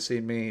have probably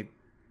seen me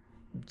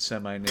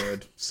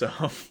semi-nude, so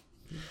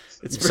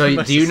it's So pretty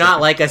much do you the not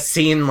same. like a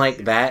scene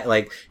like that?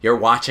 Like you're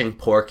watching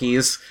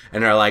Porky's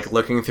and they're like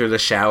looking through the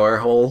shower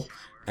hole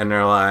and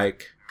they're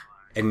like,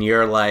 and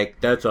you're like,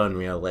 that's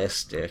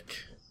unrealistic.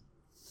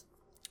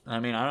 I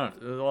mean,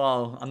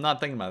 I'm not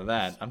thinking about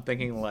that. I'm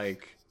thinking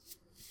like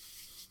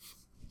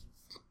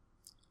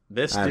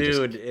this I'm just-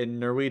 dude in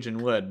Norwegian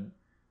Wood.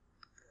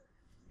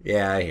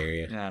 Yeah, I hear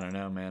you. I don't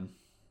know, man.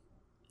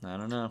 I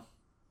don't know.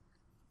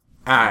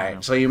 All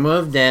right, so you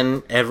moved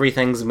in.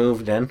 Everything's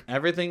moved in.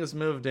 Everything's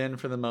moved in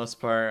for the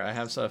most part. I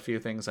have a few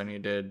things I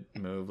need to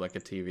move, like a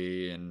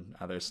TV and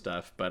other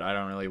stuff, but I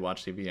don't really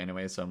watch TV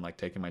anyway, so I'm like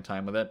taking my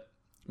time with it.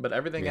 But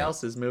everything Yeah.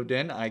 else is moved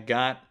in. I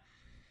got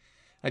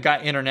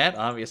internet,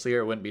 obviously,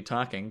 or it wouldn't be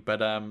talking.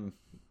 But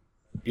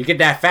You get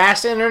that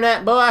fast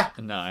internet, boy?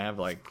 no, I have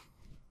like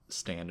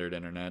standard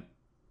internet.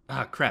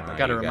 Ah, crap! Oh, I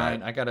gotta you got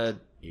remind.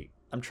 You-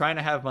 I'm trying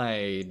to have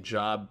my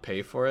job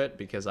pay for it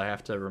because I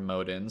have to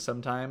remote in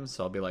sometimes.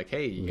 So I'll be like,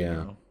 hey, you Yeah.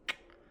 know,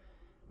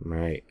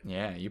 Right.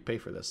 yeah, you pay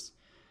for this.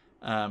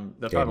 They'll Damn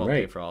probably won't pay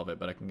right. for all of it,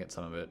 but I can get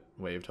some of it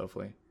waived,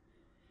 hopefully.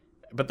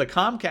 But the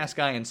Comcast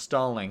guy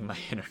installing my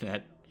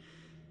internet,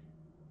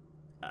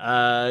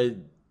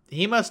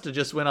 he must have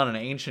just went on an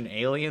Ancient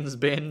Aliens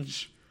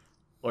binge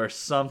or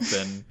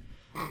something.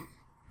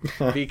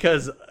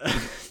 Because,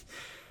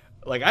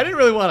 like, I didn't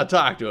really want to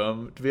talk to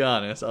him, to be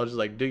honest. I was just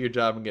like, do your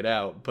job and get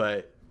out.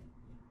 But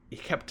he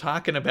kept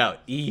talking about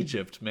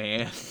Egypt,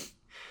 man.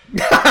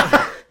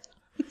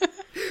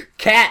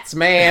 Cats,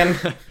 man.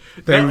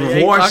 They No,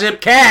 he worship He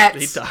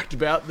cats. talked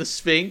about the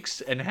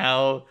Sphinx and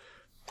how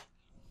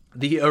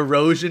the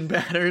erosion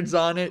patterns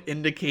on it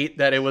indicate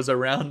that it was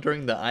around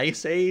during the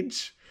Ice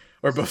Age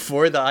or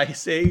before the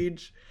Ice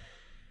Age.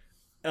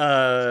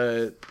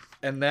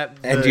 And that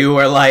And you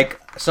were like,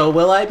 so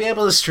will I be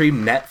able to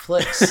stream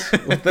Netflix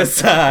with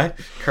this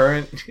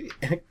current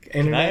internet?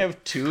 can I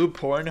have two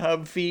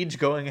Pornhub feeds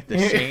going at the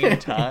same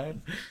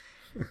time?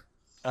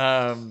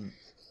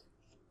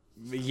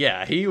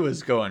 Yeah, he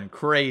was going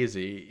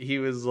crazy. He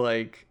was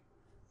like,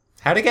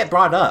 How'd it get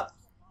brought up?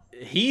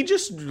 he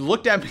just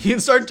looked at me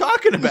and started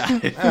talking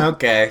about it.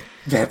 Okay,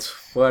 that's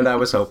what I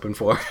was hoping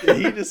for.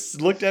 He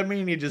just looked at me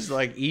and he just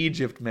like,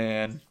 Egypt,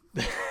 man.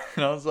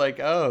 And I was like,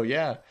 oh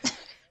yeah,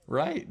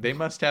 Right. They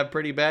must have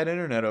pretty bad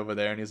internet over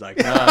there. And he's like,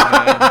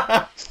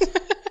 nah,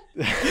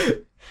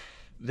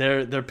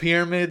 man. They're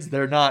pyramids.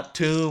 They're not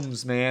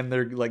tombs, man.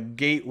 They're like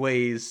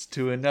gateways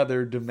to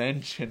another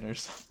dimension or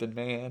something,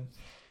 man.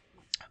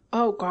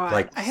 Oh, God.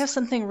 Like- I have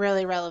something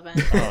really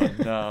relevant. Oh,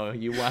 no.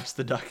 You watched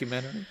the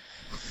documentary?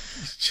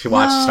 She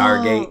watched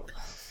Stargate.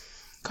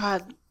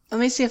 God. Let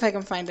me see if I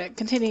can find it.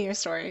 Continue your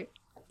story.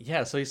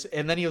 Yeah. So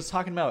and then he was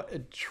talking about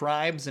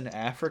tribes in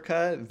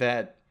Africa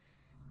that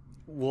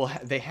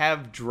they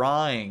have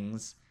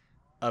drawings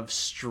of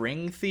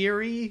string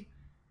theory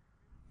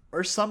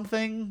or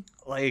something.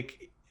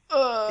 Like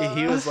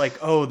he was like,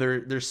 oh,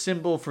 their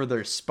symbol for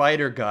their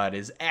spider god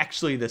is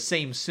actually the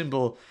same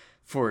symbol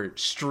for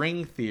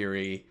string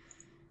theory.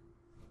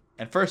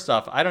 And first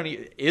off,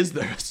 is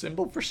there a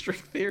symbol for string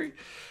theory?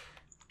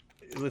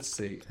 Let's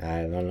see.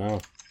 I don't know.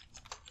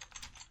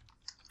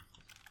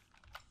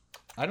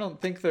 I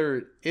don't think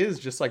there is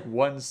just like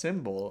one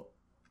symbol.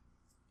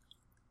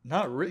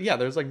 Not really. Yeah,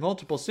 there's like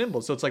multiple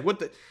symbols. So it's like,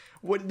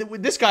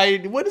 this guy,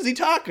 what is he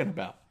talking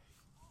about?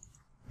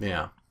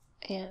 Yeah.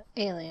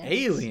 Aliens.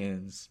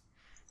 Aliens.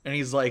 And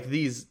he's like,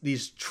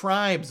 these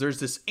tribes, there's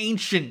this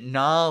ancient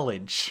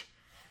knowledge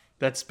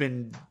that's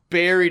been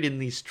buried in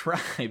these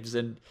tribes.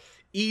 And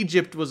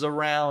Egypt was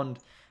around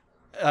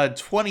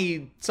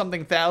 20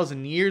 something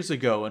thousand years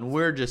ago, and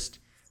we're just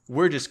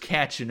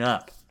catching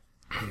up.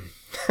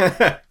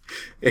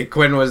 And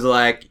Quinn was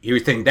like, you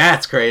think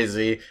that's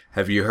crazy?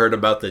 Have you heard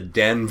about the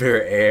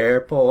Denver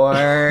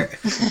airport?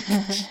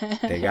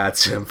 They got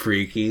some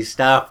freaky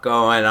stuff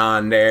going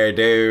on there,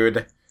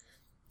 dude.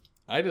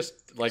 I just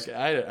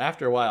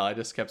after a while I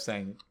just kept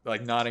saying,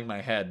 like, nodding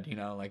my head,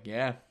 like,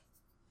 yeah,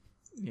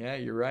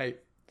 you're right.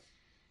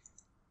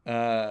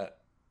 I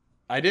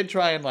did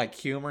try and like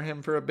humor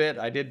him for a bit.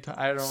 I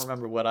don't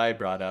remember what I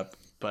brought up,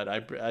 but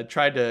I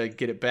tried to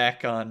get it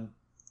back on,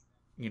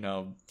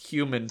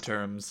 human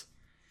terms,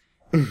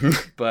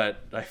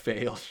 but I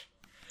failed.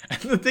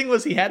 And the thing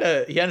was, he had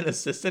an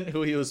assistant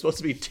who he was supposed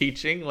to be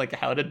teaching like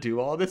how to do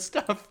all this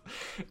stuff,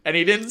 and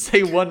he didn't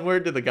say one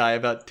word to the guy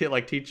about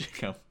teaching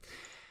him.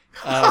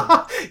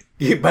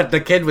 But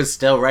the kid was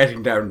still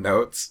writing down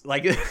notes.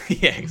 Like,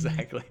 yeah,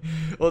 exactly.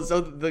 Well, so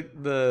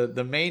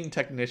the main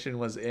technician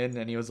was in,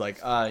 and he was like,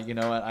 you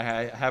know what?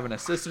 I have an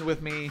assistant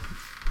with me.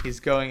 He's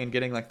going and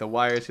getting like the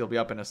wires. He'll be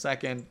up in a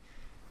second.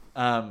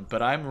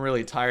 But I'm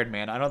really tired,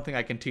 man. I don't think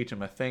I can teach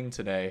him a thing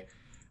today.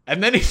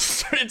 And then he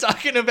started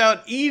talking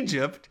about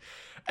Egypt,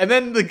 and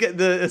then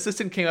the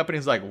assistant came up and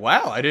he's like,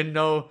 wow, I didn't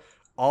know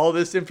all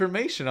this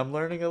information. I'm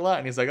learning a lot.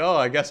 And he's like, oh,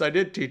 I guess I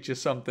did teach you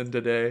something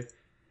today.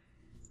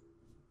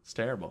 It's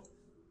terrible.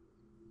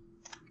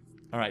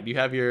 All right, do you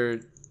have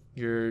your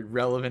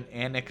relevant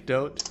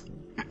anecdote?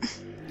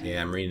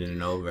 Yeah, I'm reading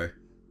it over.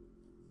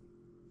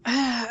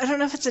 I don't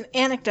know if it's an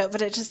anecdote,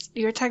 but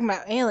you were talking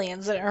about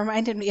aliens, and it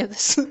reminded me of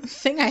this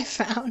thing I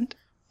found.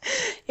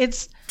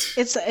 It's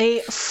a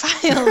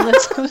file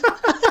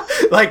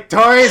that's like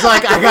Tori's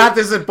like, I got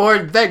this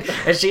important thing,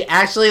 and she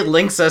actually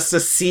links us to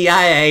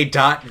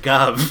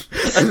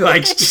CIA.gov, and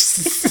like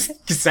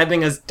just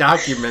sending us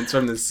documents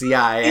from the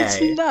CIA.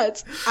 It's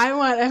nuts. I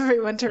want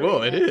everyone to read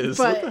Whoa, it is.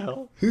 What the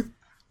hell?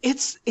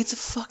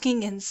 It's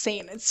fucking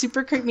insane. It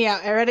super creeped me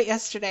out. I read it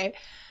yesterday.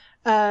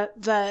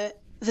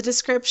 The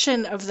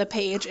description of the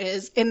page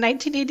is, in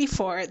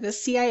 1984, the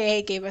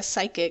CIA gave a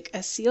psychic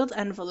a sealed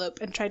envelope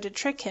and tried to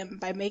trick him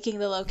by making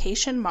the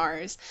location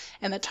Mars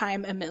and the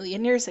time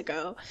 1,000,000 years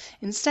ago.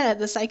 Instead,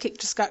 the psychic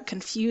just got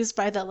confused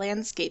by the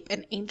landscape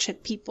and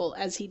ancient people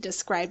as he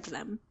described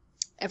them.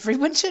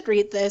 Everyone should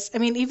read this. I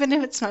mean, even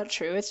if it's not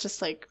true, it's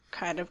just like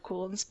kind of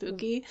cool and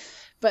spooky.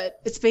 But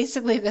it's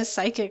basically this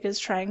psychic is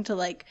trying to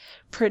like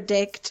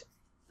predict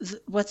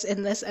what's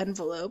in this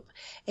envelope,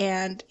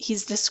 and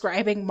he's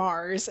describing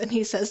Mars, and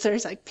he says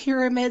there's like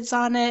pyramids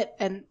on it,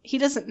 and he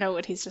doesn't know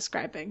what he's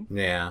describing.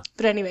 Yeah.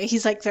 But anyway,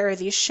 he's like, there are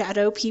these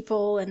shadow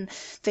people, and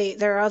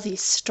there are all these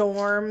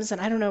storms,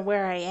 and I don't know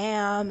where I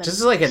am. And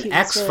just like an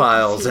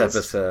X-Files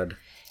episode.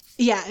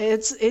 Yeah,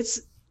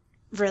 it's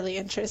really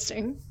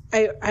interesting.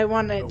 I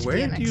wanted to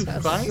be an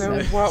X-Files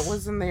episode. So what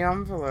was in the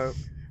envelope?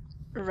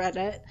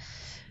 Reddit.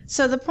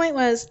 So the point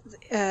was,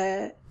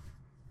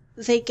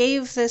 they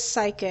gave this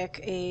psychic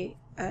a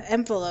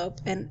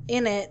envelope, and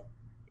in it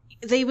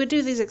they would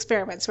do these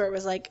experiments where it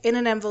was like, in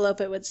an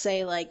envelope it would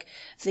say like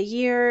the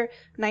year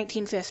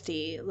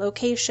 1950,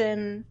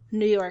 location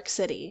New York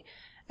City,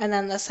 and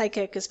then the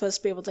psychic is supposed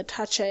to be able to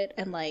touch it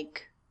and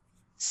like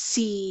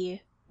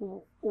see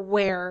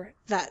where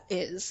that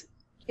is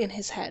in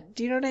his head.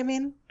 Do you know what I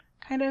mean?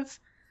 Kind of.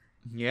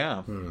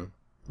 Yeah.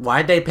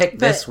 Why'd they pick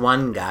this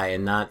one guy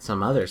and not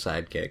some other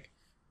sidekick?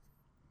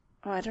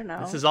 Oh, I don't know.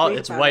 This is all,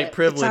 it's white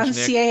privilege, It's on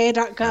Nick.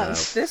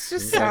 CIA.gov. This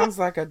just sounds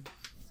like a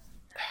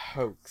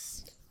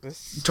hoax.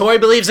 Tori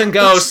believes in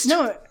ghosts.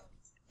 No,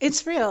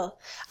 it's real.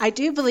 I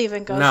do believe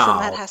in ghosts, No.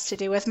 and that has to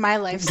do with my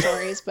life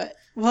stories, but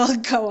we'll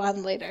go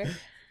on later.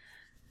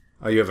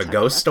 Oh, you have a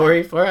ghost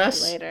story for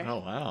us? Later. Oh,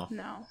 wow.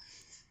 No.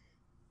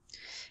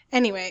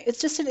 Anyway, it's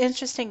just an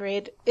interesting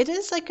read. It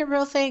is like a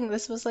real thing.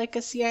 This was like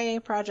a CIA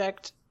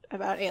project.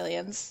 about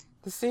aliens.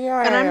 The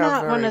CIA And I'm are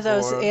not one very of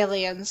those bored.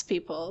 aliens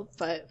people,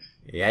 but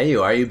Yeah,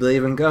 you are. You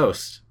believe in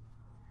ghosts.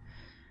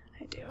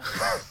 I do.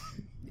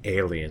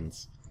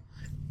 Aliens.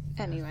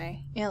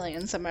 Anyway,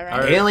 aliens, am I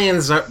right?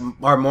 Aliens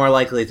are more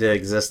likely to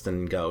exist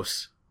than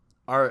ghosts.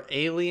 Are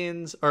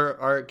aliens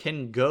or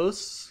can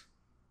ghosts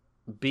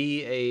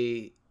be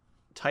a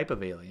type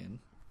of alien?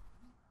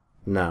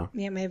 No.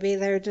 Yeah, maybe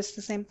they're just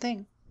the same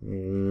thing.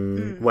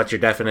 What's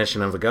your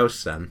definition of a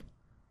ghost, then?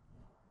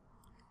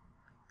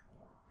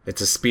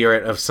 It's a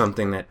spirit of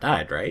something that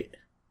died, right?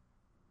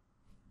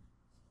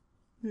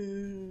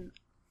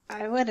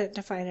 I wouldn't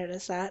define it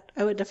as that.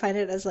 I would define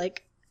it as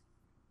like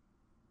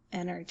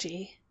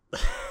energy.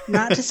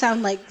 Not to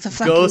sound like the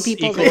fucking Ghosts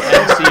people equal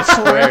that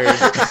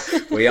MC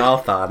squared. We all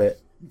thought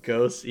it.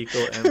 Ghosts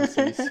equal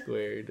MC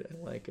squared.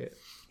 I like it.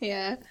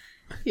 Yeah.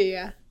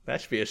 Yeah. That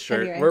should be a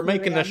shirt. Anyway, We're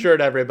making moving a on.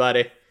 shirt,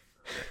 everybody.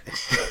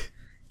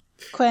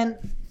 Quinn,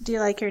 do you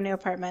like your new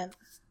apartment?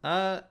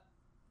 I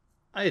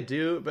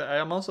do, but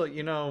I'm also, I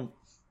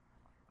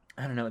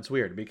don't know, it's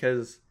weird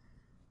because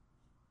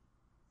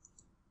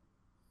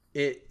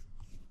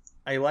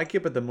I like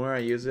it, but the more I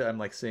use it, I'm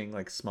like seeing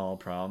like small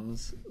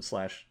problems /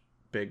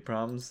 big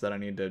problems that I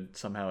need to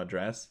somehow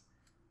address.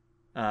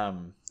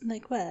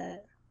 Like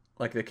what?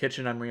 Like the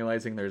kitchen, I'm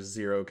realizing there's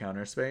 0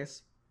 counter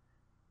space.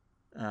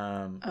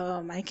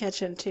 Oh, my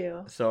kitchen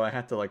too. So I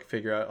have to like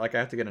figure out, like I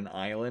have to get an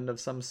island of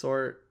some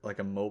sort, like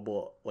a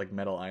mobile, like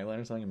metal island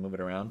or something, and move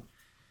it around.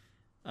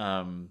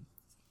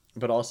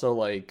 But also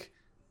like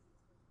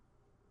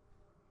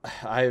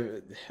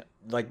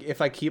if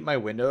I keep my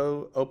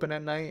window open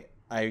at night,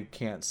 I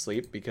can't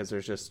sleep because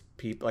there's just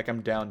people, like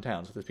I'm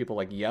downtown, so there's people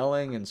like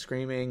yelling and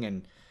screaming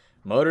and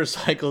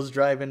motorcycles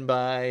driving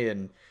by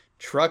and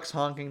trucks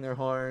honking their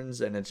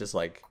horns, and it's just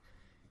like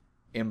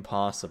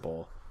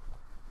impossible.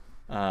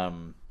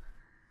 Also,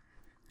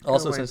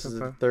 away, since it's the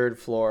Papa. 3rd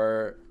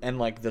floor and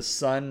like the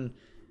sun,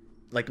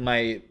 like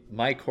my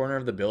corner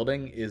of the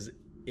building is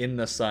in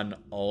the sun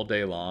all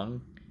day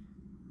long,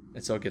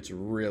 and so it gets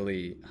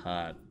really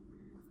hot.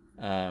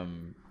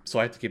 So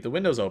I have to keep the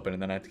windows open,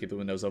 and then I have to keep the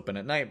windows open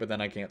at night, but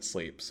then I can't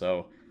sleep.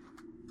 So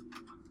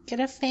Get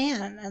a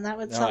fan, and that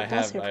would no, solve I both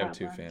have your I have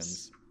problems. 2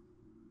 fans.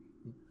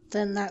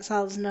 Then that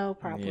solves no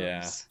problems.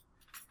 Yeah.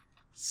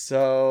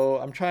 So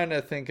I'm trying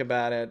to think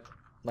about it.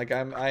 Like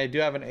I do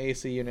have an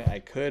AC unit I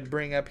could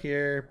bring up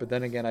here, but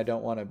then again I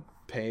don't want to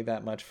pay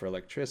that much for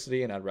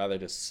electricity, and I'd rather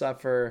just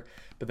suffer.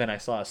 But then I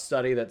saw a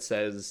study that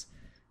says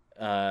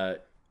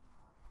like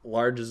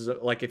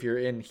if you're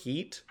in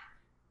heat,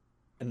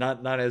 and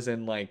not as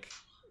in like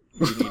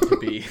you need to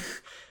be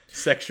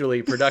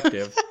sexually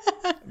productive,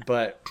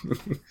 but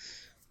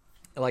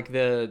like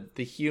the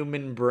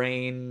human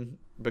brain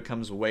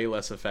becomes way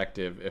less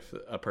effective if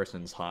a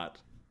person's hot.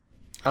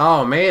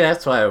 Oh, maybe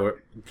that's why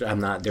I'm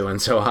not doing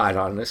so hot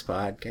on this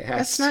podcast.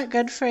 It's not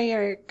good for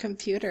your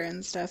computer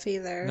and stuff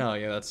either. No,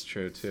 yeah, that's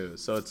true too.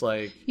 So it's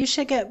like, You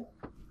should get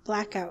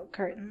blackout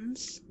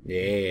curtains. That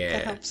Yeah.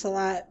 helps a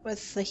lot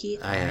with the heat.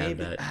 I have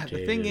maybe, that too.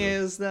 the thing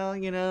is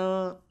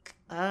though,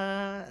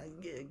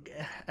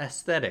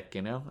 aesthetic,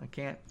 I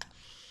can't.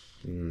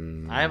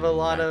 I have a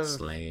lot That's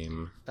of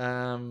lame.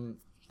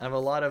 I have a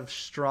lot of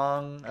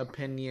strong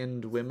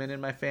opinioned women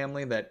in my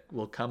family that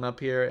will come up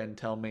here and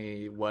tell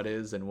me what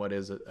is and what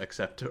is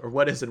acceptable, or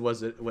what is and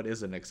what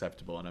isn't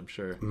acceptable, and I'm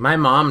sure. My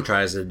mom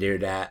tries to do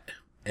that.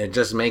 It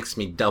just makes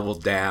me double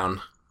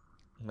down.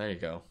 There you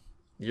go.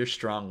 You're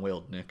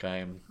strong-willed, Nick. I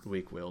am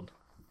weak-willed.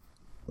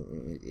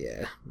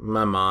 Yeah,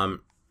 my mom.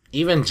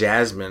 Even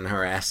Jasmine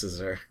harasses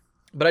her.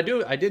 But I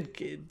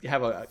did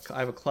have I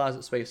have a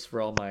closet space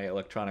for all my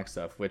electronic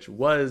stuff, which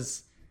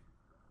was,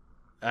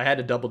 I had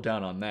to double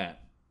down on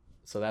that,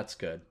 so that's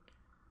good.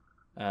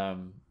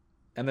 And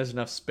there's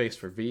enough space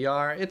for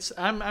VR.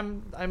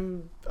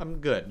 I'm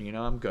good.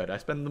 I'm good. I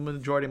spend the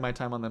majority of my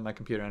time on my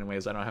computer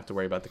anyways. I don't have to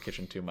worry about the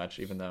kitchen too much,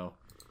 even though.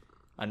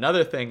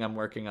 Another thing I'm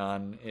working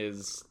on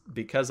is,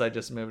 because I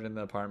just moved in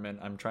the apartment,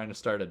 I'm trying to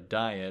start a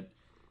diet.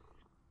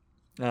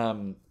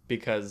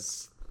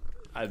 Because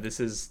this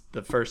is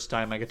the first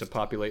time I get to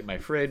populate my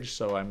fridge,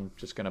 so I'm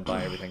just going to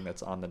buy everything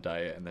that's on the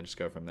diet and then just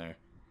go from there.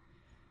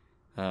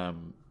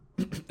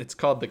 It's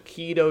called the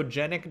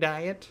ketogenic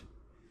diet.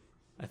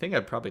 I think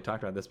I've probably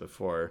talked about this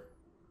before.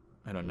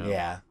 I don't know.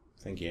 Yeah,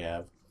 I think you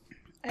have.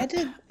 I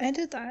did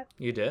that.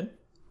 You did?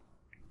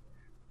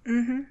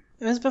 It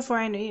was before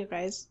I knew you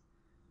guys.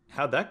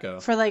 How'd that go?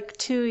 For like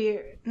 2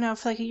 years. No,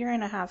 for like a year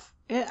and a half.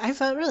 I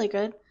felt really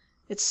good.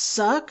 It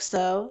sucks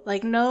though.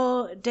 Like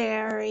no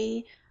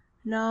dairy,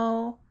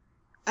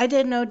 I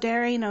did no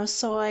dairy, no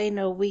soy,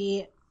 no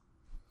wheat.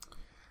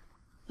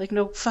 Like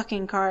no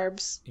fucking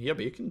carbs. Yeah,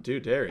 but you can do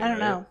dairy. I don't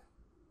right? know.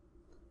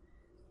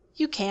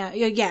 You can.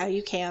 Yeah,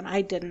 you can.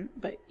 I didn't,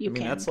 but you I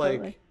mean, can. that's totally.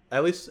 like,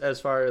 at least as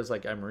far as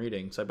like I'm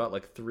reading. So I bought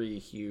like 3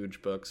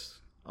 huge books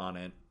on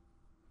it.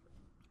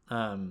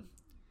 And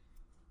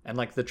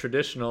like the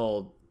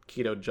traditional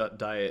keto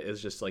diet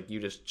is just like you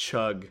just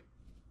chug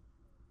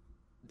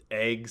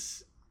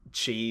eggs,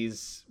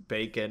 cheese,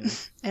 bacon.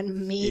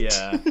 And meat.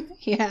 Yeah.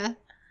 Yeah.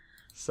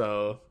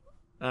 So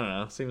I don't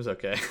know. Seems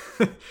okay.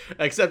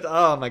 Except,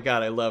 oh my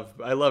god, I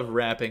love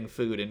wrapping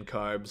food in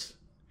carbs,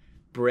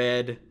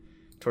 bread,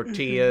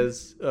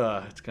 tortillas.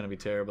 Ugh, it's gonna be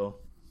terrible.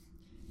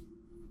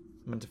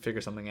 I'm going to figure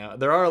something out.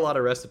 There are a lot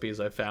of recipes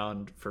I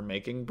found for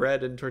making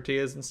bread and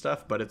tortillas and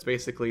stuff, but it's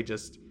basically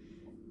just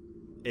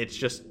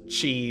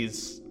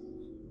cheese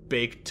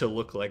baked to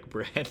look like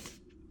bread.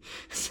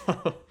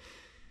 So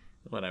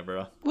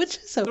whatever. Which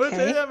is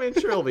okay. I mean,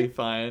 sure, it'll be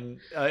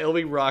fine. It'll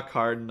be rock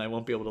hard, and I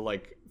won't be able to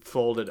like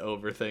fold it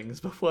over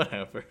things, but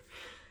whatever.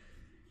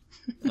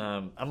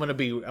 I'm gonna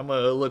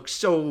look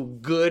so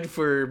good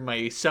for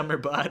my summer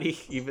body,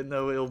 even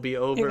though it'll be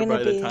over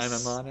by the time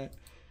I'm on it.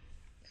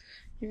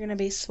 You're gonna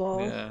be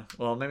swole. Yeah.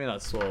 Well, maybe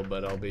not swole,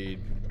 but I'll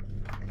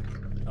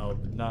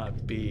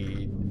not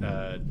be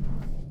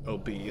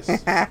obese. So.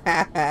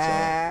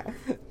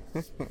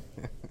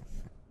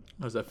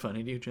 Was that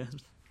funny to you, Jen?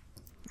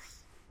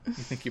 You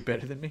think you're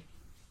better than me?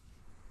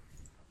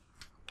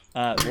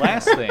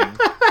 Last thing.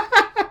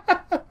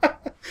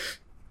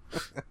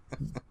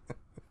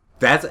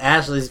 That's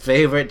Ashley's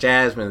favorite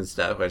Jasmine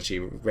stuff when she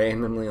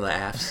randomly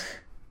laughs.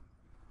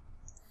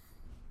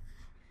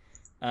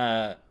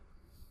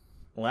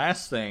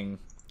 Last thing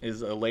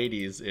is a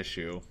ladies'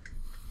 issue,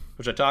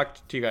 which I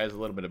talked to you guys a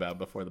little bit about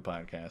before the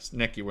podcast.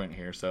 Nick, you weren't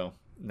here, so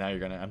now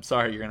I'm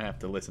sorry, you're gonna have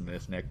to listen to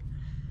this, Nick.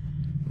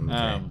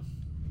 Okay.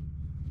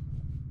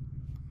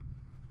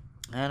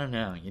 I don't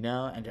know,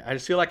 I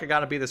just feel like I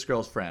gotta be this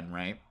girl's friend,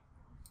 right?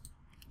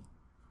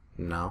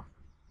 No.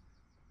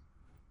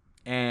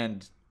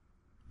 And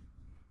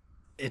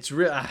it's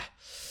real.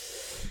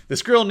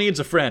 This girl needs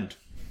a friend,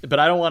 but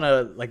I don't want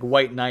to like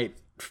white knight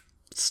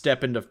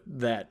step into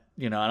that.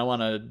 I don't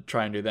want to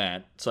try and do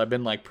that. So I've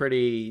been like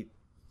pretty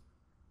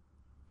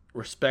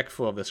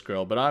respectful of this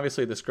girl, but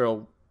obviously this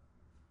girl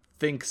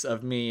thinks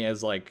of me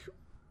as like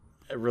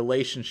a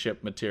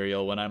relationship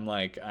material when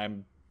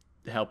I'm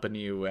helping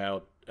you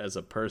out as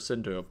a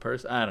person to a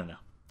person. I don't know.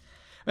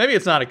 Maybe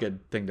it's not a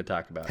good thing to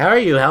talk about. How are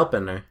you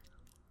helping her?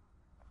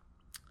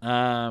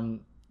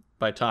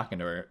 By talking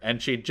to her.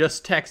 And she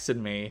just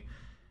texted me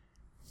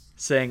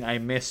saying, I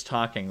miss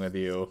talking with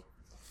you.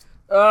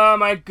 Oh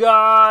my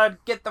god,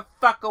 get the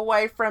fuck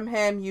away from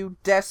him, you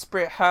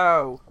desperate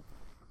hoe.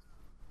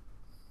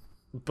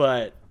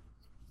 But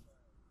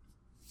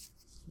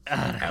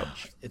I don't know.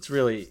 It's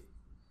really,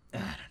 I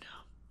don't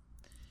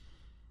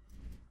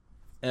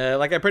know.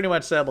 Like I pretty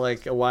much said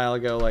like a while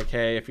ago, like,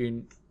 hey, if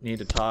you need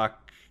to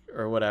talk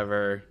or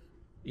whatever,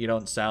 you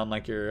don't sound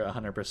like you're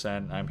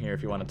 100%. I'm here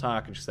if you want to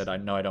talk. And she said, I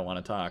know I don't want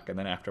to talk. And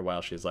then after a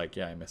while, she's like,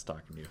 yeah, I miss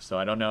talking to you. So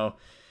I don't know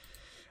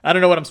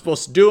what I'm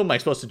supposed to do. Am I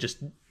supposed to just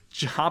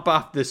hop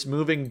off this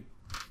moving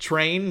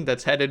train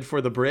that's headed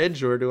for the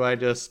bridge, or do I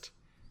just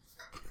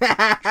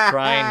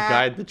try and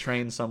guide the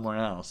train somewhere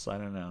else? I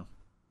don't know.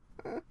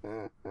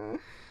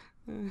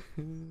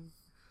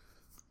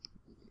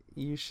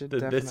 You should.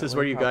 This is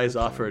where you guys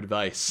offer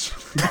advice.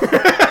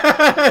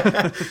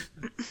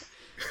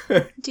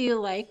 Do you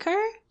like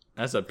her?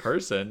 As a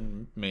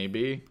person,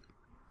 maybe.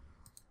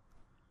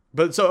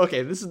 But so,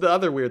 okay, this is the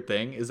other weird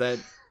thing, is that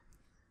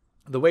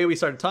the way we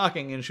started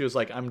talking, and she was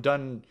like, I'm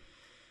done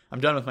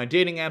with my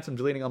dating apps. I'm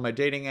deleting all my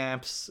dating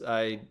apps.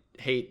 I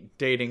hate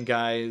dating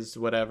guys,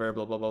 whatever,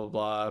 blah, blah, blah, blah,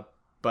 blah.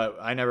 But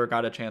I never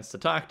got a chance to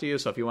talk to you,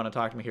 so if you want to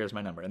talk to me, here's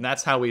my number. And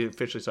that's how we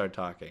officially started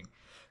talking.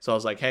 So I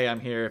was like, hey, I'm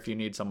here if you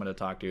need someone to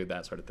talk to,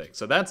 that sort of thing.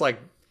 So that's like,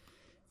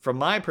 from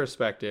my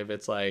perspective,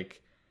 it's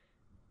like,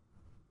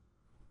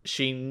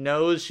 she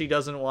knows she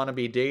doesn't want to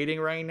be dating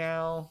right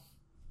now.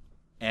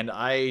 And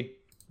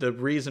the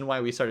reason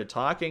why we started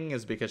talking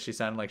is because she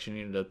sounded like she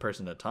needed a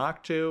person to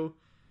talk to.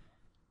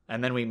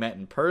 And then we met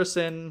in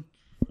person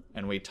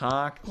and we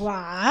talked.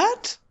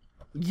 What?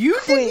 You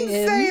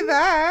didn't say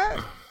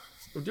that.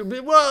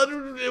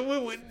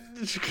 Well,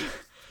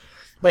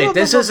 wait,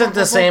 this isn't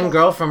the same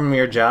girl from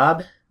your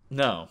job?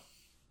 No.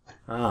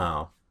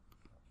 Oh.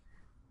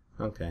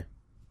 Okay.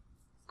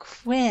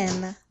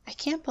 Quinn, I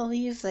can't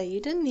believe that you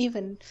didn't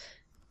even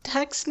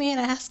text me and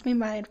ask me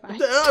my advice.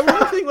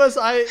 The thing was,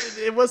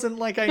 it wasn't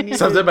like I needed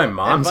something my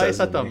mom advice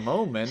says at the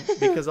moment,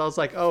 because I was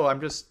like, oh,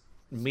 I'm just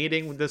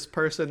meeting with this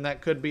person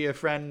that could be a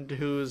friend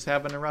who's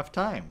having a rough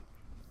time.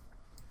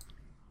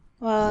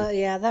 Well,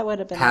 yeah, that would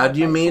have been. How'd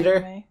you meet her?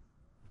 Anyway.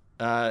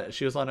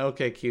 She was on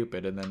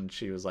OkCupid, and then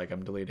she was like,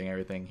 I'm deleting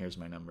everything. Here's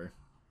my number.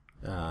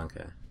 Oh,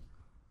 okay.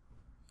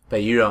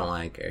 But you don't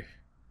like her.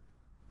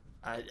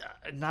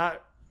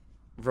 Not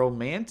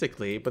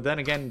romantically, but then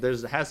again,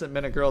 hasn't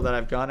been a girl that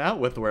I've gone out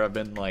with where I've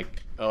been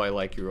like, oh, I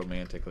like you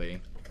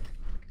romantically.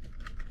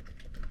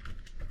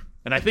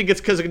 And I think it's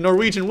because of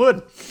Norwegian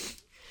Wood.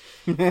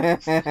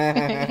 It's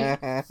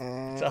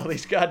all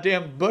these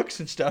goddamn books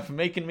and stuff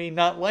making me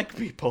not like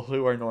people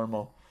who are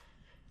normal.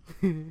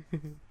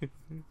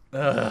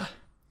 I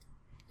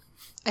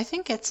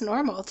think it's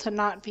normal to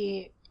not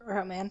be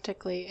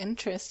romantically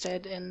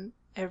interested in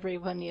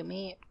everyone you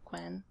meet,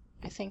 Quinn.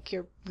 I think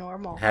you're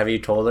normal. Have you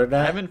told her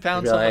that? I haven't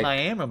found someone I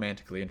am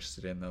romantically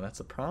interested in, though. That's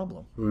a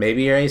problem.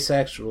 Maybe you're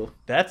asexual.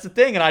 That's the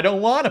thing, and I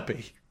don't want to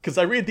be, because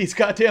I read these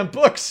goddamn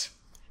books.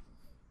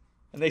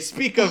 And they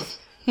speak of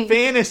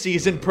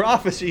fantasies and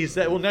prophecies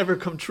that will never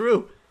come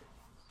true.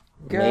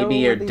 Maybe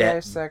you're with the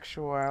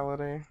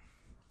asexuality.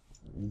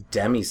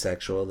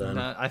 demisexual then.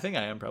 No, I think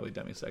I am probably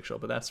demisexual,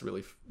 but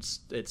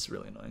it's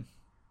really annoying.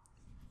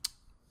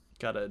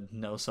 Gotta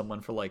know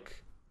someone for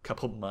like a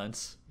couple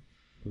months,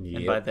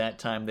 and by that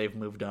time they've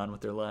moved on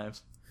with their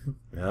lives.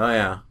 Oh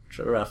yeah, it's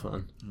a rough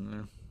one.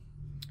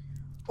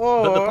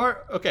 Or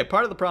But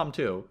part of the problem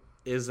too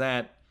is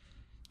that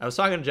I was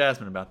talking to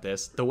Jasmine about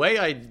this. The way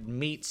I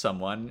meet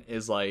someone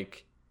is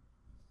like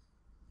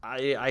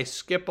I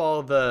skip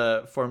all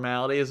the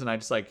formalities and I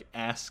just like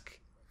ask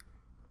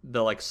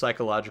the like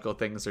psychological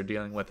things they're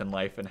dealing with in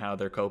life and how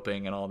they're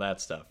coping and all that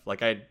stuff.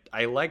 Like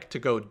I like to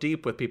go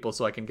deep with people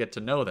so I can get to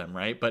know them,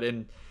 right? But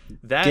in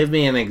that Give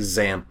me an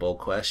example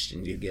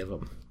question you give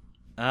them.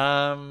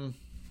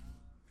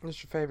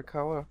 what's your favorite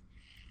color?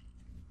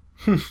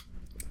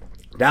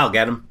 I'll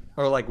get them.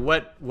 or like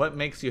what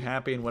makes you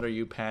happy and what are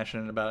you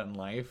passionate about in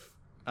life?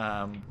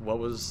 How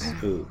was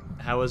your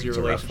It's a rough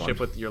relationship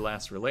one. with your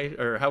last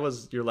or how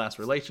was your last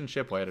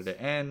relationship? Why did it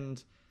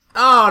end?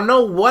 Oh,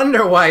 no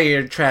wonder why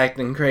you're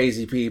attracting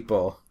crazy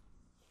people.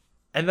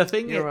 And the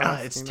thing is, You're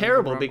it's asking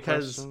terrible the wrong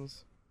because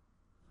questions.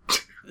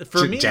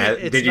 for me,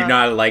 it's Did you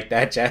not like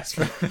that,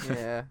 Jasper?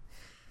 Yeah.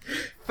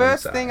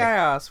 First thing sorry. I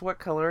asked, what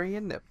color are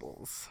your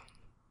nipples?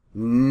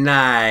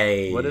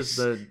 Nice. What is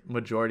the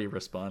majority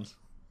response?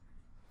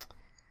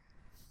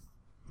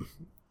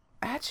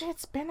 Actually,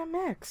 it's been a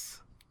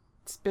mix.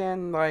 It's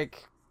been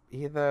like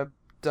either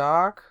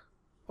dark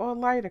or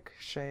lighter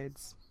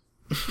shades.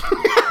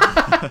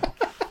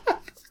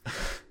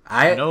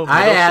 I No I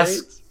middle asked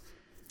shades?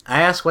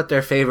 I asked what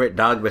their favorite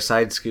dog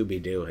besides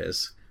Scooby Doo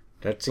is.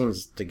 That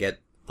seems to get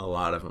a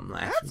lot of them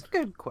laughing. That's a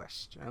good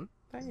question.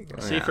 There you go.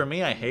 See, Yeah. for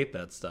me, I hate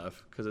that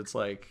stuff because it's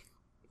like,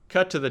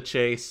 cut to the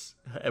chase.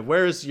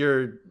 Where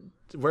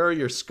are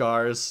your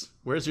scars?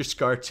 Where's your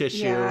scar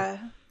tissue? Yeah,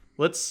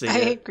 Let's see I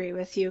it. agree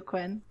with you,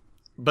 Quinn.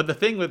 But the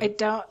thing with I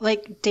don't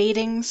like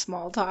dating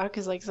small talk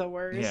is like the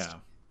worst. yeah,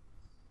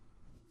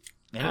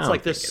 and I it's don't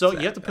like there's think so it's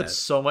you have that to put bad.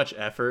 so much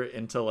effort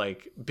into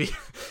like be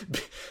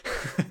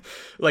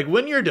like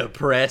when you're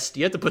depressed,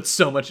 you have to put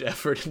so much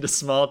effort into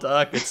small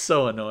talk. It's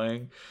so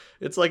annoying.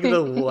 It's like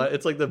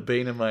it's like the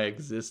bane of my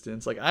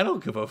existence. Like I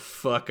don't give a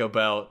fuck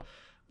about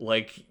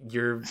like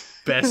your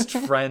best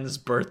friend's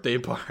birthday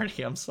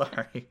party. I'm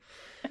sorry.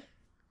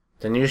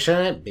 Then you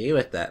shouldn't be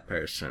with that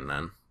person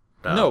then.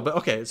 No, but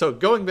okay. So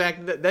going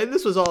back,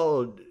 this was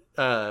all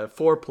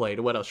foreplay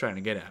to what I was trying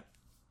to get at.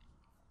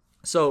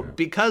 So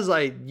because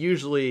I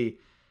usually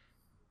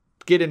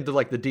get into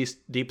like the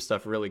deep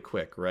stuff really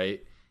quick,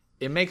 right?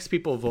 It makes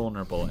people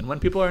vulnerable, and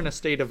when people are in a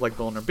state of like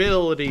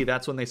vulnerability,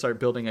 that's when they start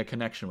building a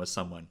connection with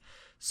someone.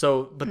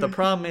 So, but the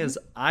problem is,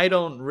 I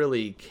don't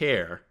really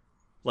care.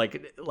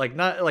 Like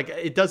not like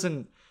it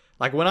doesn't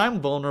like when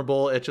I'm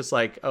vulnerable. It's just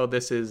like, oh,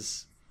 this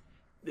is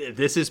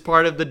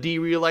part of the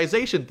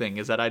derealization thing.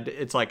 Is that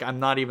it's like I'm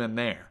not even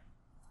there.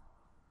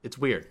 It's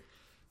weird.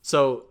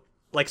 So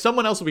like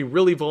someone else will be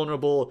really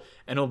vulnerable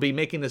and will be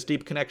making this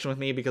deep connection with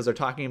me because they're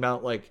talking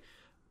about like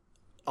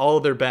all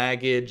of their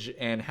baggage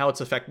and how it's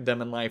affected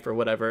them in life or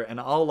whatever, and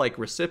I'll like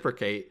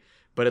reciprocate,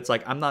 but it's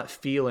like I'm not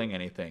feeling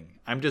anything.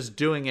 I'm just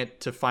doing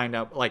it to find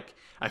out. Like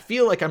I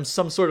feel like I'm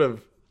some sort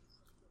of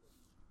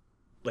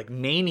like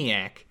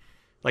maniac,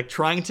 like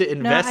trying to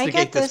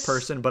investigate this this.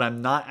 person, but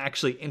I'm not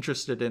actually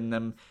interested in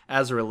them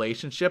as a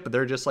relationship.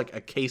 They're just like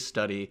a case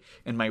study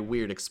in my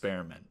weird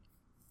experiment.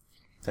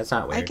 That's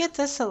not weird. I get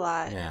this a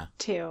lot Yeah.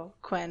 too,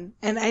 Quinn.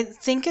 And I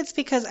think it's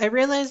because I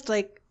realized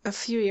like a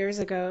few years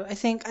ago, I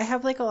think I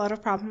have like a lot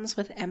of problems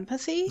with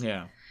empathy.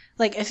 Yeah.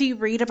 Like if you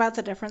read about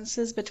the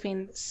differences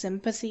between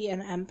sympathy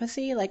and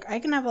empathy, like I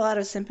can have a lot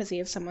of sympathy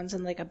if someone's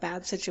in like a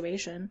bad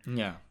situation.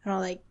 Yeah. And I'll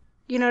like,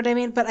 you know what I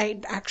mean? But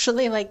I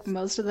actually like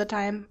most of the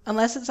time,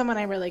 unless it's someone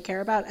I really care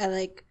about, I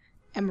like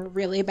am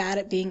really bad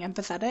at being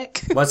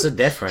empathetic. What's the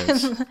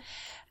difference?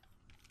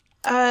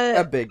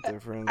 A big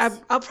difference.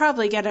 I'll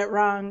probably get it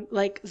wrong,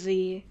 like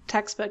the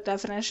textbook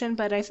definition,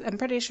 but I'm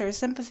pretty sure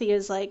sympathy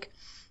is like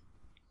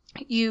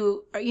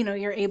you're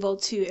able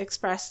to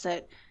express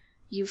that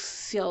you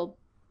feel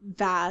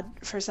bad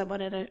for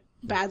someone in a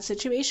bad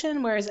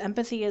situation, whereas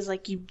empathy is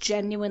like you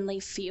genuinely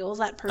feel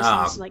that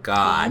person's Oh like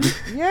God.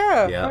 pain.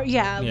 yeah. Yeah. Or,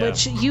 yeah, Yeah.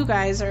 which you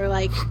guys are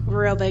like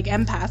real big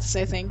empaths,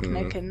 I think, Mm-hmm.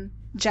 Nick and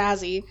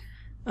Jazzy.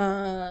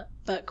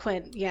 But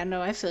Quinn, yeah, no,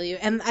 I feel you.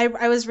 And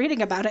I was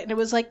reading about it, and it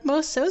was like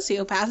most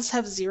sociopaths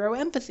have zero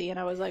empathy, and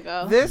I was like,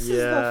 oh, This Yeah.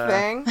 is the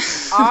thing.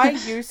 I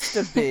used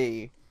to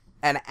be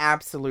an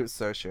absolute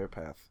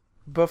sociopath.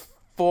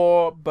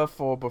 Before.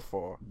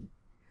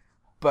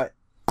 But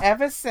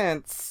ever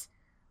since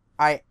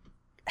I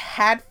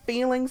had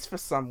feelings for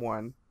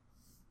someone,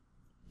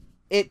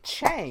 it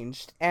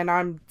changed, and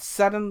I'm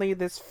suddenly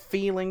this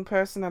feeling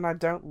person, and I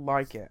don't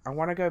like it. I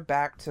want to go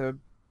back to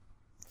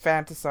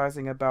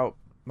fantasizing about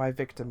my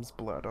victim's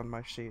blood on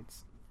my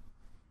sheets.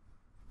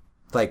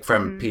 Like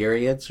from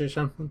periods or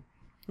something?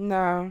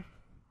 No.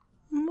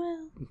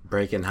 well,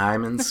 Breaking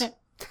hymens?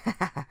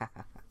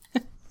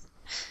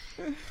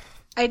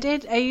 I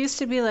did. I used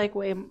to be like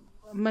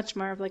much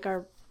more of like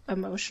our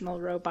emotional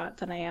robot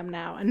than I am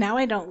now, and now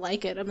I don't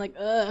like it. I'm like,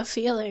 ugh,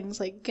 feelings.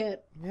 Like,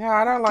 Yeah,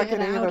 I don't like Get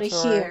it either, outta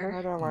Tori. here.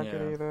 I don't like Yeah.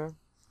 it either.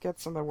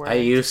 Gets in the way. I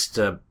used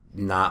to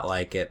not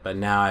like it, but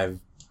now I've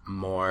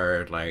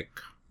more like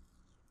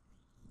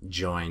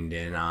joined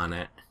in on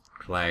it.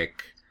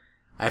 Like,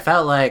 I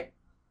felt like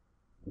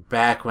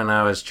back when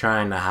I was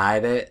trying to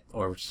hide it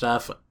or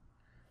stuff,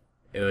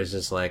 it was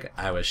just like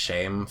I was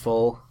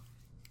shameful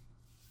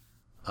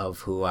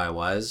of who I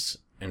was.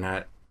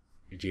 And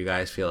do you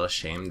guys feel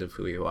ashamed of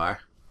who you are?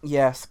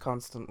 Yes,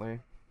 constantly.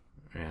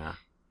 Yeah.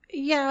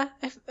 yeah.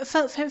 I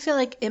feel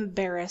like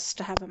embarrassed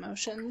to have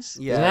emotions.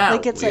 Yeah.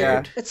 Like it's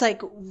weird. like it's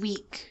like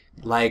weak.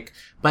 Like,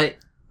 but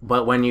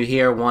when you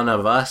hear one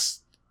of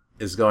us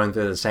is going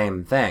through the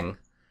same thing,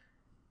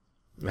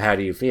 how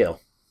do you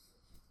feel?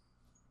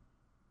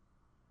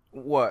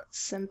 What?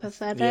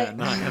 Sympathetic. Yeah,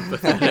 not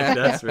empathetic,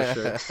 that's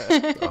for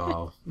sure.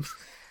 Oh,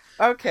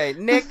 Okay,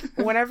 Nick,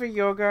 whenever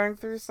you're going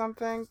through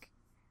something,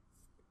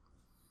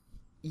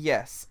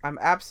 yes, I'm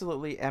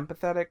absolutely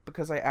empathetic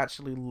because I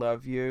actually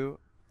love you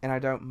and I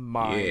don't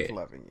mind Yeah.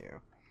 loving you.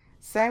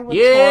 Same with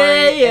Yeah,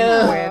 Tori yeah.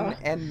 and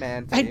Quinn and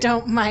Mandy. I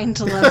don't mind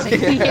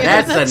loving you.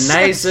 that's the so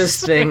nicest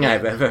sweet. thing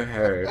I've ever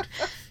heard.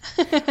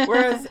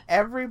 Whereas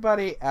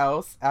everybody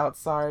else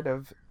outside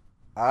of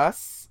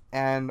us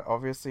and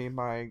obviously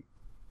my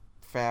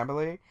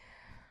family,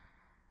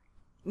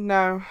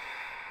 no,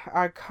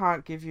 I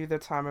can't give you the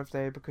time of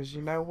day because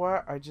you know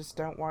what? I just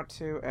don't want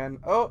to. And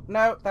oh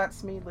no,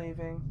 that's me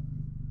leaving.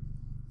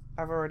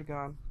 I've already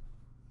gone.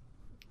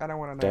 I don't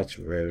want to know. That's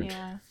rude.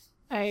 Yeah,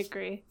 I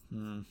agree.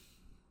 Hmm.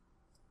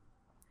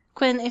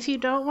 Quinn, if you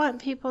don't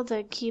want people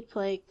to keep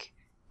like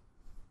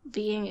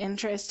being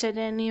interested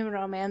in you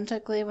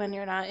romantically when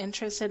you're not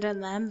interested in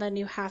them, then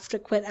you have to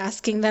quit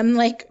asking them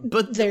like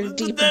But their but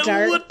deep, then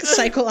dark what the-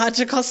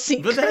 psychological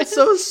secrets. But that's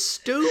so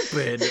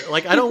stupid.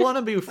 Like, I don't want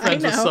to be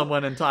friends with know.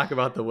 someone and talk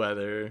about the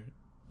weather,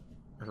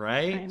 I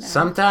right? know.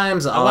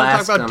 Sometimes I I'll want to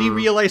ask talk about them.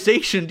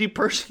 derealization,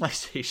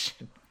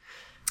 depersonalization.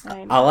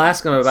 I know. I'll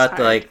ask them about It's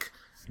the, hard. like,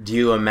 do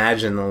you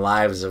imagine the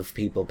lives of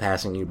people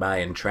passing you by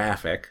in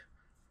traffic?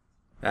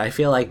 I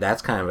feel like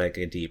that's kind of like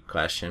a deep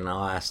question.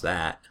 I'll ask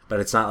that, but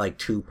it's not like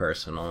too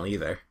personal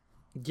either.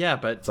 Yeah,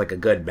 but It's like a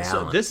good balance.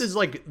 so this is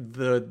like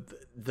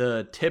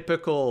the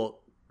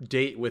typical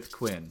date with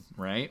Quinn,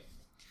 right?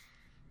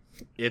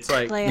 It's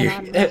like Lay it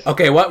on me.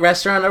 Okay, what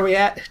restaurant are we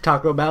at?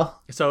 Taco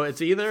Bell? so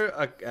it's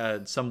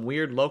either some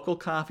weird local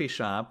coffee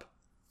shop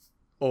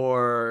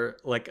or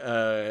like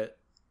a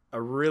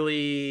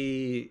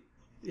really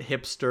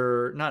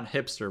not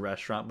hipster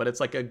restaurant, but it's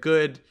like a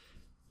good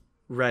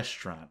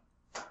restaurant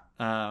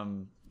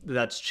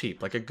that's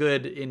cheap, like a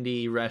good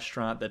indie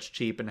restaurant that's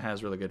cheap and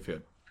has really good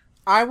food.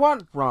 I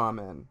want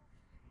ramen.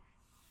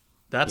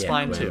 That's Yeah,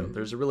 fine Quinn. too.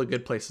 There's a really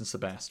good place in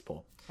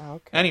Sebastopol.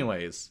 Okay.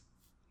 Anyways,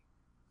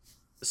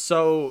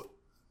 so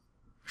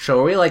So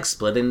are we like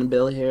splitting the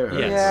bill here? or-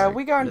 yes, Yeah,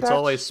 we going it's Dutch.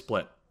 always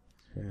split.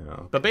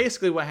 Yeah. But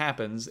basically, what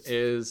happens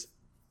is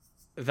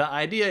the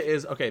idea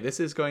is okay. This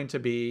is going to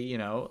be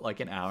like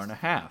an hour and a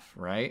half,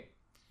 right?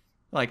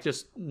 Like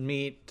just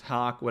meet,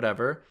 talk,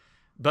 whatever.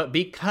 But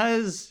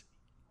because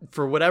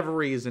for whatever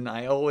reason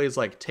I always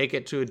like take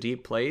it to a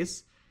deep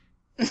place,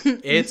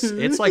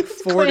 it's like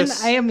four Quinn, to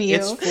I am you.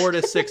 it's 4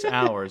 to 6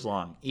 hours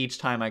long each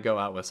time I go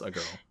out with a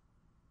girl.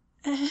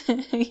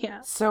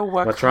 Yeah. So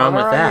what What's wrong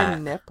color with are that? your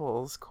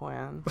nipples,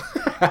 Quinn?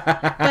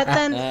 But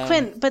then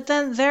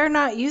Quinn, they're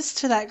not used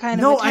to that kind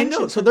of No, I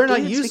attention know. So from they're not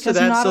dudes used to because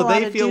that, not a so lot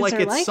they of feel dudes like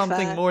are it's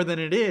something that. more than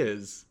it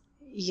is.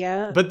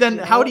 Yeah. But then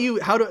yeah. how do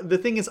the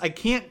thing is I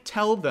can't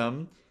tell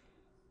them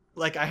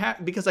like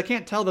because I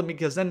can't tell them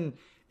because then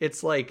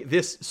it's like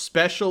this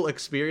special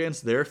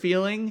experience they're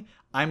feeling,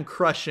 I'm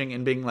crushing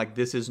and being like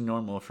this is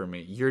normal for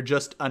me. You're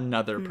just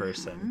another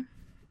person.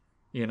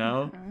 You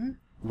know?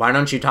 Why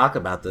don't you talk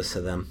about this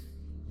to them?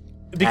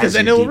 Because As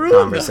then you it'll deep ruin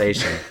them.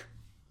 conversation.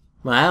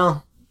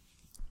 Well,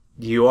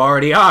 you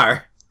already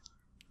are.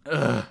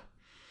 Ugh.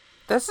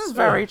 This is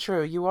very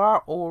true. You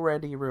are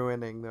already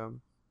ruining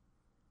them.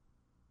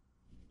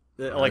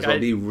 Might Like as well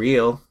be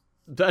real.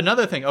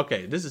 another thing,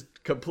 okay, this is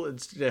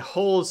it's the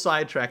whole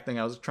sidetrack thing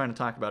I was trying to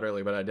talk about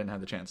earlier, but I didn't have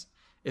the chance.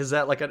 Is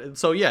that like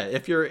so yeah,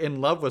 if you're in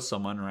love with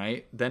someone,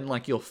 right, then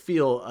like you'll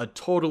feel a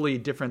totally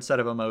different set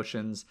of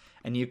emotions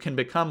and you can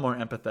become more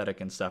empathetic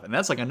and stuff. And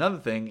that's like another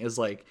thing is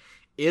like,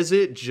 is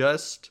it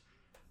just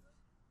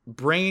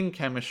brain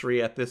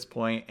chemistry at this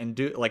point? And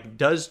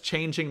does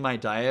changing my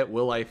diet,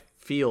 will I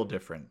feel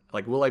different?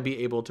 Like, will I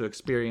be able to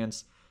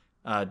experience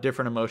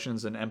different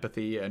emotions and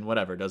empathy and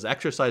whatever? Does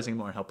exercising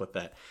more help with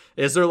that?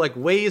 Is there like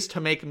ways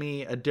to make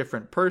me a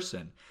different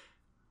person?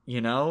 You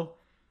know?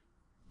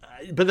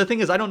 But the thing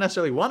is, I don't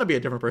necessarily want to be a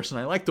different person.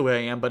 I like the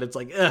way I am, but it's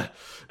like,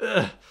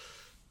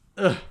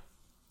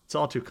 it's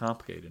all too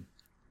complicated.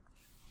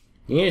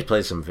 You need to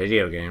play some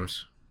video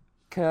games.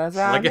 Cause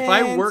Like, I'm if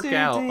I in work too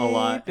out a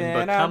lot deep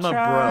and I'm become a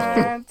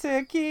bro. trying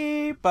to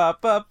keep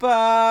up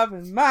above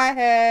in my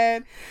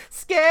head,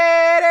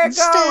 scared of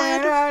Instead going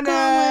of under.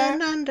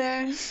 going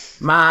under.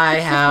 My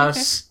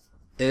house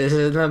is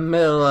in the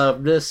middle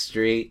of the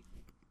street.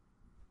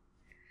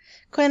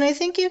 Quinn, I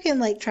think you can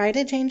like try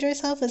to change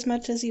yourself as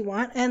much as you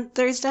want, and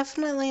there's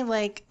definitely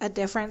like a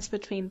difference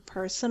between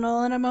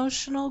personal and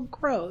emotional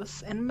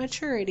growth and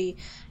maturity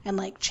and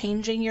like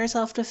changing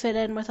yourself to fit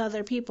in with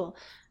other people.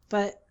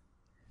 But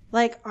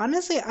like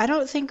honestly, I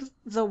don't think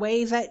the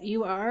way that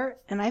you are,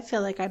 and I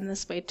feel like I'm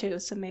this way too,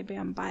 so maybe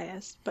I'm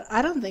biased, but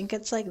I don't think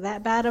it's like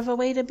that bad of a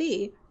way to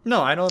be.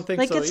 No, I don't think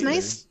Like so it's either.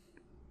 nice.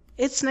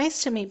 It's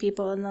nice to meet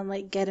people and then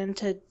like get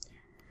into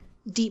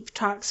deep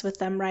talks with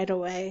them right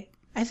away.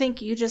 I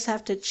think you just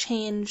have to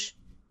change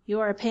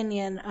your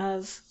opinion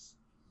of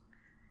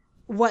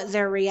what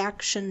their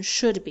reaction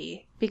should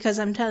be. Because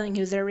I'm telling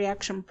you, their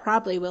reaction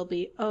probably will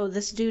be, oh,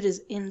 this dude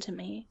is into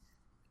me.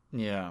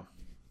 Yeah.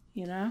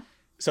 You know?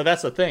 So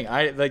that's the thing.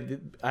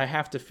 I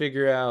have to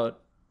figure out.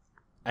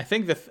 I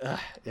think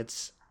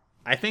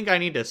I think I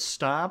need to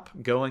stop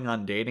going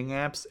on dating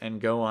apps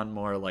and go on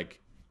more like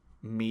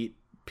meet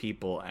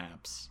people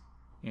apps.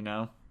 You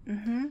know?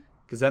 Mm-hmm.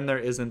 Because then there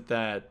isn't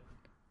that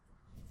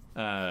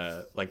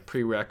like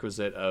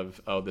prerequisite of,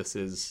 oh, this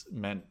is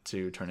meant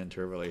to turn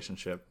into a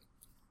relationship.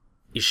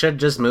 You should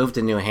just move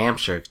to New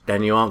Hampshire.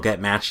 Then you won't get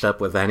matched up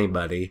with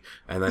anybody,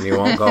 and then you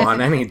won't go on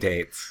any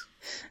dates.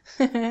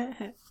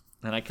 And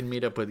I can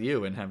meet up with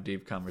you and have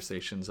deep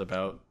conversations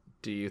about,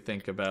 do you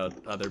think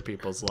about other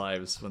people's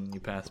lives when you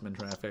pass them in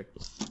traffic?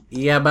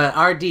 Yeah, but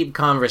our deep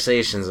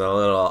conversation's a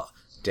little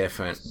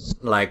different.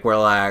 Like, we're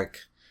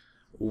like,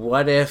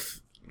 what if,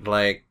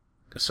 like,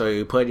 so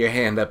you put your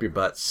hand up your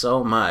butt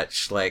so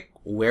much, like,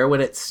 where would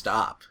it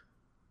stop?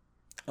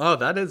 Oh,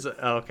 that is...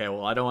 Okay,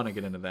 well, I don't want to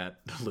get into that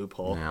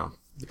loophole. No.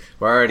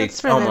 We're already That's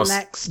for the almost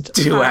next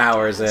 2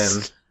 hours in,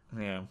 podcast.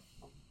 Yeah.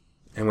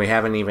 and we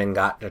haven't even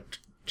got to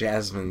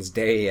Jasmine's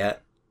day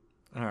yet.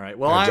 All right.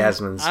 Well,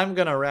 I'm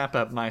going to wrap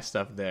up my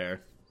stuff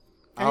there.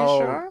 Are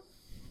you sure?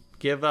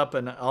 Give up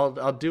and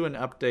I'll do an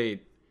update.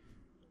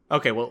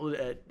 Okay, well,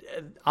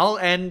 I'll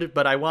end,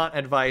 but I want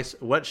advice.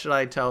 What should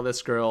I tell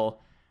this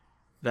girl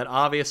that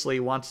obviously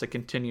wants to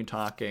continue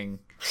talking?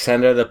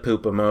 Send her the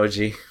poop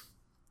emoji.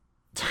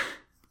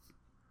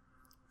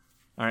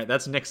 All right,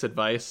 that's Nick's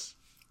advice.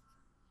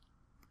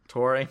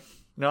 Tori?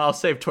 No, I'll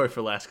save Tori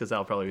for last because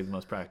that'll probably be the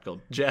most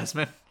practical.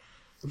 Jasmine?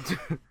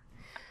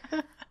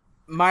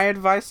 My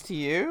advice to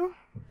you?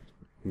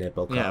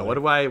 Nipple collar. Yeah,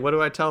 what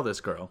do I tell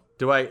this girl?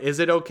 Is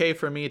it okay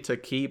for me to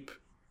keep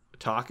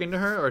talking to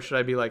her, or should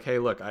I be like, hey,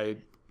 look, I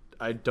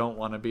don't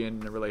want to be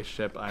in a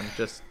relationship. I'm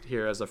just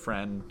here as a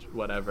friend,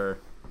 whatever.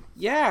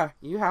 Yeah,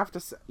 you have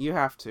to. You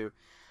have to.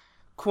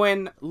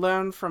 Quinn,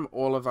 learn from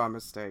all of our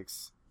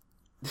mistakes.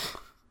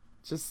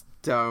 Just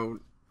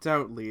don't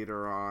lead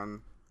her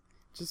on.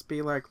 Just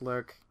be like,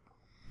 look,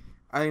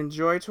 I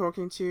enjoy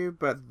talking to you,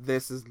 but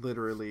this is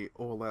literally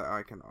all that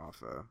I can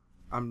offer.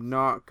 I'm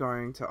not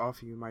going to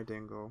offer you my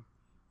dingle.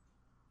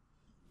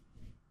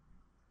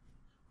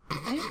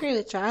 I agree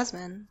with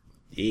Jasmine.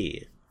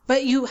 Yeah.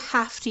 But you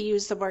have to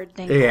use the word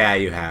dingle. Yeah,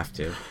 you have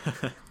to.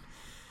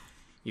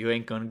 You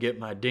ain't gonna get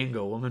my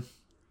dingo, woman.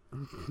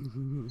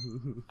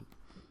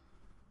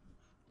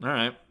 All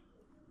right.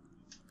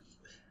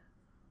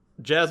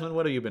 Jasmine,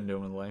 what have you been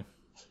doing with life?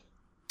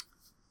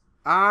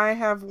 I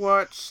have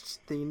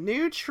watched the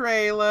new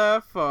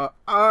trailer for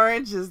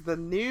Orange is the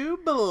New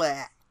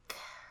Black.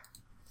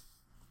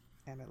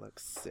 And it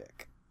looks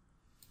sick.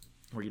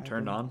 Were you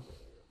turned on?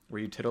 Were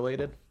you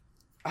titillated?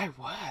 I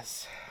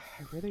was.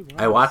 I really was.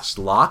 I watched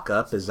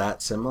Lockup. Is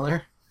that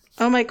similar?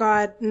 Oh my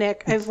god,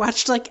 Nick, I've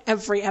watched like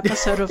every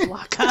episode of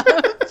Lockup.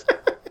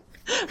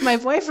 My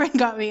boyfriend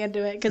got me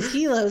into it because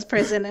he loves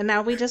prison, and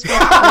now we just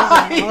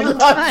watch prison all the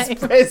time.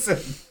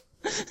 Prison.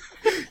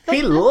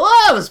 He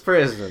loves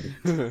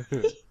prison.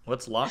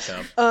 What's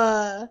Lockup?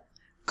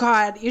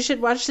 God, you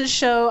should watch this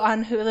show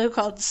on Hulu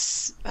called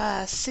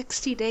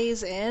 60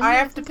 Days In. I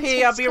have to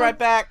pee. I'll be right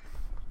back.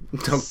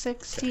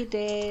 60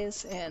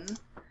 Days In.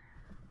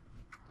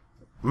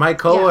 My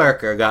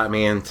coworker got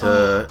me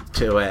into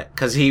it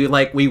because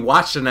we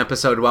watched an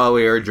episode while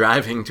we were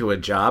driving to a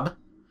job.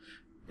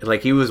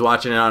 Like, he was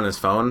watching it on his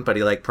phone, but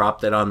he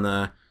propped it on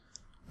the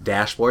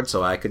dashboard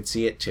so I could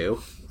see it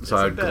too. So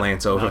I would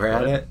glance over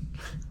at it.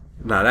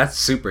 No, that's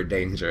super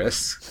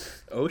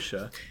dangerous.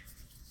 OSHA.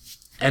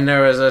 And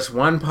there was this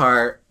one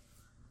part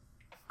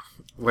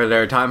where they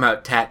were talking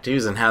about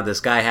tattoos and how this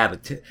guy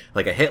had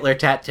a Hitler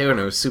tattoo and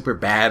it was super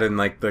bad, and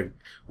the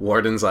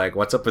warden's like,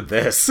 "What's up with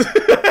this?"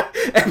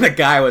 And the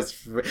guy was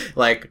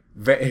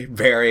very,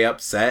 very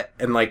upset,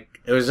 and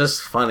it was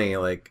just funny.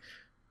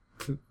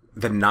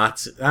 The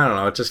Nazi, I don't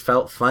know, it just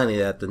felt funny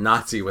that the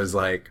Nazi was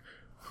like,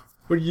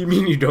 "What do you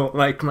mean you don't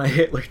like my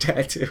Hitler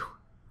tattoo?"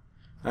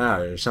 I don't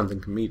know, there's something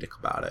comedic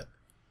about it.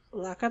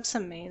 Lockup's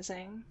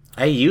amazing.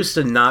 I used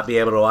to not be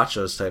able to watch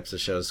those types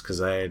of shows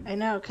because I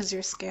know, because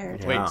you're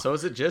scared. Yeah. Wait, so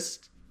is it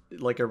just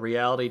like a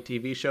reality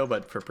TV show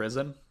but for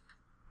prison?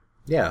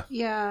 Yeah.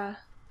 Yeah.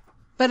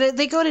 But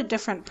they go to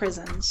different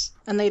prisons,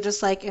 and they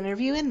just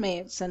interview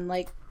inmates and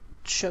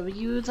show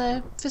you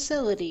the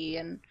facility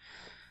and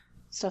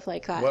stuff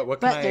like that.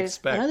 What can I there's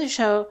expect? another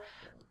show.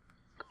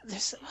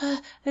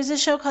 there's a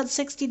show called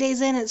 60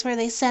 Days In. It's where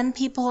they send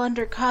people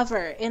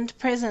undercover into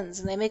prisons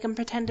and they make them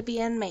pretend to be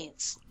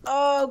inmates.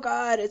 Oh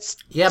God, it's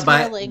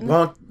thrilling.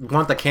 But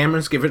won't the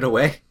cameras give it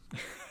away?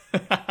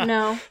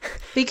 No,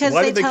 because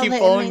Why they do they tell keep the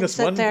following inmates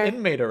this one that they're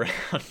inmate around?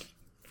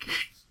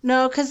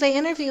 no, because they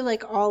interview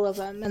like all of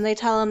them and they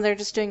tell them they're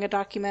just doing a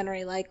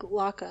documentary like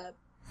Lockup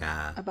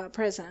Yeah. about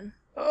prison.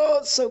 Oh,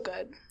 it's so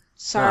good.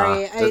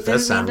 Sorry, that I does didn't mean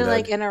sound to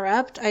like good.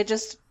 interrupt. I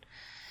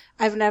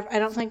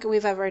don't think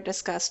we've ever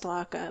discussed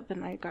Lockup,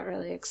 and I got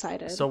really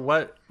excited. So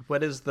what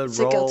is the It's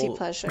a guilty role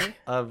pleasure.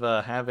 of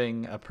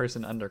having a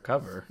person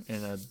undercover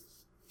in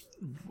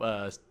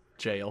a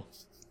jail?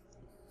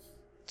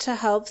 To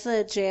help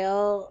the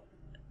jail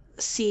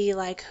see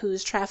like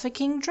who's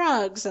trafficking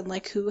drugs and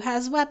like who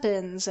has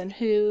weapons and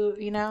who,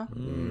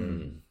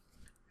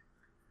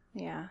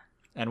 Yeah.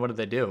 And what do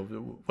they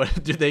do?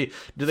 What do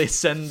they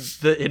send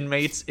the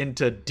inmates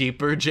into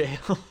deeper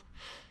jail?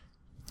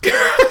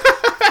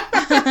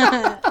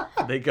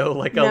 They go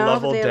like a No,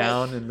 level they,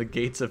 down in the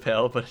gates of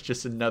hell, but it's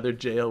just another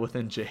jail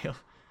within jail.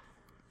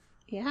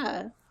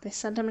 Yeah, they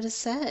send them to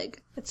Seg.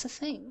 It's a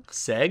thing.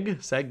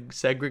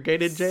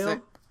 Segregated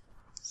jail?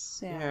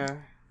 Yeah. Yeah.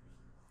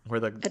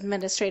 Where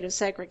Administrative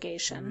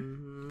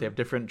segregation. they have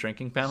different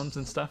drinking fountains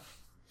and stuff?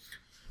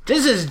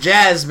 This is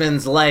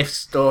Jasmine's life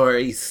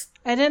stories.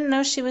 I didn't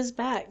know she was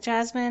back.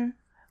 Jasmine,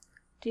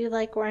 do you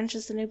like Orange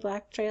is the New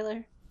Black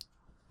trailer?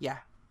 Yeah.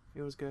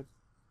 It was good.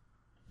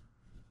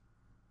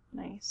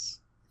 Nice.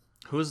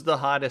 Who's the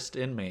hottest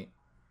inmate?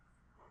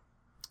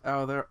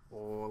 Oh, they're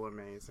all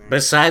amazing.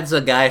 Besides the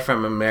guy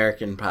from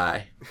American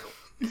Pie.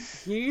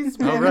 He's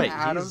been right,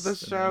 out he's of the the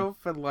show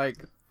for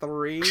like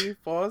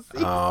 3-4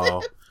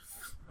 seasons.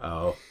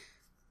 Oh.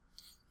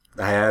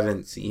 I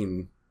haven't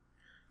seen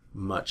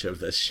much of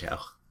this show.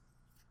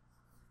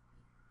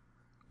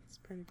 It's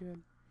pretty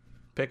good.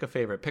 Pick a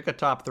favorite. Pick a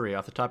top 3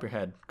 off the top of your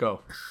head.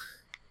 Go.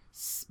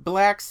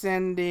 Black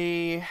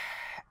Cindy,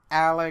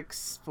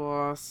 Alex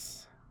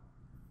Force,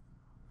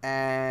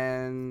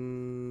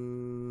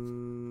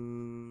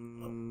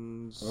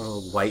 and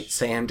White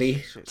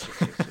Sandy. Shit.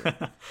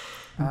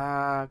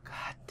 God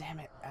damn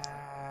it.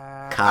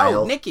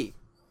 Kyle. Oh, Nikki.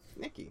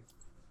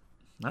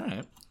 All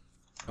right.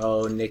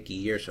 Oh, Nikki,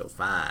 you're so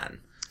fine.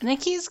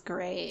 Nikki's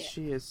great.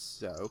 She is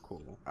so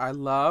cool. I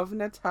love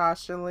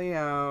Natasha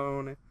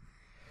Lyonne.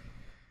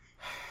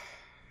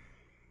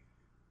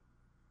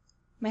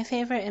 My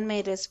favorite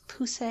inmate is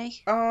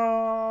Pusey.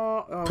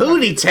 Oh,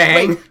 Pootie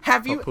Tang. Wait,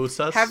 have you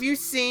Pusas? have you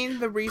seen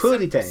the Pootie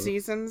recent Tang.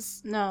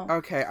 seasons? No.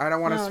 Okay, I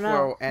don't want to No, spoil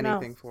no,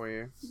 anything no. for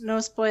you.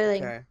 No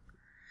spoiling. Okay.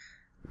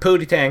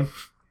 Pootie Tang.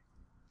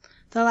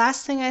 The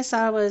last thing I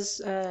saw was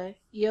a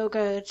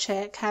yoga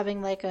chick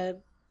having like a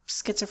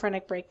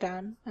schizophrenic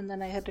breakdown, and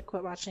then I had to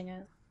quit watching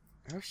it.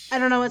 Oh, I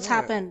don't know what's shit.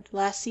 happened.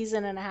 Last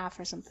season and a half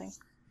or something.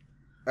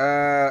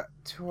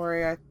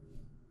 Tori, I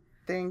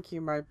think you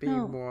might be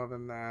Oh. more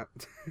than that.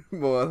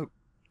 More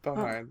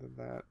behind than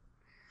that.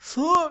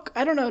 Fuck!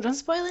 I don't know. Don't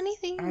spoil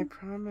anything. I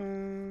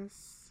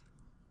promise.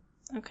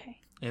 Okay.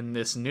 In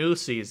this new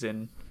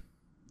season,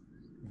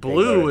 go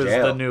blue to is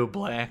jail. the new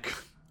black.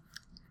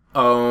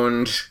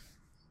 Owned.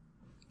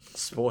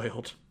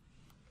 Spoiled.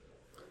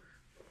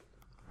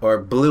 Or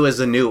blue is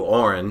the new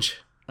orange.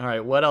 All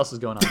right, what else is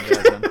going on,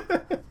 Jasmine?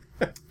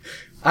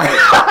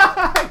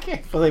 I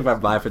can't believe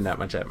I'm laughing that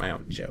much at my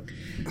own joke.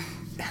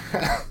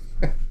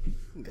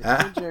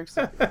 Good jokes.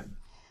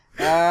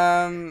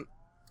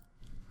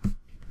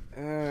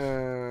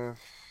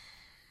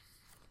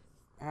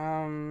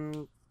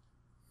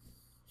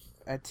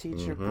 A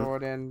teacher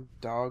brought in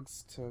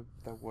dogs to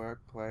the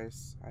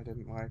workplace. I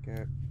didn't like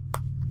it.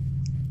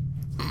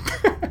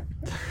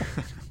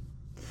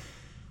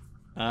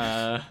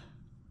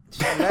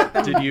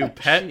 Did you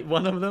pet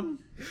one of them?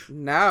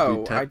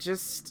 No, You I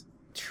just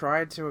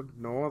tried to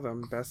ignore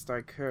them best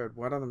I could.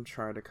 One of them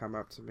tried to come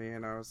up to me,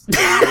 and I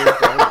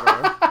moved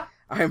over.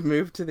 I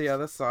moved to the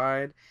other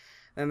side,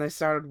 and they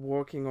started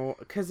walking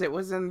because it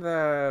was in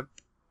the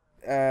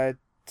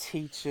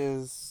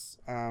teachers'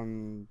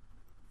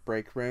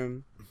 break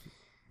room.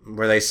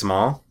 Were they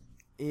small?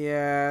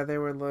 Yeah, they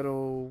were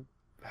little.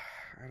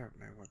 I don't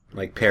know what.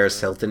 Like they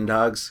Paris were. Hilton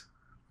dogs?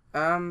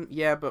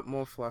 Yeah, but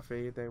more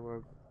fluffy. They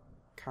were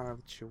kind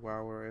of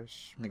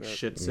Chihuahua-ish. Like but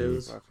Shih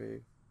Tzus?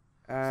 Fluffy.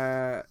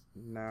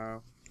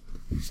 No.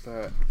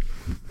 But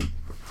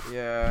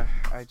yeah,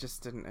 I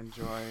just didn't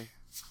enjoy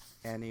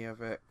any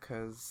of it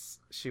because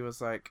she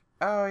was like,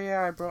 "Oh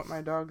yeah, I brought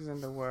my dogs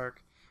into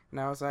work," and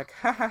I was like,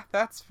 "Haha,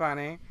 that's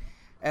funny,"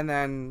 and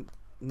then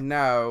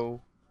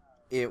no,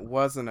 it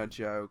wasn't a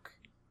joke.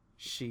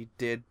 She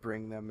did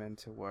bring them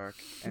into work,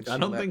 and she I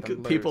don't let them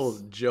think people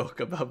loose. joke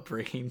about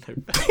bringing their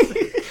pets.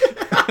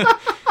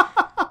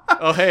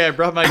 Oh, hey, I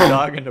brought my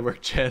dog into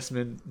work,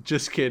 Jasmine.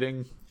 Just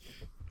kidding.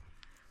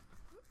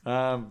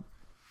 You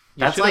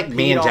That's should like have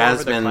me peed and all over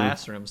the Jasmine-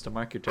 classrooms to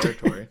mark your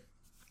territory.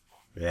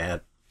 Yeah,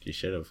 you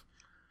should have.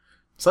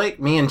 It's like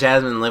me and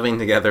Jasmine living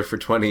together for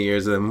 20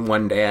 years, and then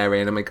one day I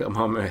randomly come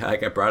home and I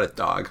brought a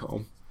dog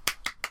home.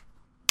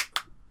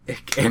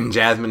 And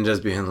Jasmine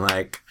just being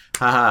like,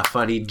 Haha,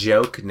 funny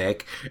joke,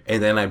 Nick.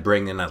 And then I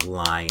bring in a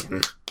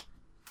lion.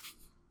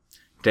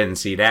 Didn't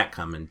see that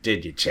coming,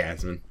 did you,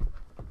 Jasmine?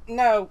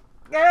 No.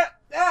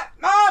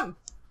 Mom!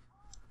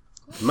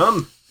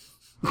 Mum!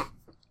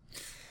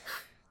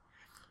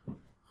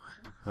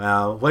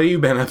 Well, what have you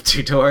been up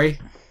to, Tori?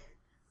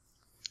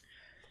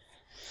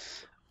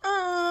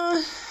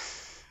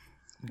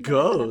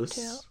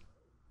 Ghosts.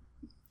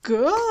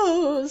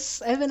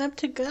 Ghosts. I've been up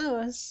to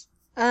ghosts.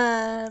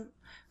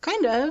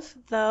 Kind of,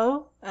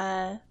 though.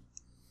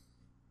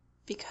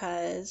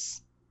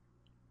 Because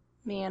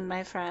me and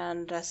my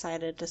friend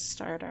decided to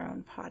start our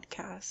own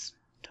podcast.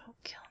 Don't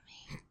kill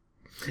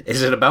me.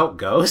 Is it about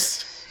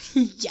ghosts?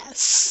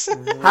 Yes.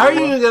 How are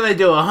you gonna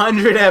do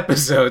 100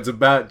 episodes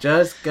about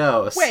just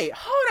ghosts? Wait,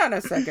 hold on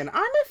a second.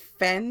 I'm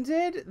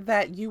offended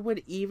that you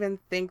would even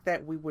think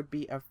that we would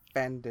be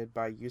offended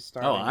by you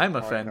starting. Oh, I'm a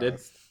offended.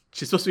 podcast.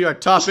 She's supposed to be our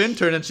top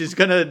intern, and she's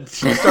gonna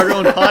start her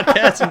own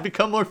podcast and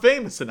become more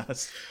famous than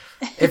us.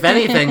 If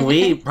anything,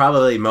 we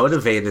probably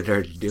motivated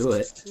her to do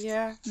it.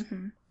 Yeah.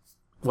 Mm-hmm.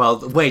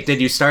 Well, wait,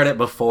 did you start it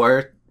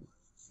before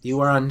you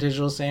were on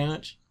Digital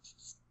Sandwich?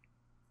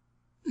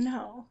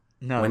 No.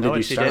 No, When no, did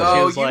you she start? did. Oh,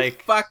 She was you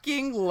like,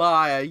 fucking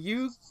liar.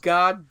 You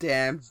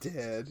goddamn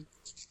did.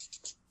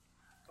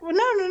 Well,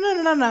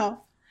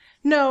 no.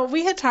 No,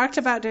 we had talked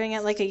about doing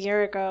it like a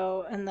year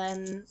ago, and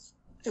then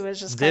it was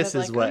just kind This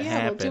of is like, what oh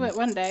yeah, we'll do happened. it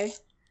one day.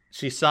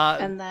 she saw.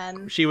 And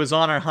then She was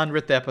on our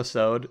 100th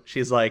episode.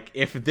 She's like,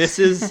 if this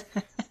is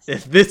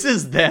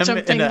them,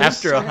 Jumping and the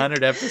after shark.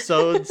 100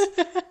 episodes,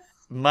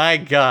 my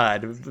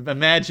God,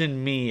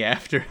 imagine me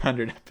after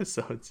 100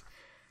 episodes.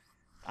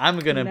 I'm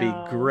gonna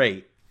No. be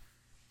great.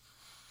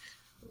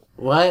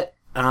 What?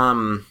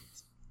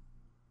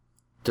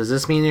 Does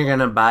this mean you're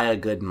gonna buy a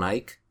good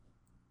mic?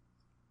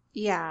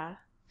 Yeah.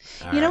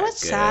 You know Alright, what's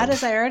sad good.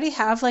 is I already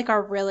have like a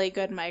really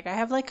good mic. I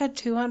have like a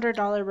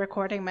 $200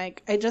 recording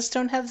mic. I just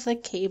don't have the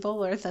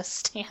cable or the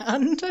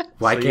stand.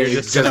 Why So can't you're you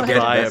just just gonna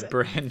get buy this? a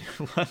brand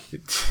new one?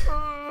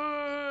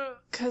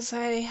 Because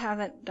I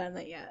haven't done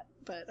it yet,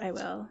 but I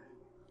will.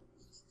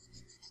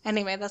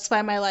 Anyway, that's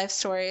why my life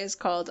story is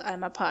called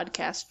I'm a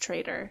Podcast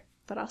Trader,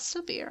 but I'll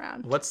still be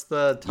around. What's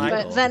the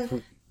title?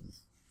 But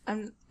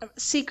then,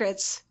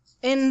 secrets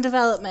in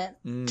development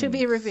to Mm.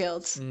 be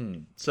revealed.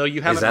 So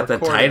you haven't Is that the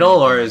recorded title,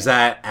 or anything is yet.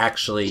 that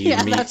actually you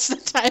Yeah, meet? that's the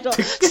title.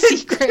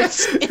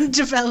 Secrets in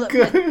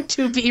development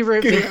to be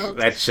revealed.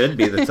 That should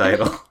be the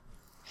title.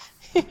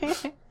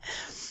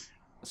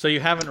 So you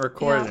haven't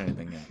recorded Yeah.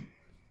 anything yet?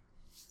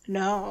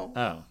 No.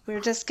 Oh,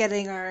 We're just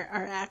getting our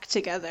act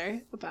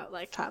together about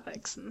like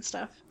topics and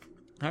stuff.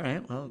 all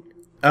right. Well,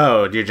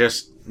 Oh,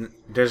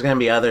 there's gonna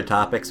be other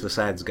topics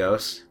besides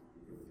ghosts?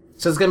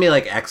 So it's gonna be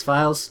like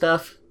X-Files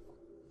stuff?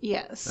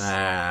 Yes.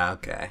 Ah,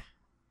 okay.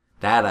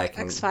 That I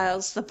can...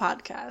 X-Files, the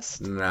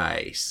podcast.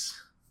 Nice.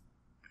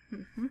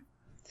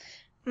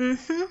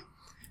 Mm-hmm.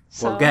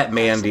 We'll get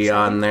Mandy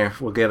on there.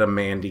 We'll get a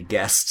Mandy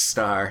guest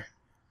star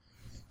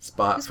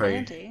spot Who's for you.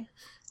 Mandy?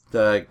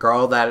 The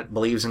girl that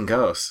believes in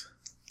ghosts.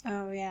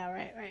 Oh, yeah,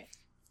 right.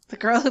 The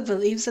girl who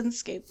believes in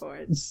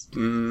skateboards.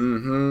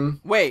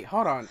 Mm-hmm. Wait,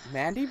 hold on.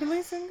 Mandy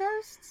believes in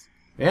ghosts?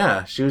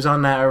 Yeah, she was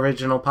on that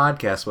original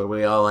podcast where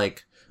we all,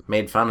 like,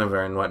 made fun of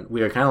her and what we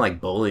were kind of, like,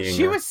 bullying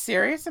She her. was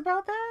serious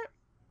about that?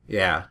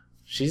 Yeah,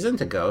 she's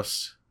into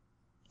ghosts.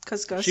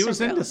 Because ghosts she are was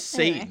real. into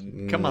Anyway.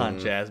 Satan. Come on,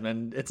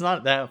 Jasmine. It's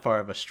not that far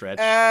of a stretch.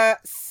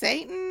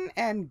 Satan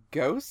and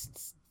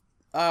ghosts?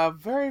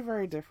 Very,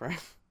 very different.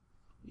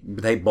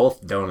 They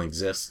both don't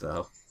exist,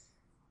 though.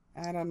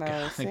 I don't know.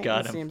 God, Satan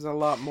got him. seems a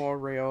lot more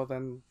real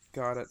than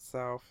God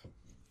itself.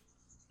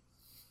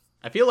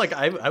 I feel like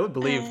I would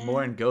believe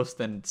more in ghosts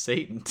than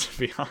Satan, to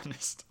be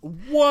honest.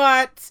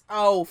 What?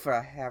 Oh,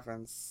 for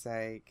heaven's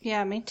sake.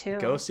 Yeah, me too.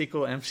 Ghosts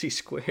equal MC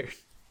squared.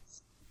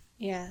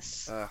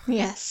 Yes. Ugh.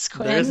 Yes,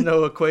 Quinn. There's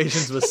no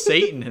equations with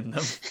Satan in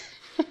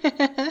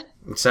them.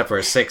 Except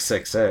for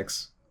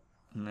 666.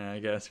 No, I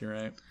guess you're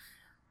right.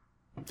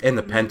 In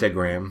the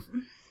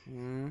pentagram.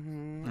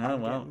 Mm-hmm. Oh,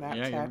 I'm well, getting that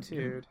yeah,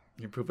 tattooed.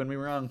 You're proving me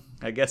wrong.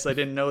 I guess I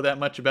didn't know that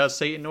much about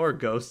Satan or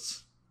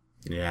ghosts.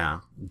 Yeah.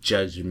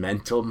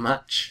 Judgmental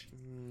much.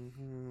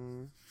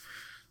 Mm-hmm.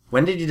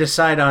 When did you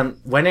decide on...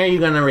 When are you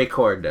going to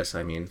record this,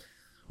 I mean?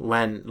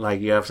 When,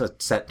 like, you have a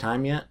set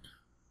time yet?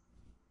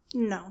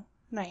 No,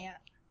 not yet.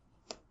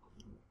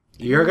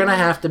 You're going to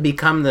have to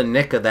become the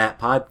Nick of that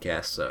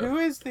podcast, so... Who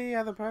is the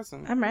other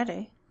person? I'm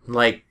ready.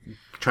 Like,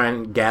 try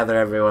and gather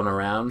everyone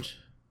around.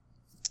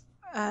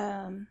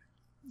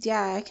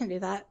 Yeah, I can do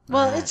that.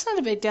 Well, Alright. it's not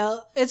a big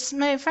deal. It's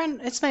my friend.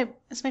 It's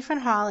my friend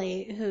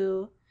Holly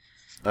who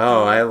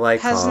Oh, I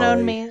like has Holly.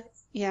 known me.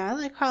 Yeah, I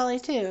like Holly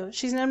too.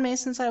 She's known me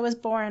since I was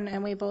born,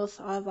 and we both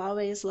have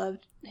always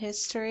loved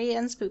history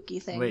and spooky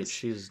things. Wait,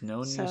 she's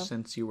known So- you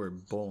since you were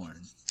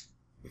born.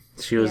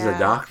 She was the Yeah.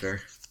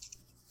 doctor.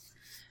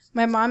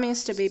 My mom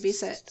used to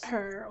babysit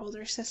her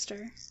older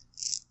sister.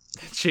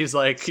 She's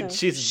like, So,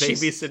 she's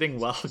she's- babysitting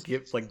while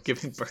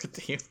giving birth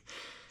to you.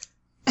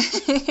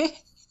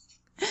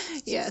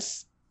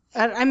 Yes.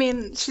 I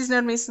mean, she's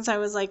known me since I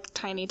was like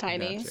tiny,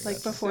 like Gotcha.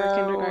 before So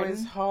kindergarten.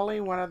 is Holly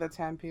one of the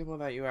 10 people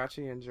that you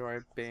actually enjoy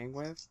being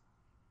with?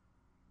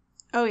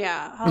 Oh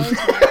yeah,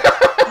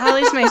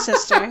 Holly's my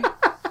sister.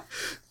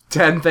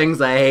 10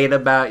 things I hate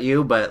about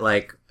you, but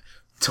like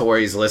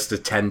Tori's list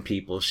of 10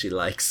 people she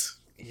likes.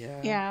 Yeah.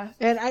 Yeah,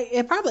 and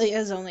it probably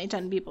is only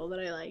 10 people that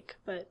I like,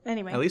 but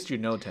anyway. At least you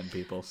know 10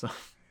 people, so.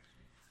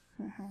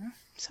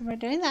 So we're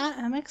doing that.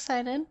 I'm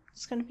excited.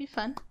 It's gonna be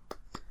fun.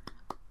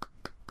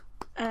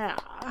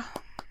 I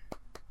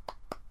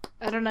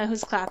don't know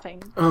who's clapping.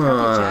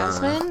 Probably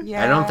Jasmine.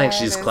 I don't think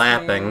she's it is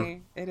clapping.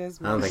 me. It is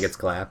me. I don't think it's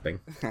clapping.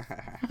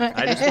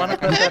 I just want to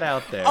put that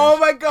out there. Oh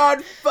my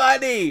god,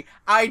 funny!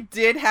 I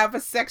did have a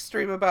sex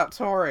dream about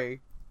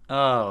Tori.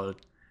 Oh,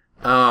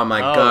 Oh my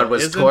god,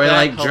 was isn't Tori that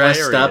like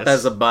dressed up hilarious?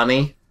 as a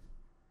bunny?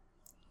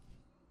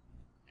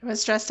 I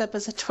was dressed up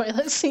as a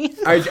toilet seat.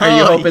 Are you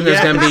Oh, hoping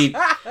there's yeah. gonna be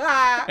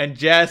and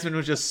Jasmine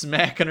was just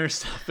smacking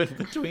herself in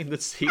between the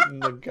seat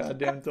and the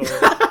goddamn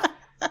toilet.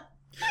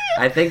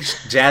 I think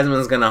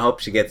Jasmine's gonna hope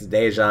she gets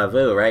deja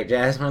vu, right,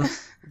 Jasmine?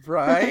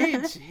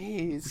 Right?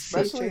 Jeez.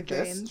 Especially Future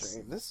this dreams.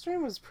 stream. This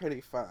stream was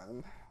pretty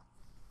fun.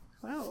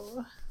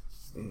 Whoa.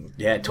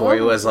 Yeah,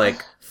 Tori was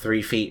like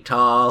 3 feet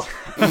tall.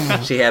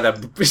 she had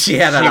an was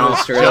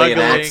Australian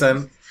juggling.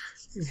 accent.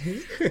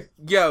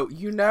 Yo,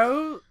 you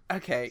know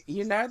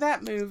that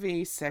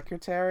movie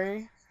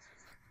Secretary?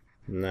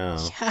 No.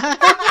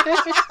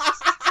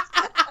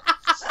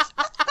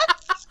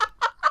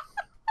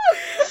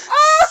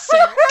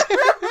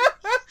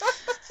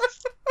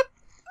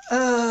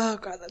 Oh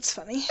god, that's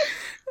funny.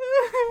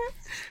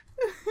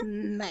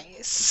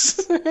 Nice.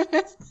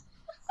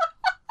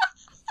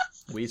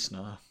 We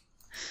snaw.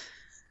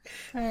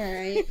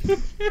 Alright.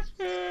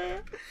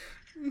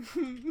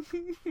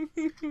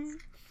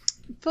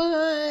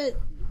 But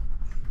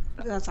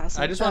that's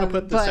awesome. I just want to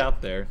put this but-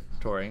 out there,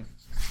 Tori.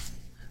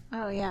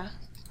 Oh yeah.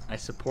 I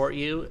support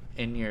you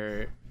in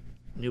your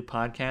new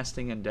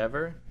podcasting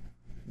endeavor.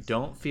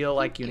 Don't feel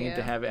like you need to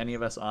you. have any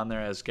of us on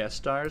there as guest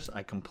stars.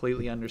 I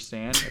completely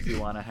understand if you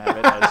want to have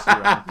it as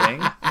your own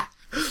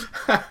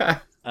thing.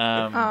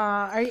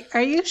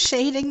 Are you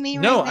shading me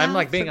right No, now I'm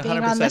like being for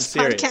on 100% this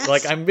serious. podcast?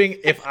 Like I'm being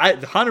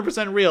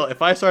 100% real.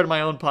 If I started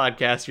my own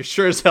podcast, you're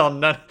sure as hell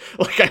not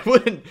like I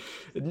wouldn't.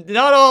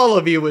 Not all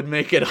of you would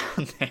make it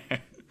on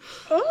there.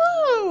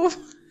 Oh.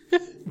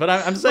 But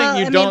I'm saying Well,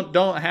 you I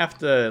don't have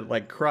to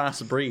like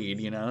crossbreed.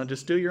 You know,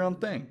 just do your own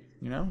thing.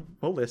 You know,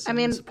 we'll listen. I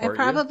mean, and I support you.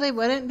 probably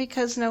wouldn't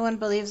because no one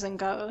believes in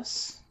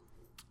ghosts.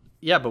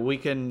 Yeah, but we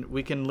can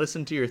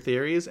listen to your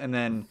theories and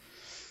then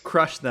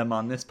crush them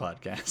on this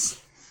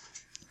podcast.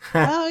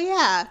 Oh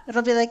yeah,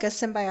 it'll be like a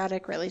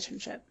symbiotic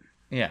relationship.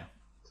 Yeah.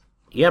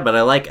 Yeah, but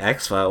I like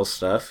X-Files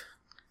stuff.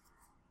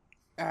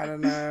 I don't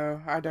know.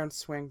 I don't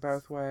swing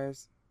both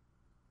ways.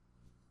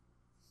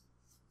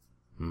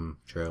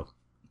 True.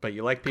 But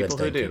you like people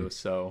who Good do, thinking.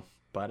 so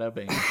bada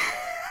bing.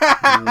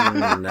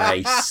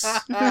 Nice.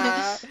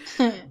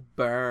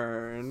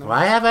 Burn.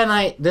 Why haven't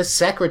I... This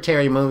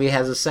Secretary movie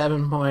has a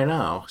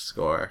 7.0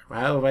 score. Why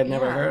have I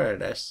never Yeah. heard of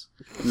this?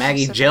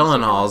 Maggie Surprised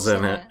Gyllenhaal's you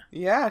in haven't it.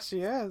 Yeah,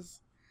 she is.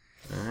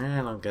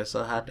 Alright, I guess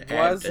I'll have to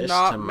add Was this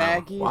not to my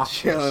Maggie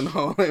watch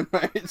Gyllenhaal in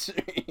my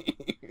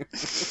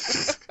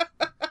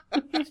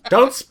dream.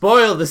 Don't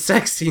spoil the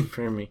sex scene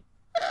for me.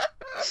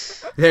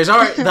 There's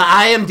already... The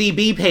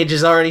IMDb page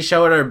is already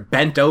showing her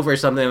bent over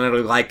something and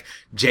it'll like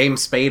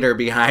James Spader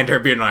behind her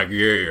being like,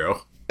 yeah.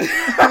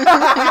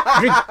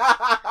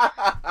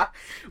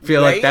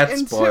 Feel like that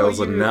spoils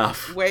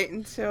enough. Wait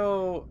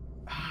until...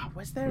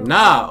 Was there...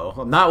 No,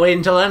 I'm not waiting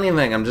until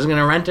anything. I'm just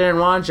gonna rent it and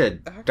watch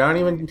it. Don't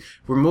even...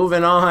 We're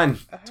moving on.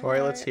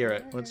 Tori, let's hear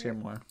it. Let's hear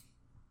more.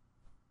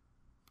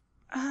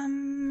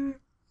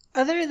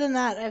 Other than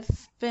that,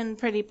 I've been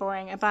pretty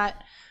boring. I bought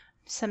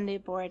some new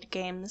board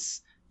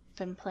games.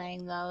 Been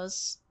playing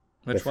those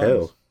Which With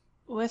ones?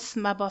 who? with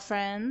my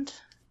boyfriend.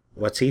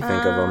 What's he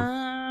think of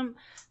them?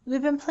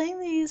 We've been playing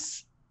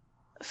these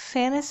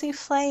Fantasy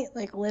Flight,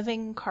 like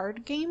living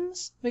card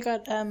games. We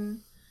got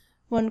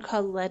one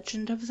called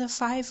Legend of the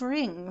Five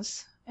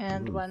Rings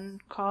and one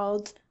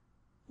called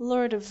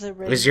Lord of the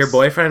Rings. Is your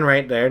boyfriend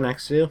right there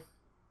next to you?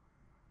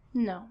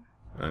 No.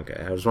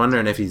 Okay, I was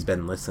wondering if he's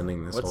been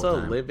listening this What's whole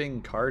a time.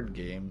 living card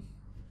game?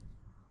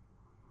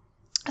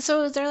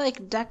 So they're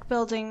like deck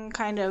building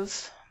kind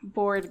of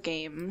board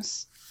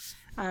games.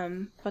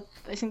 But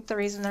I think the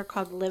reason they're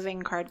called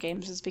living card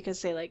games is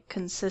because they like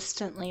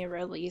consistently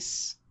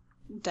release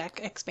deck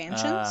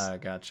expansions. Ah,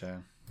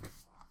 gotcha.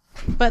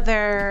 But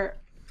they're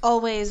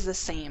always the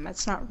same.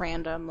 It's not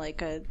random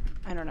like a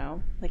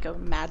like a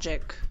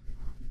Magic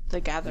the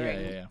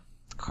Gathering Yeah.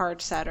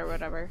 card set or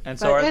whatever. And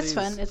but so are it's these-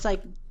 fun. It's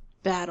like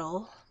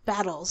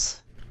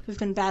battles. We've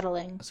been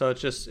battling. So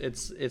it's just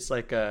it's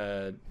like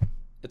a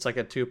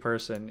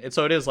 2-person.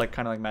 So it is like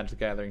kind of like Magic the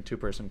Gathering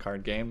 2-person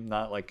card game,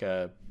 not like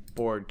a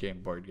board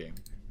game.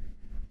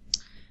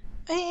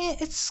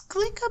 It's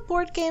like a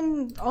board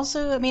game.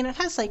 Also, I mean, it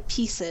has like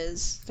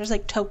pieces. There's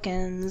like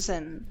tokens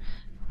and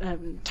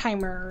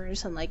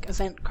timers and like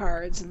event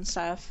cards and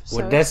stuff. So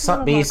Would it's this a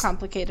little be more s-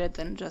 complicated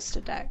than just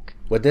a deck.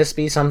 Would this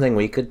be something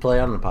we could play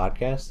on the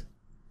podcast?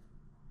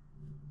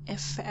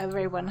 If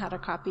everyone had a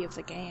copy of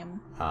the game,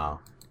 Oh.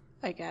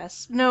 I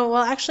guess. No,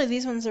 well, actually,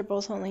 these ones are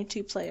both only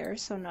 2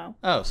 players, so no.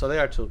 Oh, so they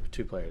are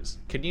two players.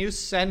 Can you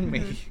send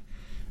me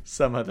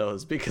some of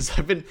those? Because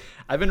I've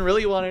been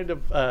really wanting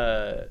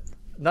to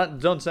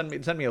don't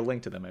send me a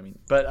link to them. I mean,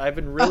 but I've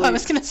been really. Oh, I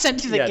was gonna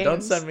send you the games.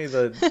 Don't send me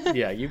the.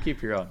 Yeah, you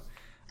keep your own.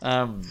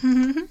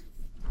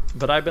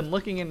 But I've been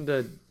looking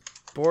into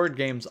board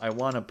games I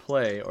want to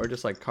play, or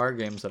just like card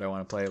games that I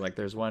want to play. Like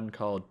there's one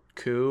called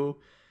Coup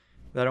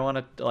that I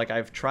want to like.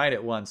 I've tried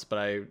it once, but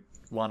I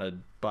want to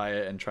buy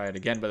it and try it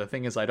again. But the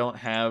thing is, I don't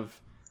have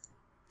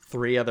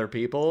 3 other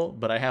people,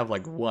 but I have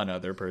like 1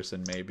 other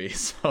person maybe.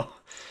 So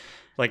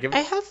like if I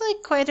have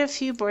like quite a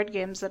few board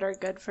games that are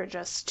good for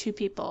just 2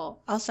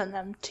 people. I'll send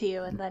them to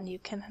you, and then you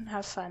can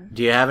have fun.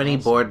 Do you have any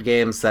board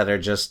games that are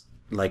just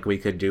like we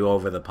could do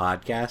over the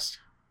podcast?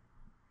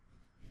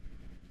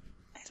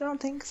 I don't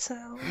think so.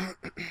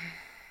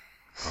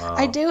 Oh.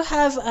 I do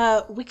have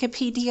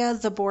Wikipedia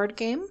the board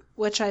game,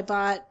 which I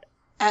bought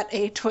at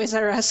a Toys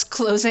R Us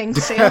closing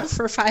sale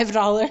for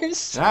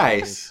 $5.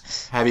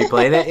 Nice. Have you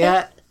played it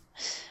yet?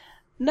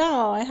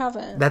 No, I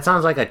haven't. That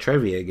sounds like a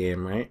trivia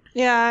game, right?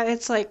 Yeah,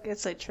 it's like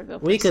Trivial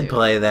We could Pursuit.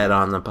 play that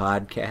on the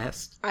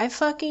podcast. I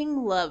fucking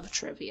love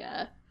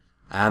trivia.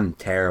 I'm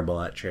terrible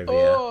at trivia.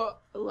 Oh,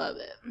 love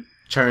it.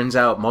 Turns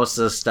out most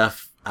of the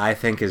stuff I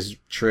think is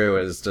true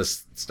is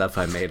just stuff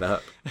I made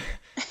up.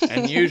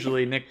 and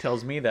usually Nick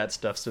tells me that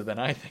stuff, so then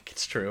I think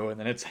it's true, and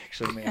then it's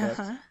actually made up.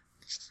 Uh-huh.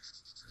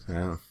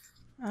 Yeah.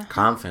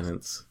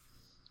 Confidence.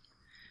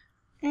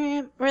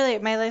 Really,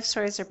 my life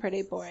stories are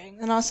pretty boring.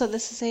 And also,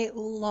 this is a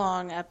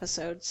long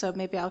episode, so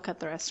maybe I'll cut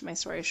the rest of my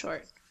story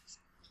short.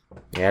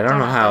 Yeah, I don't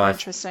know how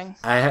interesting.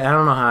 I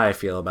don't know how I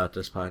feel about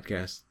this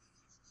podcast.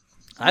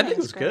 I think it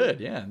it's was great. good.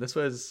 Yeah, this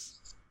was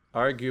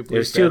arguably It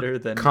was better too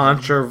than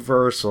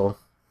controversial.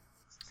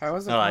 How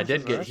was it? Oh, I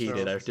did get controversial?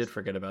 heated. I did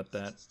forget about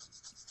that.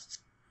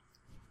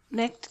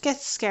 Nick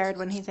gets scared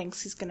when he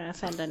thinks he's going to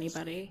offend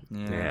anybody.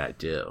 Yeah, I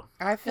do.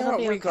 I It'll thought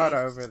be we got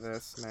okay. over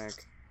this,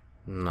 Nick.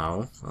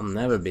 No, I'll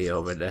never be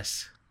over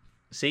this.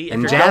 See, if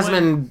And you're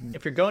Jasmine- going,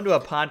 if you're going to a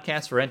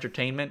podcast for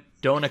entertainment,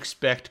 don't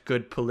expect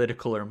good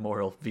political or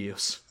moral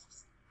views.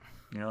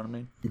 You know what I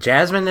mean?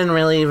 Jasmine didn't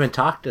really even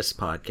talk this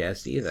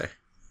podcast either.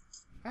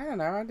 I don't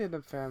know. I did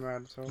a fair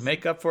amount of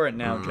Make up for it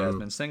now,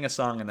 Jasmine. Sing a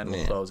song and then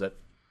we'll Yeah. close it.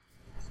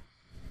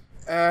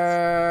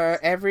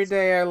 Every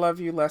day I love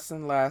you less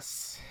and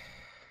less.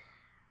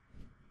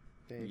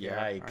 There you go.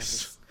 I Yikes.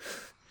 just-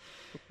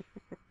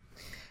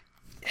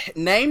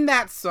 Name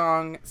that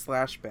song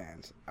 /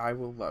 band. I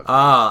will love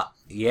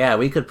it. Yeah,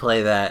 we could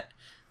play that.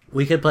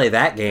 We could play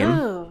that game.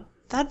 Ooh,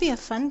 that'd be a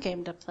fun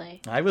game to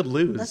play. I would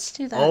lose. Let's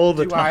do that. all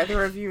the Do time.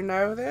 either of you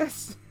know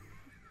this?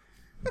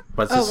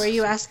 What's Oh, this? were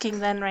you asking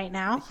then right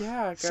now?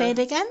 Yeah. Go. Say it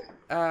again?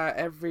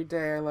 Every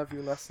day I love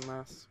you less and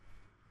less.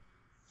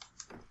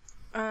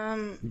 I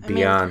mean,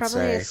 Beyonce.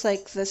 probably it's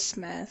like The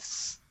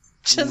Smiths.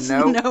 Just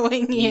Nope.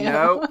 knowing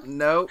you.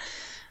 Nope.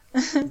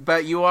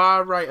 But you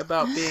are right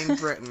about being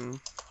Britain.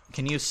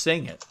 Can you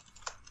sing it?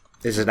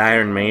 Is it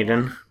Iron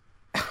Maiden?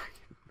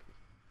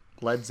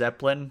 Led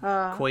Zeppelin?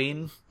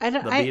 Queen? I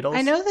don't. The I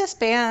Beatles? know this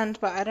band,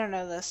 but I don't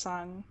know this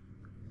song.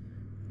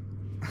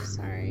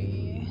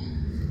 Sorry.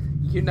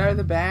 You know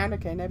the band?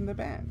 Okay, name the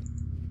band.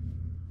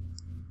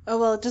 Oh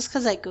well, just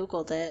because I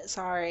googled it.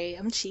 Sorry,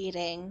 I'm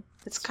cheating.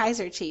 It's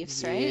Kaiser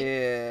Chiefs, right?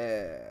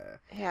 Yeah.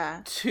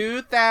 Yeah.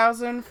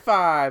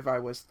 2005. I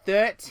was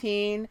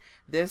 13.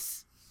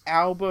 This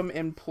album,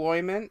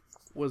 Employment,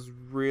 was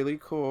really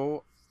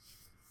cool.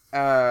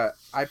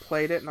 I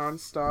played it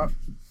nonstop.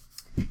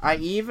 I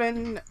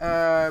even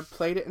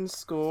played it in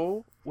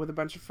school with a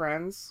bunch of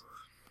friends.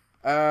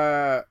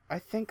 I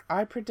think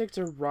I Predict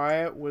a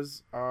Riot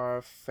was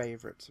our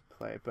favorite to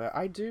play, but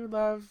I do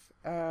love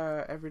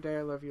Every Day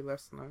I Love You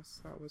Less and Less.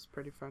 That was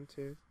pretty fun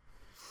too.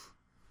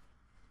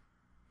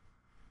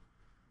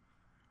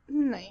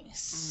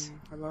 Nice.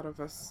 A lot of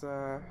us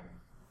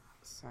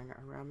sang it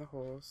around the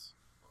halls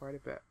quite a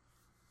bit.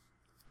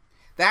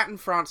 That and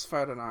France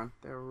Ferdinand,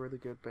 they're a really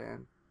good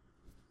band.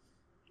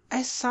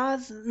 I saw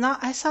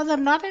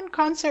them not in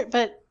concert,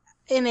 but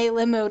in a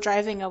limo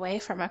driving away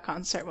from a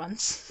concert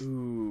once.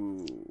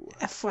 Ooh.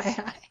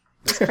 FYI,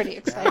 it's pretty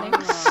exciting.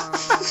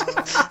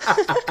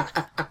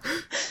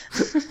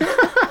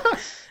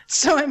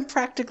 So I'm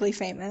practically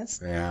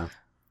famous. Yeah.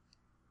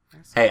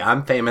 Hey,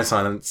 I'm famous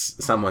on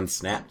someone's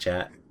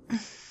Snapchat.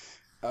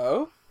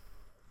 Oh?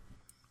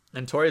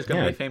 And Tori's going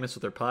to Yeah. be famous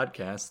with her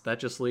podcast. That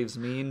just leaves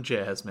me and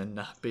Jasmine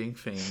not being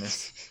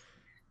famous.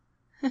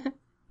 I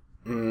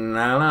don't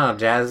know.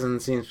 Jasmine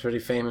seems pretty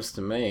famous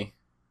to me.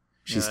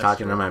 She's that's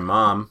talking to true. my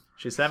mom.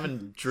 She's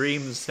having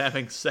dreams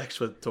having sex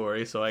with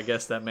Tori, so I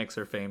guess that makes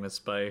her famous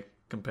by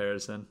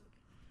comparison.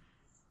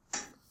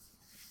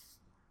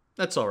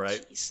 That's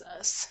alright.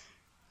 Jesus.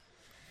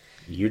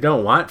 You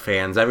don't want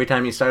fans. Every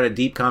time you start a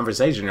deep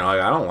conversation, you're like,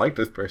 I don't like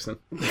this person.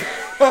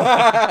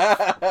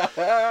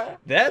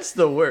 That's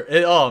the worst.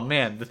 Oh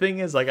man, the thing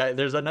is, like,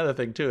 there's another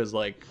thing too. Is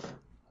like,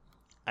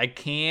 I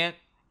can't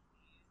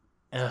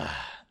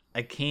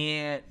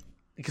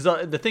because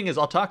the thing is,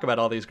 I'll talk about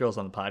all these girls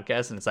on the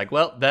podcast, and it's like,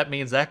 well, that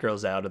means that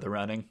girl's out of the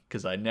running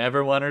because I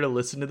never want her to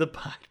listen to the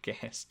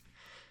podcast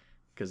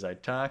because I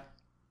talk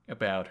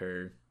about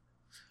her.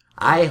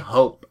 I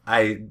hope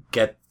I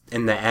get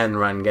in the end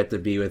run get to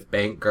be with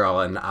Bank Girl,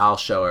 and I'll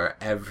show her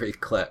every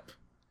clip.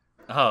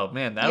 Oh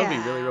man, that would be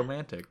really Yeah.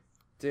 romantic,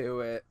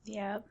 Do it.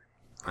 Yep.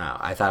 Oh,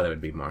 I thought it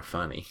would be more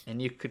funny.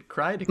 and you could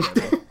cry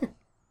together.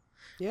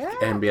 Yeah.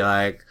 And be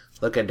like,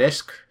 look at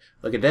this.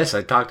 Look at this.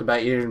 I talked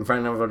about you in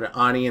front of an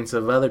audience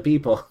of other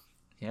people.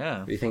 Yeah,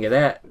 What do you think of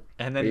that?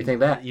 and What then do you think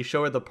that? you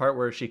show her the part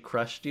where she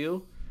crushed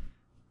you,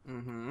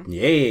 Mm-hmm.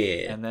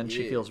 Yeah. and then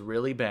she Yeah. feels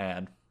really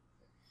bad,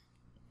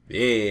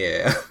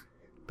 Yeah.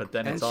 but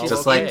then And it's all she's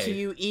Just okay. like- into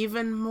you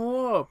even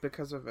more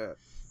because of it.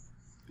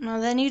 Well,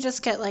 then you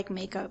just get like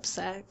makeup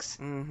sex.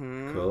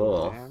 Mm-hmm.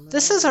 Cool.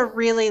 This is a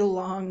really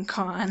long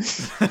con.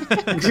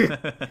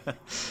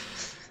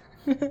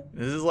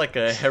 This is like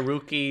a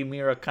Haruki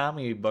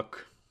Murakami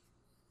book.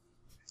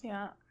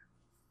 Yeah.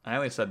 I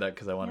only said that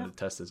because I wanted Yeah. to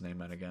test his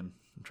name out again.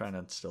 I'm trying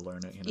to still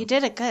learn it. You know? You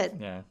did it good.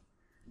 Yeah.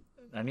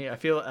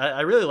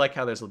 I really like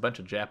how there's a bunch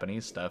of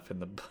Japanese stuff in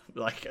the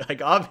like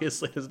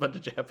obviously there's a bunch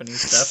of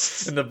Japanese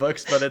stuff in the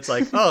books, but it's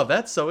like, oh,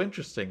 that's so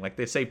interesting. Like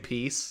they say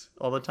peace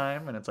all the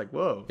time, and it's like,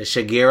 whoa. Is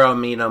Shigeru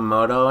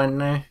Minamoto in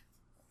there?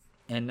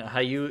 And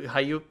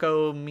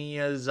Hayuko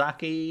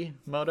Miyazaki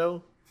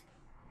Moto,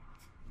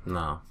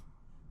 No.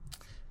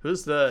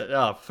 who's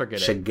the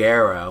forget it.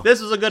 Shigeru.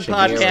 This was a good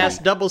Shigeru.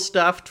 podcast, double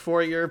stuffed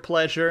for your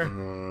pleasure.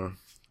 Mm,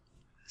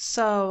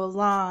 So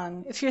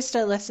long. If you're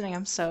still listening,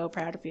 I'm so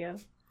proud of you.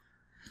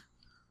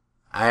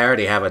 I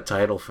already have a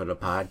title for the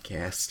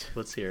podcast.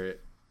 Let's hear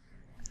it.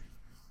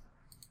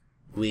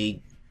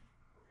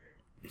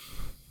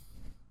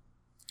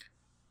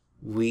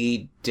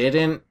 We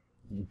didn't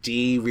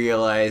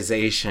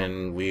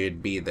derealization we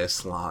would be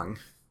this long.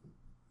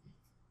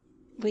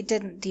 We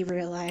didn't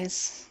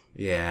derealize.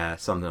 Yeah,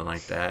 something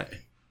like that.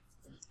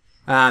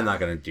 I'm not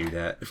gonna do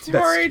that. That's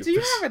Tori, do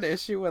you stupid. have an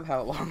issue with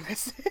how long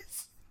this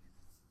is?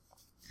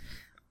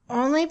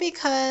 Only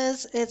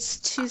because it's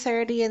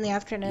 2:30 in the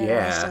afternoon. And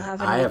I still Yeah,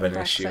 haven't I have eaten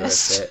an issue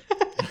breakfast.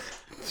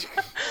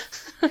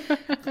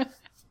 with it.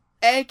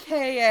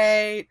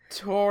 AKA,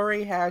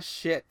 Tori has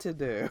shit to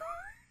do.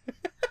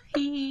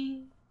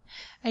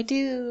 I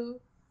do.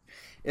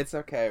 It's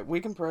okay. We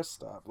can press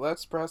stop.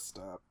 Let's press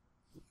stop.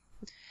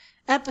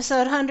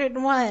 Episode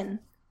 101.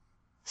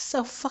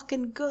 So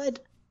fucking good.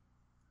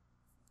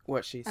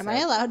 What she said. Am I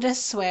allowed to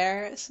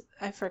swear?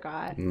 I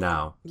forgot.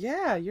 No,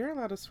 Yeah, you're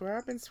allowed to swear.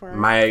 I've been swearing.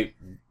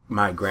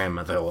 my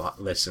grandmother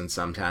listens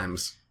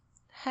sometimes.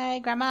 Hey,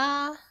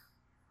 Grandma.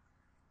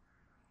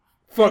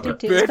 Fuck I it,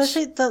 do too. bitch.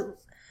 Especially the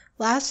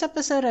last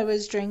episode I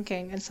was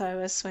drinking, and so I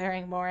was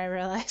swearing more, I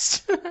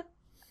realized.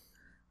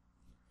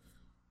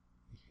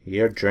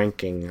 Your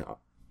drinking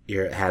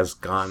has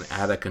gone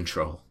out of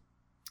control.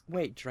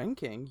 Wait,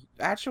 drinking?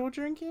 Actual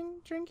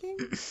drinking? Drinking?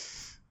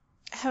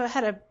 I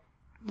had a...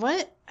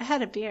 What? I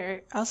had a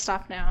beer. I'll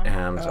stop now.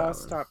 I'm Oh, sorry.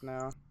 stop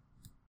now.